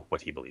already know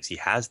what he believes. He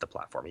has the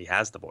platform. He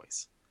has the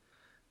voice.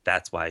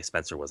 That's why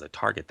Spencer was a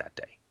target that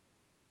day.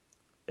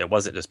 It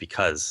wasn't just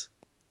because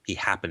he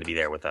happened to be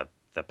there with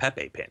the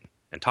Pepe pin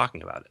and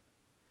talking about it.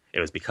 It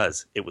was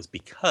because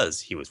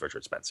he was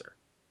Richard Spencer.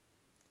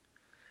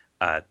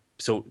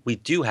 So we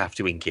do have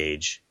to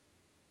engage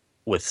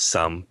with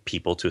some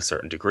people to a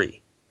certain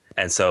degree.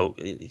 And so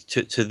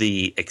to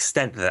the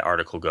extent that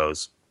article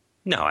goes,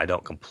 no, I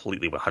don't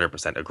completely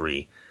 100%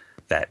 agree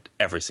that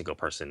every single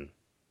person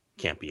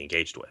can't be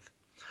engaged with.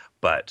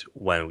 But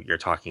when you're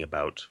talking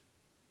about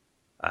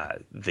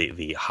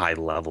the high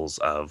levels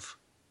of,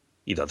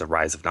 the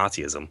rise of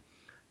Nazism,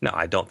 no,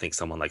 I don't think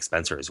someone like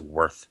Spencer is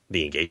worth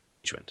the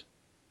engagement.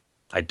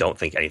 I don't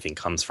think anything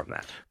comes from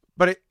that.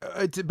 But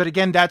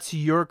again, that's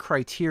your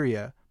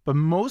criteria. But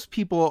most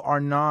people are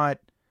not,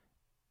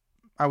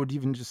 I would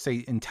even just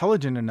say,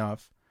 intelligent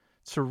enough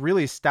to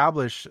really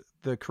establish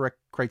the correct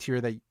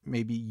criteria that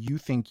maybe you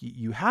think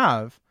you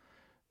have.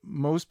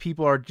 Most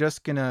people are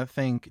just going to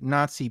think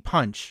Nazi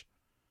punch.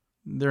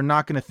 They're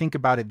not going to think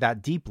about it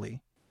that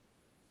deeply.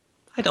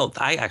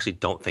 I actually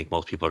don't think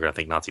most people are going to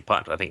think Nazi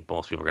punch. I think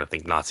most people are going to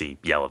think Nazi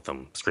yell at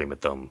them, scream at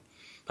them,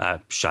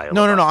 shy away.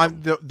 No.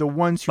 I'm the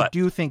ones who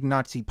do think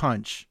Nazi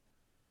punch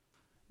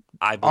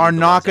are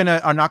not going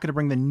to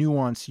bring the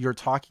nuance you're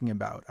talking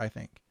about, I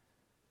think.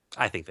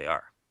 I think they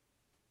are.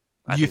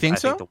 You think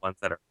so?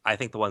 I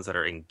think the ones that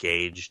are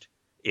engaged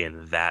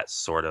in that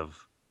sort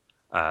of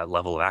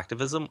level of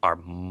activism are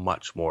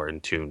much more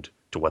in tuned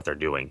to what they're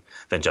doing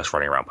than just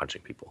running around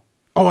punching people.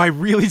 Oh, I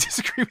really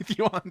disagree with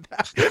you on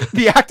that.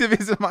 The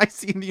activism I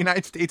see in the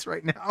United States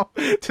right now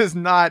does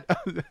not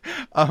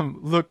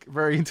look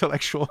very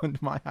intellectual in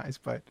my eyes.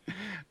 But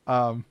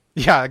I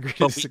agree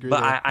to disagree.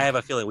 But I have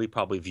a feeling we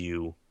probably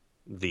view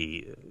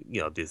the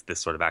this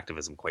sort of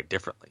activism quite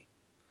differently,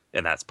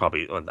 and that's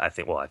probably I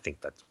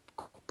think that's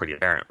pretty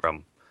apparent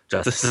from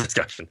just this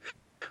discussion.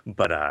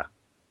 But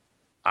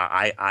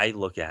I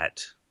look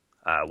at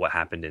what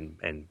happened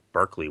in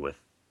Berkeley with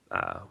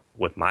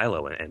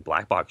Milo and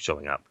Black Box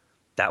showing up.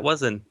 That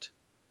wasn't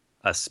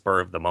a spur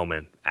of the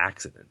moment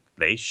accident.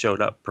 They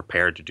showed up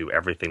prepared to do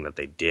everything that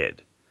they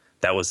did.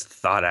 That was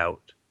thought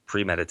out,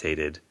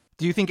 premeditated.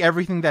 Do you think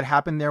everything that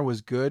happened there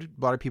was good?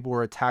 A lot of people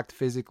were attacked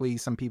physically.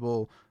 Some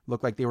people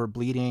looked like they were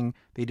bleeding.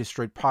 They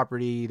destroyed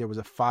property. There was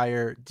a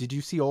fire. Did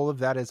you see all of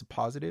that as a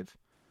positive?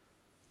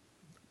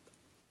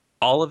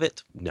 All of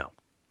it, no.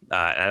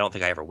 And I don't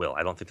think I ever will.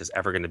 I don't think there's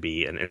ever going to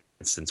be an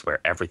instance where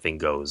everything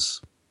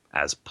goes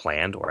as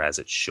planned or as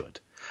it should.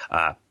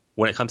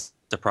 When it comes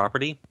to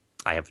property,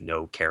 I have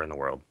no care in the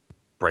world.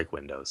 Break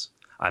windows.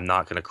 I'm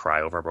not going to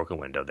cry over a broken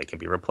window. They can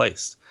be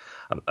replaced.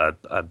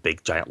 A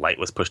big giant light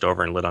was pushed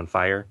over and lit on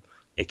fire.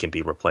 It can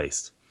be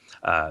replaced.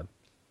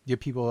 Did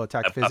people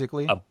attacked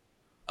physically?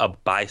 A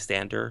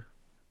bystander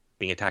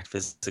being attacked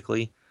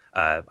physically,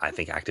 I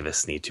think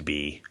activists need to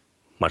be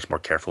much more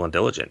careful and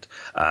diligent.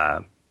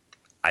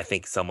 I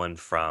think someone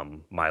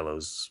from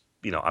Milo's,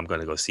 I'm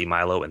going to go see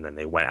Milo, and then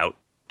they went out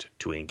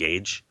to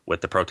engage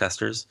with the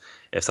protesters.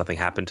 If something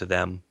happened to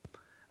them,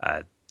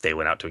 they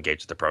went out to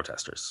engage with the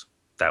protesters.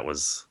 That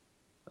was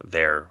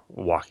their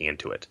walking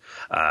into it.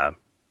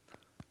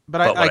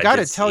 But I got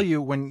to tell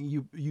you,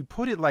 when you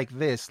put it like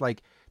this,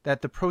 like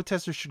that the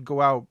protesters should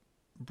go out,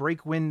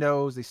 break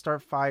windows, they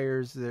start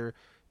fires.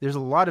 There's a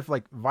lot of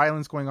like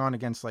violence going on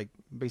against like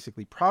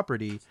basically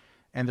property,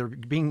 and they're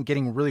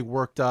getting really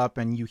worked up,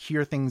 and you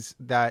hear things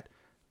that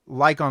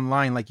like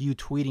online, like you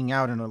tweeting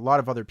out and a lot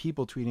of other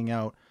people tweeting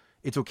out,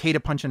 it's okay to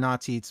punch a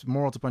Nazi, it's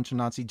moral to punch a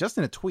Nazi, just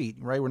in a tweet,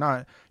 right?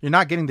 You're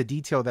not getting the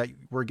detail that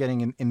we're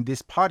getting in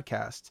this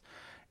podcast.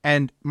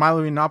 And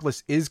Milo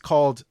Yiannopoulos is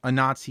called a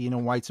Nazi and a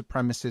white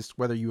supremacist,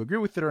 whether you agree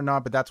with it or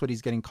not, but that's what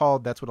he's getting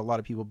called. That's what a lot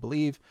of people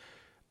believe.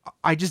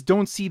 I just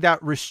don't see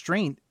that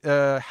restraint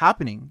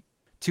happening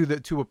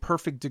to a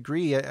perfect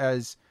degree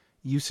as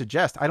you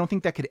suggest. I don't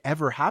think that could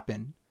ever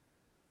happen.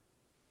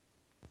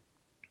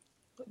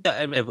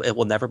 Yeah, it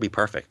will never be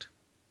perfect.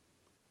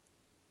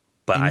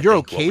 But and you're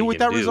okay with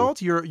that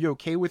result? You're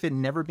okay with it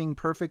never being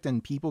perfect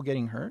and people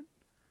getting hurt?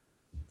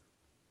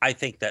 I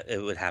think that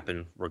it would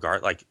happen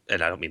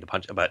and I don't mean to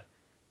punch, but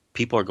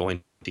people are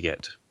going to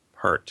get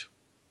hurt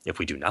if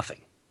we do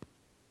nothing.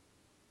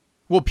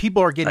 Well,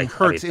 people are getting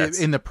hurt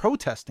in the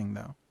protesting,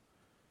 though.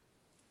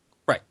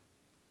 Right.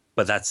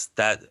 But that's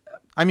that.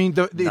 I mean,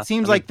 it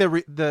seems like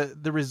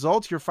the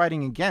results you're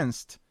fighting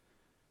against,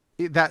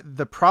 that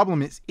the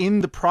problem is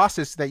in the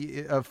process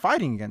of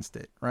fighting against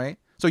it, right?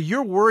 So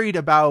you're worried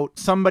about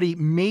somebody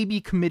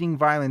maybe committing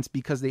violence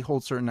because they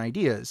hold certain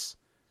ideas.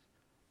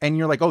 And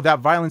you're like, oh,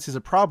 that violence is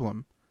a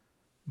problem.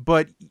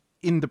 But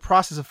in the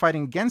process of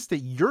fighting against it,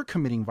 you're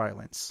committing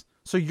violence.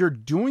 So you're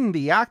doing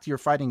the act you're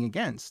fighting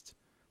against.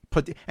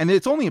 And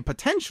it's only a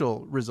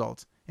potential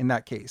result in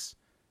that case.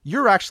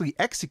 You're actually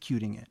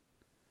executing it.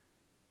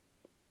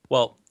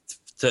 Well,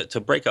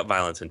 to break up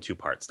violence in two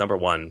parts. Number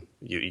one,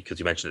 because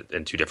you mentioned it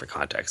in two different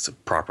contexts,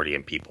 property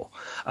and people.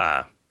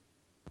 I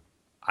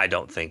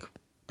don't think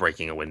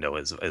breaking a window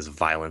is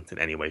violent in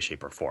any way,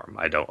 shape, or form.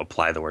 I don't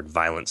apply the word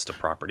violence to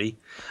property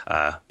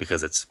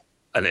because it's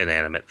an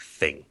inanimate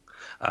thing.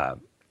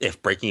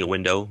 If breaking a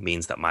window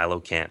means that Milo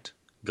can't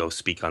go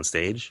speak on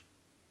stage,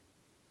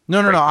 no.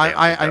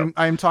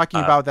 I'm talking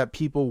about that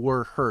people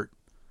were hurt,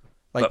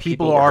 like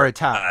people are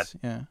attacked.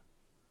 Yeah.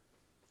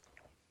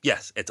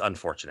 Yes, it's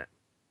unfortunate.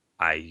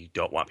 I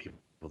don't want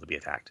people to be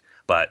attacked,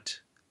 but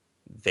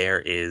there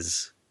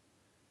is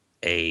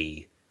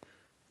a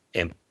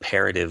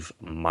imperative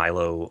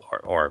Milo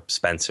or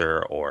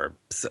Spencer or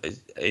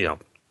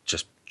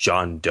just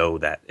John Doe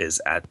that is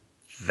at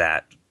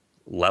that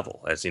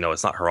level. As you know,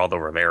 it's not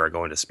Geraldo Rivera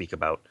going to speak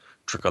about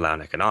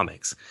trickle-down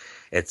economics.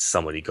 It's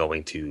somebody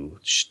going to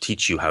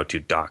teach you how to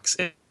dox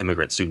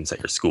immigrant students at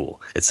your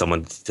school. It's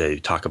someone to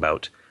talk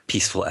about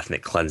peaceful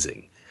ethnic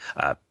cleansing.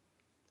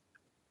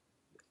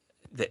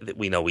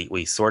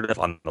 We sort of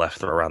on the left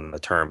throw around the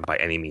term by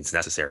any means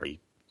necessary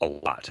a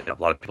lot.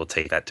 A lot of people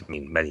take that to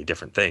mean many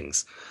different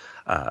things.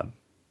 I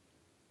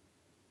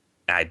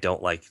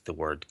don't like the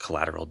word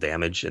collateral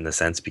damage in the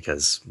sense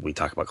because we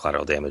talk about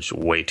collateral damage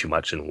way too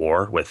much in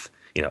war with,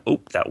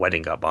 that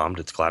wedding got bombed.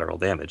 It's collateral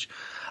damage.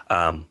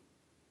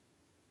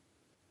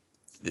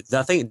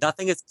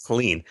 Nothing is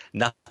clean.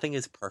 Nothing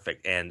is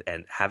perfect. And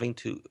having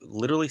to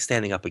literally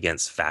standing up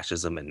against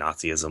fascism and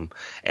Nazism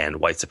and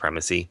white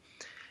supremacy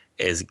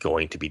is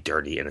going to be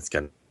dirty and it's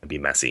going to be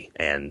messy.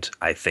 And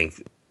I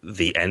think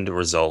the end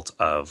result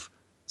of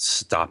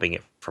stopping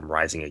it from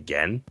rising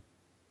again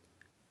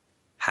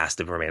has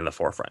to remain in the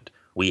forefront.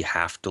 We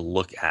have to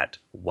look at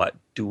what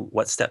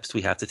steps do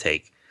we have to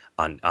take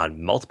on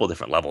multiple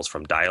different levels,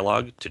 from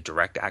dialogue to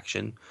direct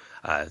action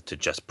to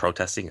just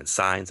protesting and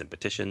signs and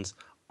petitions,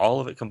 all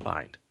of it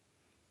combined.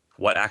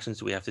 What actions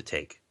do we have to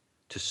take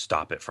to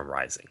stop it from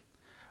rising?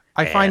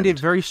 I find it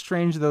very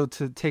strange, though,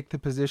 to take the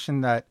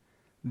position that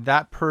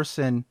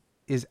person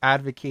is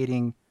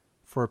advocating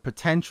for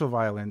potential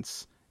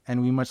violence,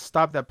 and we must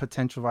stop that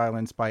potential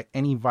violence by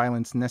any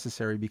violence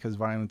necessary because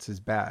violence is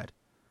bad.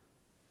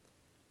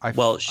 I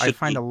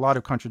find a lot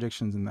of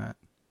contradictions in that.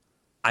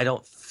 I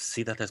don't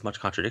see that there's much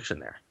contradiction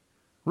there.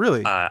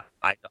 Really?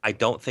 I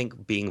don't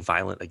think being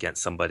violent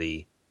against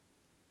somebody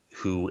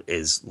who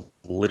is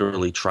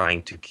literally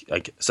trying to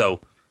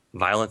so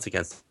violence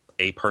against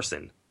a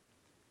person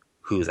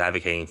who is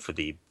advocating for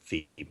the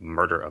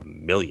murder of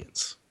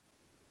millions.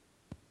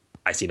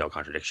 I see no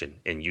contradiction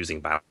in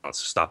using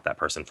violence to stop that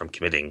person from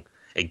committing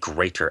a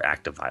greater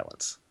act of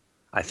violence.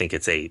 I think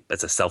it's a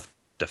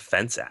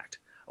self-defense act,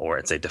 or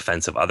it's a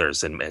defense of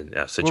others in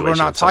a situation. Well, we're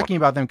not talking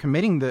about them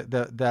committing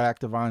the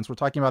act of violence. We're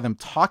talking about them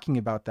talking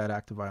about that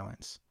act of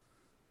violence.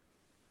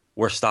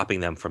 We're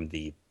stopping them from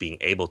being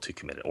able to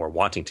commit it or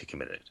wanting to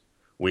commit it.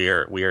 We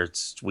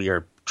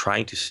are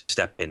trying to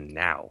step in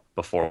now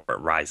before it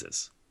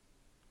rises.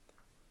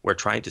 We're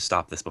trying to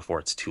stop this before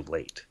it's too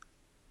late.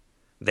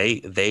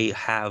 They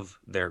have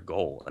their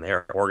goal, and they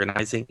are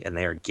organizing, and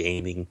they are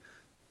gaining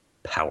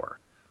power.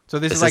 So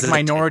this is like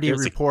Minority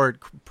Report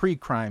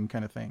pre-crime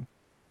kind of thing.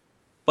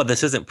 But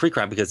this isn't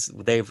pre-crime because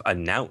they've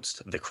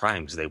announced the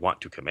crimes they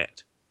want to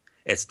commit.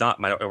 It's not.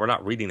 We're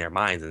not reading their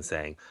minds and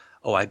saying,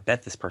 "Oh, I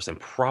bet this person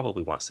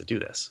probably wants to do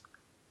this."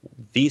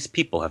 These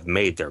people have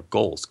made their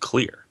goals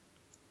clear.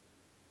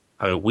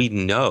 I mean, we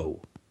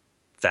know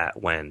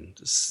that when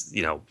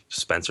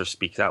Spencer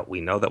speaks out,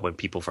 we know that when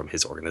people from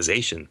his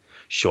organization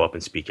show up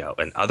and speak out,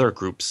 and other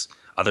groups,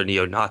 other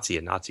neo-Nazi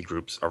and Nazi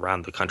groups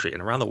around the country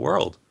and around the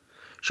world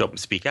show up and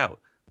speak out,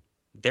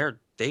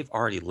 they've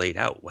already laid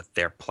out what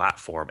their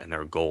platform and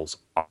their goals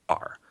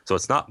are. So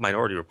it's not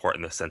Minority Report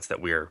in the sense that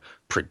we're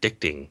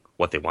predicting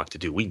what they want to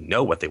do. We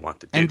know what they want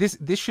to do. And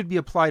this should be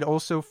applied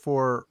also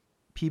for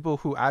people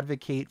who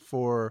advocate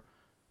for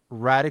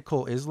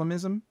radical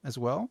Islamism as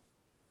well.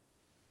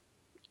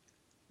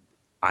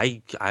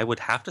 I would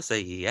have to say,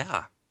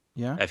 yeah.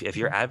 If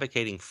you're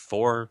advocating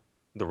for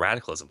the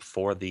radicalism,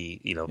 for the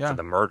for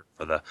the murder,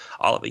 for the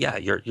all of it, yeah,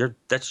 you're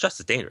that's just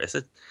as dangerous.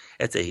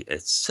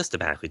 It's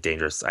systematically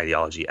dangerous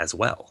ideology as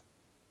well.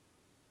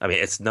 I mean,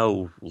 it's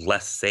no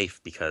less safe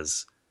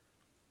because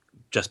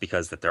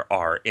that there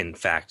are in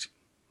fact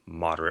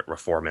moderate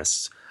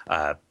reformists,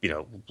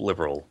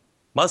 liberal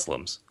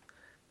Muslims.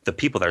 The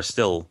people that are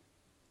still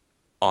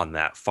on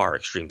that far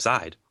extreme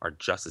side are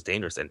just as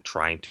dangerous and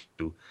trying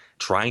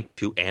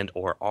to and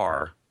or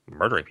are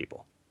murdering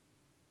people.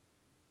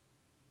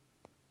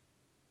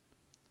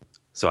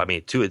 So, I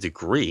mean, to a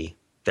degree,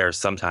 there's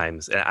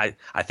sometimes, and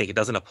I think it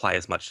doesn't apply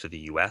as much to the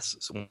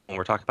U.S. when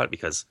we're talking about it,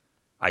 because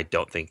I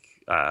don't think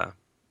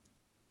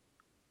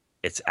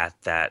it's at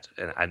that,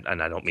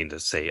 and I don't mean to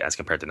say as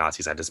compared to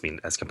Nazis, I just mean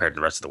as compared to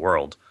the rest of the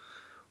world,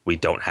 we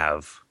don't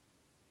have,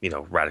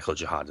 radical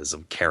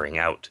jihadism carrying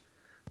out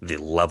the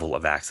level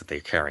of acts that they're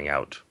carrying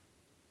out,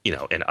 in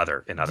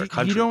other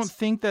countries. You don't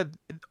think that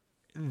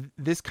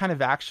this kind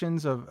of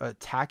actions of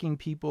attacking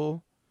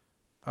people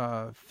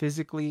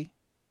physically,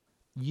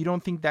 you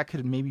don't think that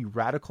could maybe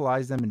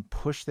radicalize them and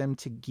push them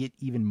to get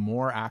even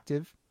more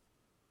active?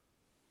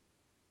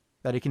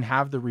 That it can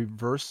have the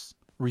reverse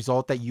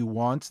result that you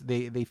want?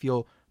 They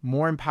feel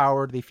more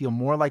empowered. They feel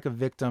more like a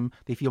victim.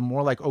 They feel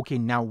more like, okay,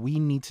 now we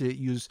need to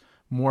use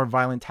more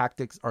violent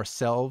tactics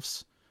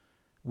ourselves.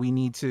 We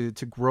need to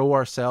grow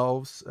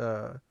ourselves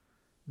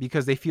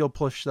because they feel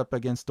pushed up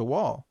against the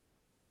wall.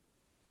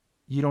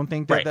 You don't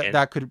think that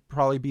that could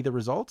probably be the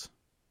result?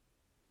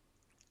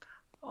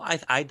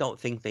 I don't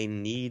think they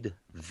need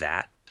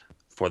that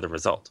for the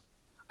result.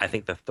 I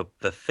think that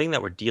the thing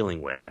that we're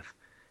dealing with,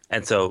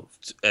 and so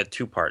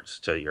two parts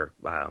to your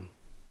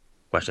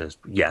question is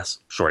yes,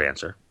 short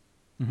answer.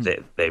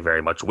 Mm-hmm. They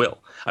very much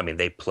will. I mean,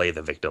 they play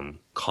the victim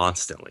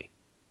constantly.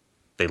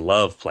 They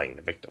love playing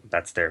the victim.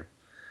 That's their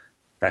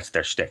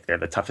shtick. They're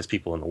the toughest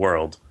people in the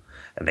world,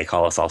 and they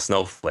call us all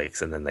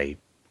snowflakes, and then they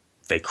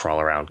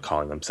crawl around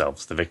calling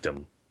themselves the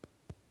victim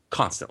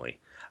constantly.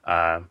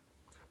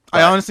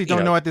 I honestly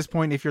don't know at this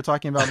point if you're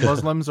talking about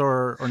Muslims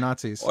or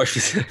Nazis.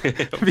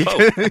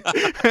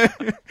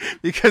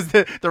 because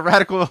the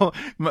radical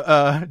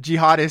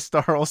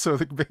jihadists are also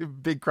the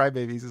big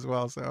crybabies as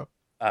well. So,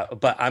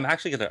 but I'm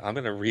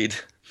gonna read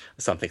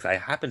something. I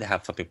happen to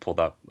have something pulled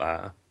up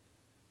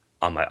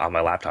on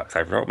my laptop. So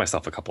I wrote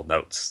myself a couple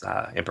notes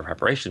in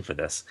preparation for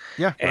this.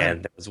 Yeah,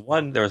 and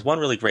there was one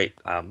really great.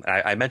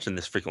 I mentioned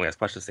this frequently asked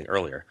questions thing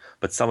earlier,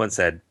 but someone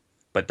said,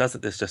 "But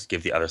doesn't this just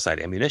give the other side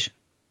ammunition?"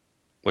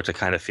 Which I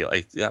kind of feel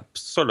like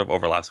sort of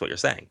overlaps what you're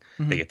saying.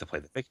 Mm-hmm. They get to play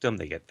the victim.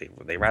 They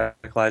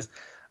radicalize.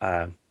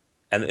 And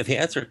the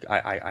answer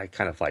I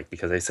kind of like,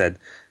 because they said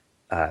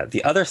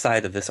the other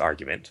side of this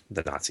argument,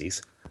 the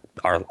Nazis,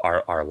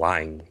 are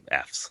lying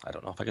Fs. I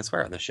don't know if I can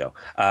swear on this show.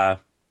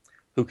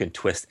 Who can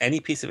twist any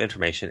piece of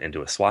information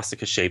into a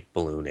swastika-shaped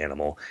balloon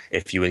animal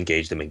if you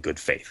engage them in good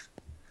faith.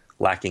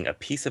 Lacking a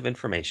piece of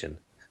information,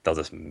 they'll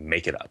just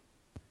make it up.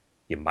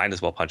 You might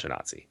as well punch a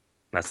Nazi.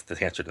 That's the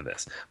answer to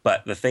this.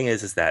 But the thing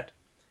is that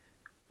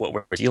what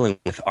we're dealing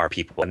with are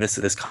people, and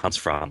this comes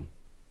from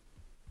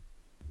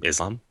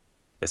Islam,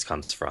 this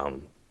comes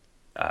from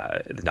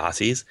the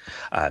Nazis.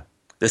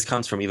 This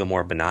comes from even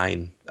more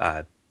benign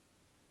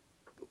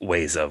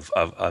ways of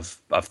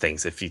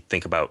things. If you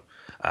think about,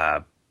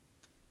 I've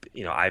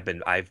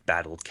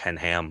battled Ken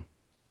Ham,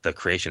 the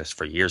creationist,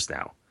 for years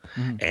now,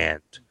 Mm-hmm.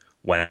 and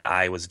when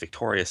I was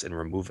victorious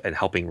in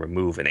helping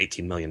remove an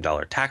 $18 million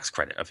tax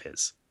credit of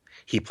his,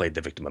 he played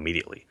the victim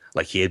immediately,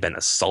 like he had been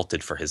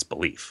assaulted for his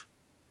belief.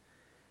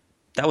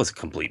 That was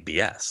complete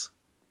BS,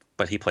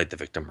 but he played the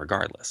victim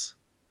regardless.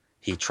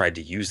 He tried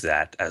to use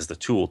that as the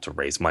tool to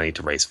raise money,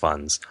 to raise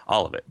funds,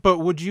 all of it. But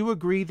would you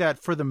agree that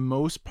for the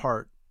most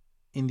part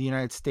in the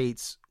United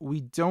States,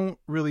 we don't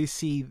really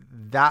see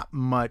that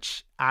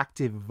much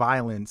active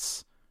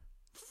violence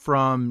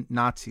from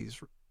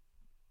Nazis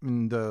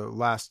in the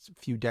last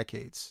few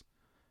decades?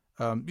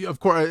 Of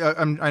course,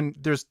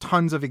 there's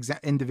tons of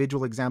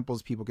individual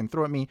examples people can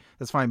throw at me.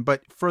 That's fine.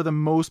 But for the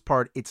most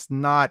part, it's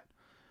not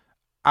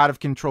out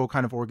of control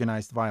kind of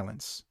organized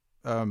violence.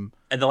 In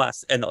the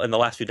last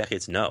few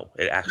decades, no,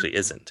 it actually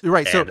isn't.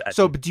 Right.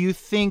 But do you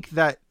think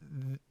that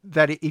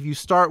if you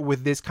start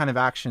with this kind of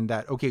action,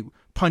 that okay,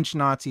 punch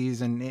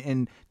Nazis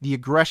and the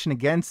aggression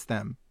against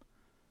them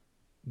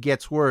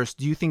gets worse,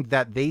 do you think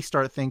that they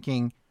start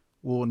thinking,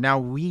 well, now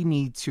we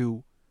need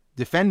to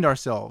defend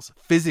ourselves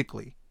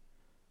physically,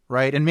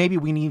 right? And maybe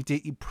we need to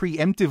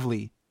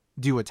preemptively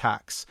do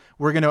attacks.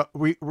 We're gonna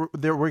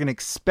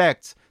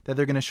expect that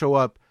they're gonna show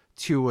up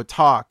to a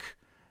talk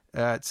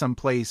at some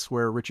place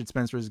where Richard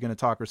Spencer is going to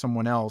talk, or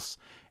someone else,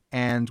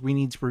 and we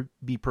need to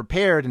be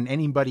prepared. And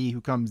anybody who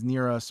comes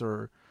near us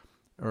or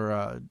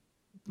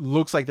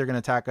looks like they're going to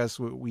attack us,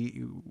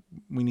 we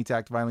need to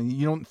act violently.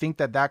 You don't think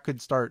that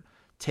could start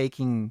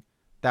taking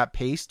that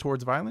pace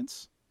towards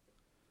violence?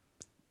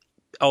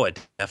 Oh, it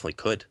definitely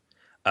could.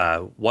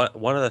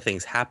 One of the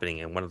things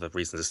happening, and one of the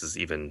reasons this has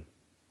even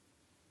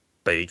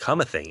become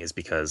a thing, is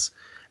because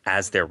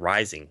as they're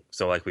rising,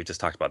 so like we just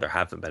talked about, there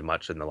haven't been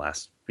much in the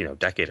last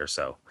decade or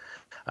so.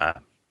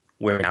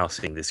 We're now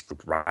seeing this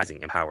group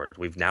rising, empowered.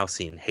 We've now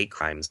seen hate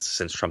crimes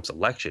since Trump's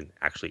election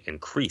actually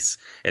increase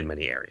in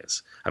many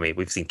areas. I mean,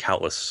 we've seen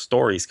countless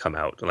stories come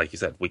out, and like you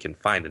said, we can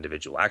find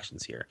individual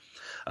actions here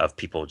of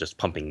people just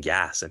pumping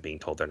gas and being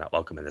told they're not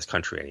welcome in this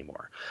country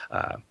anymore.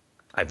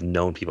 I've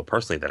known people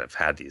personally that have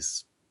had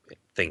these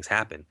things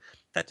happen.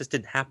 That just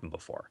didn't happen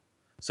before.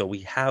 So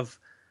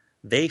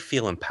they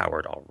feel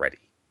empowered already.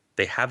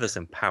 They have this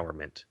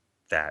empowerment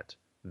that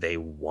they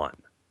won.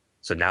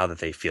 So now that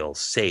they feel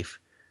safe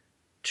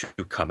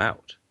to come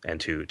out and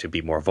to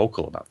be more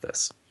vocal about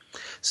this.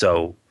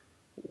 So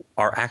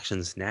our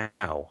actions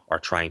now are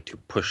trying to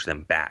push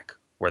them back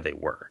where they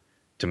were,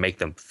 to make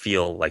them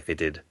feel like they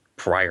did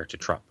prior to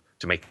Trump,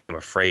 to make them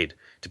afraid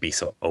to be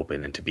so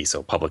open and to be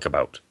so public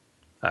about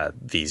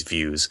these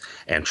views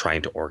and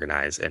trying to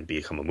organize and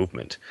become a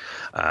movement.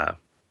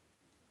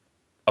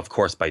 Of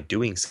course, by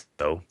doing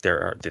so,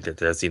 there's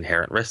the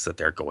inherent risk that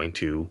they're going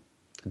to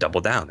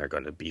double down. They're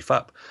going to beef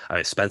up.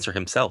 Spencer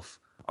himself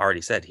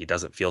already said he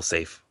doesn't feel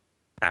safe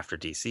after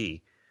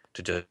DC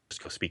to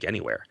just go speak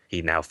anywhere.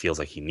 He now feels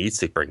like he needs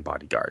to bring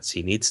bodyguards.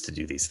 He needs to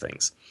do these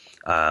things.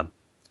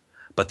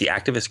 But the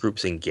activist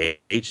groups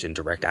engaged in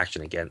direct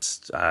action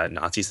against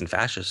Nazis and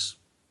fascists,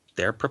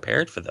 they're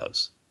prepared for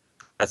those.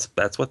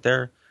 That's what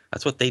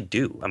they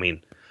do. I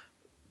mean,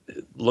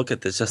 look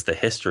at this, just the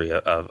history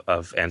of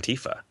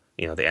Antifa.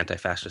 The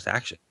anti-fascist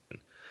action.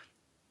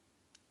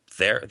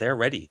 They're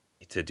ready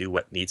to do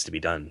what needs to be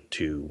done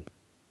to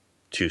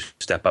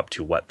step up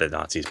to what the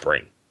Nazis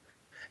bring,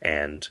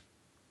 and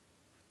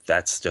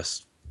that's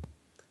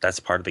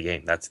part of the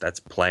game.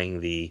 That's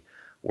playing the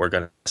we're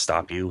going to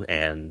stop you,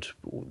 and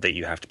that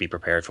you have to be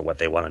prepared for what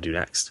they want to do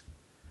next.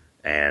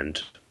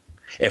 And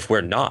if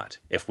we're not,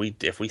 if we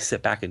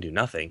sit back and do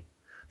nothing,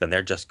 then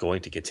they're just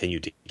going to continue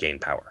to gain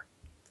power,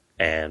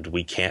 and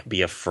we can't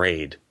be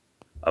afraid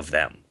of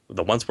them.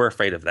 The ones we're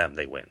afraid of them,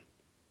 they win.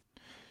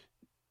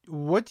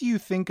 What do you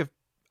think of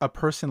a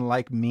person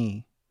like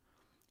me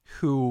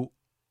who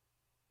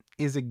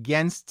is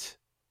against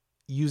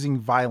using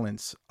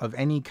violence of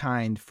any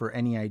kind for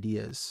any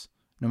ideas,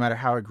 no matter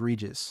how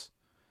egregious?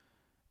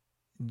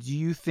 Do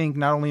you think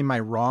not only am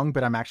I wrong,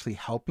 but I'm actually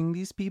helping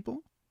these people?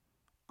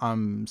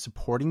 I'm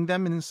supporting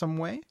them in some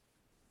way?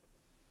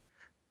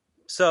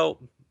 So,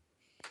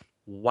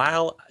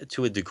 while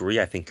to a degree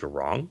I think you're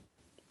wrong,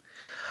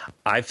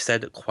 I've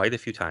said quite a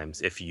few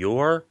times, if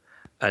you're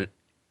an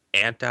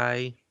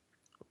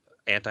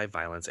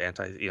anti-violence,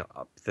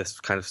 this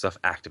kind of stuff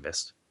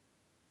activist,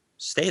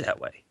 stay that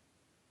way,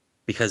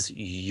 because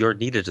you're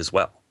needed as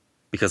well.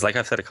 Because like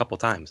I've said a couple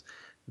times,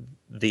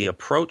 the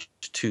approach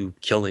to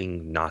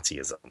killing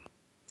Nazism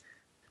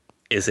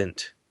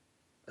isn't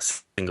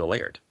single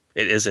layered.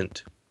 It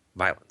isn't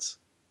violence.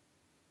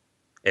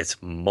 It's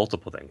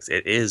multiple things.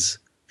 It is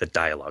the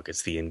dialogue. There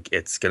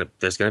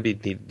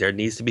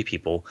needs to be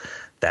people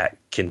that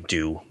can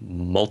do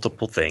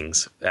multiple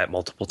things at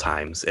multiple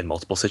times in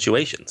multiple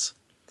situations.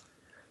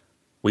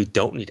 We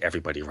don't need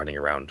everybody running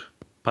around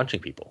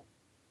punching people.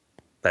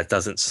 That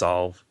doesn't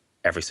solve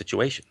every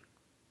situation.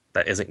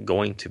 That isn't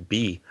going to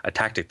be a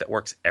tactic that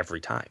works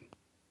every time.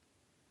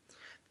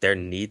 there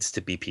needs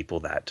to be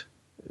people that,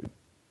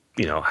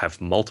 have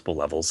multiple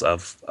levels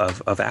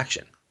of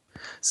action.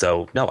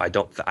 So no,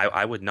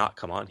 I would not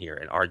come on here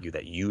and argue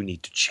that you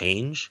need to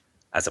change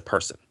as a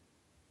person,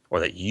 or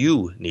that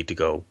you need to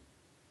go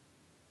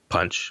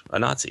punch a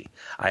Nazi.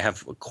 I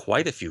have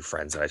quite a few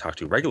friends that I talk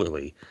to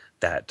regularly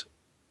that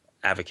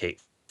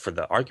advocate for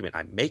the argument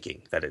I'm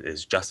making, that it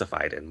is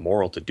justified and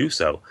moral to do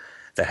so,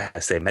 that I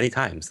say many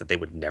times that they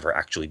would never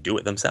actually do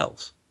it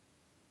themselves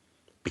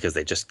because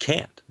they just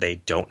can't. They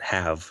don't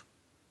have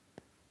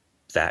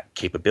that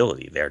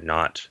capability. They're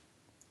not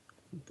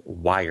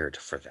wired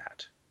for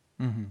that.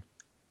 Mm-hmm.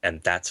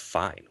 And that's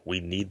fine. We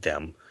need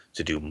them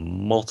to do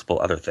multiple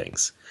other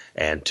things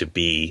and to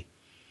be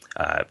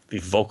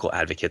vocal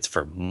advocates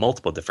for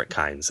multiple different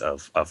kinds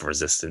of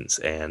resistance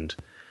and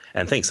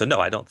things. So no,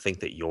 I don't think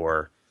that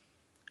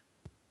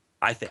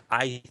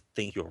I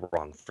think you're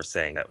wrong for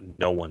saying that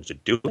no one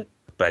should do it,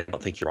 but I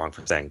don't think you're wrong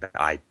for saying that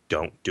I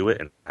don't do it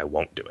and I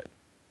won't do it.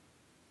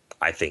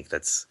 I think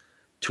that's,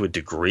 to a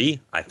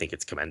degree, I think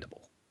it's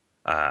commendable.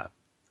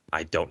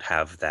 I don't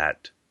have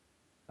that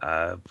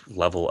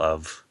level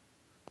of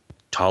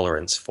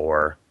tolerance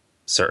for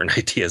certain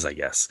ideas, I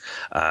guess.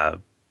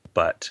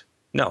 But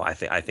no, I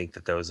think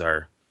that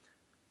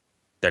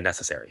they're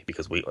necessary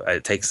because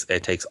it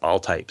takes all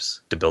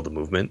types to build a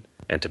movement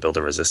and to build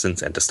a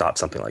resistance and to stop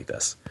something like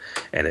this.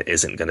 And it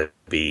isn't going to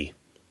be,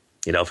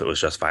 if it was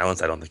just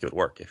violence, I don't think it would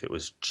work. If it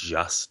was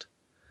just,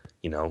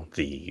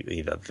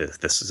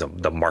 this is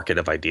the market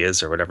of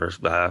ideas or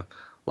whatever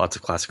lots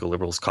of classical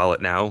liberals call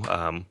it now,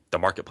 the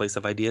marketplace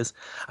of ideas,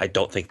 I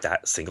don't think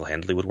that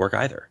single-handedly would work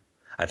either.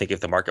 I think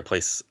if the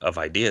marketplace of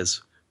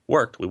ideas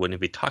worked, we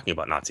wouldn't be talking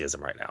about Nazism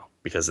right now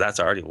because that's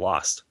already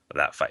lost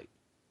that fight.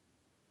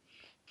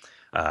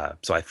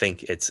 So I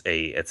think it's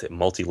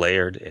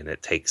multi-layered and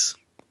it takes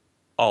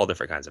all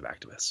different kinds of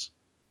activists.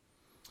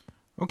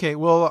 Okay,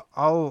 well,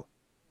 I'll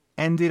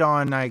end it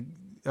on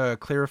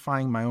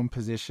clarifying my own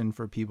position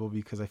for people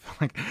because I feel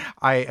like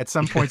at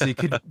some points it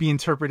could be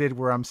interpreted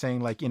where I'm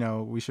saying like,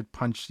 we should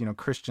punch,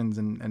 Christians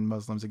and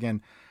Muslims.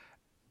 Again,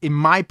 in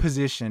my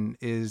position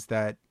is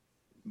that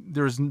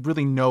there's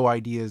really no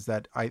ideas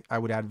that I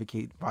would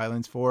advocate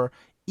violence for.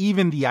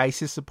 Even the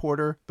ISIS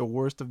supporter, the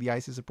worst of the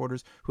ISIS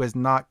supporters, who has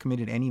not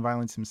committed any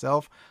violence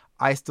himself,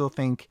 I still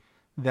think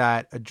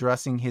that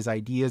addressing his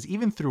ideas,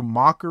 even through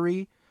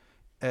mockery,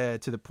 to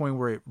the point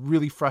where it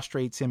really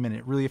frustrates him and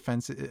it really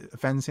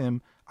offends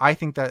him, I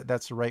think that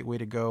that's the right way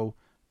to go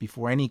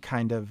before any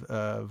kind of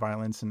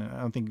violence. And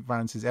I don't think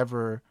violence is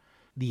ever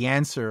the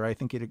answer. I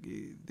think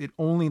it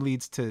only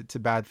leads to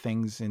bad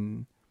things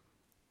in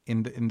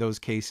those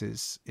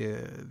cases.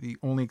 The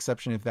only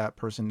exception if that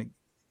person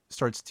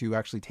starts to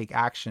actually take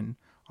action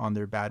on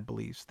their bad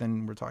beliefs,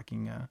 then we're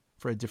talking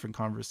for a different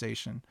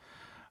conversation.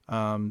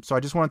 So I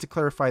just wanted to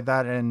clarify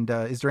that. And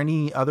is there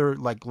any other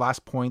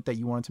last point that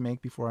you want to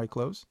make before I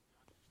close?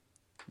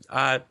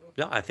 No,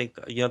 I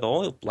think the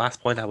only last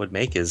point I would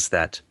make is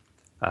that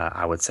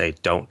I would say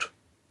don't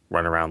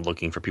run around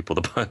looking for people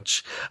to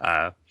punch,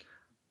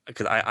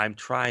 because I'm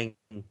trying.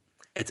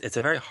 It's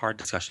a very hard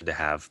discussion to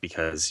have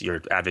because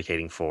you're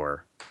advocating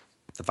for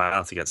the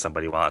violence against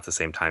somebody while at the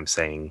same time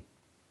saying,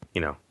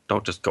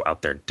 don't just go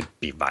out there to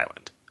be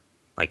violent.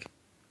 Like,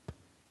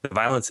 the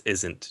violence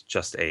isn't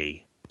just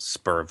a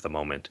spur of the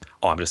moment.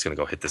 Oh, I'm just going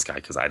to go hit this guy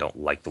because I don't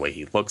like the way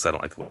he looks. I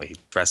don't like the way he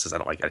dresses. I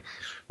don't like it.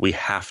 We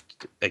have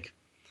to,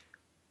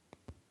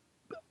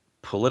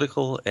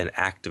 political and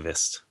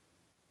activist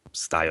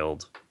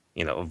styled,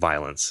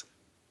 violence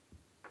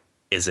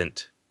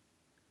isn't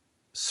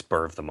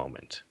spur of the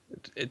moment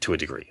to a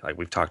degree. Like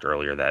we've talked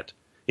earlier that,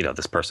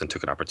 this person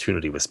took an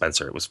opportunity with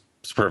Spencer. It was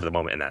spur of the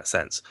moment in that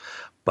sense,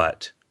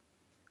 but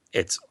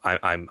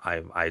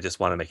I just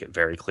want to make it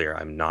very clear.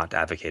 I'm not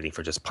advocating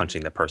for just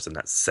punching the person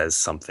that says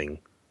something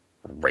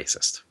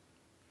racist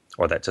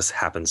or that just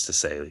happens to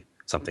say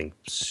something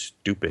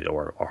stupid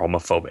or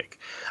homophobic.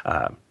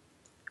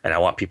 And I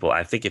want people,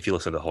 I think if you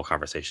listen to the whole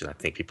conversation, I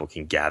think people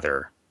can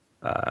gather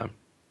that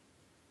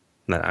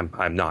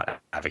I'm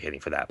not advocating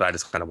for that, but I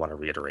just kind of want to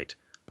reiterate.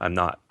 I'm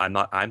not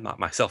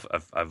myself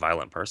a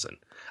violent person.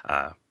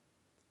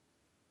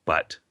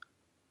 But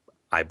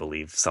I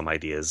believe some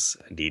ideas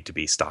need to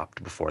be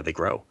stopped before they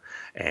grow.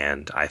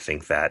 And I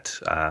think that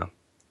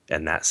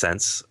in that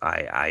sense,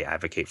 I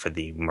advocate for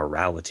the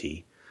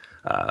morality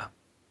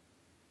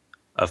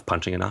of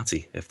punching a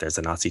Nazi if there's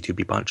a Nazi to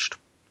be punched.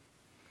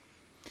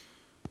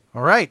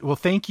 All right. Well,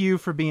 thank you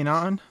for being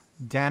on,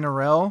 Dan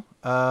Arel.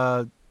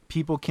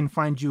 People can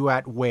find you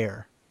at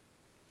where?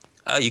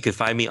 You can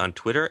find me on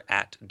Twitter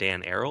at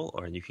Dan Arel,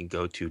 or you can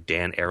go to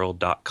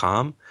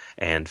danarel.com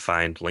and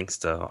find links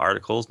to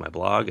articles, my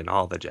blog, and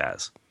all the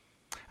jazz.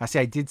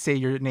 I did say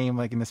your name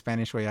in the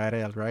Spanish way,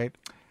 Arel, right?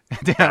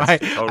 Damn, I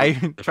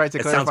tried to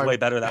clarify. It sounds way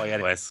better that way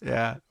anyways.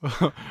 Yeah.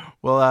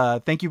 Well,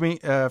 thank you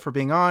for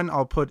being on.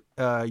 I'll put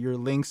your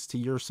links to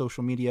your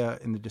social media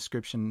in the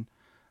description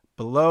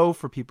below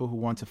for people who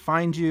want to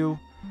find you.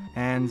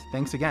 And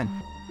thanks again.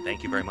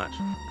 Thank you very much.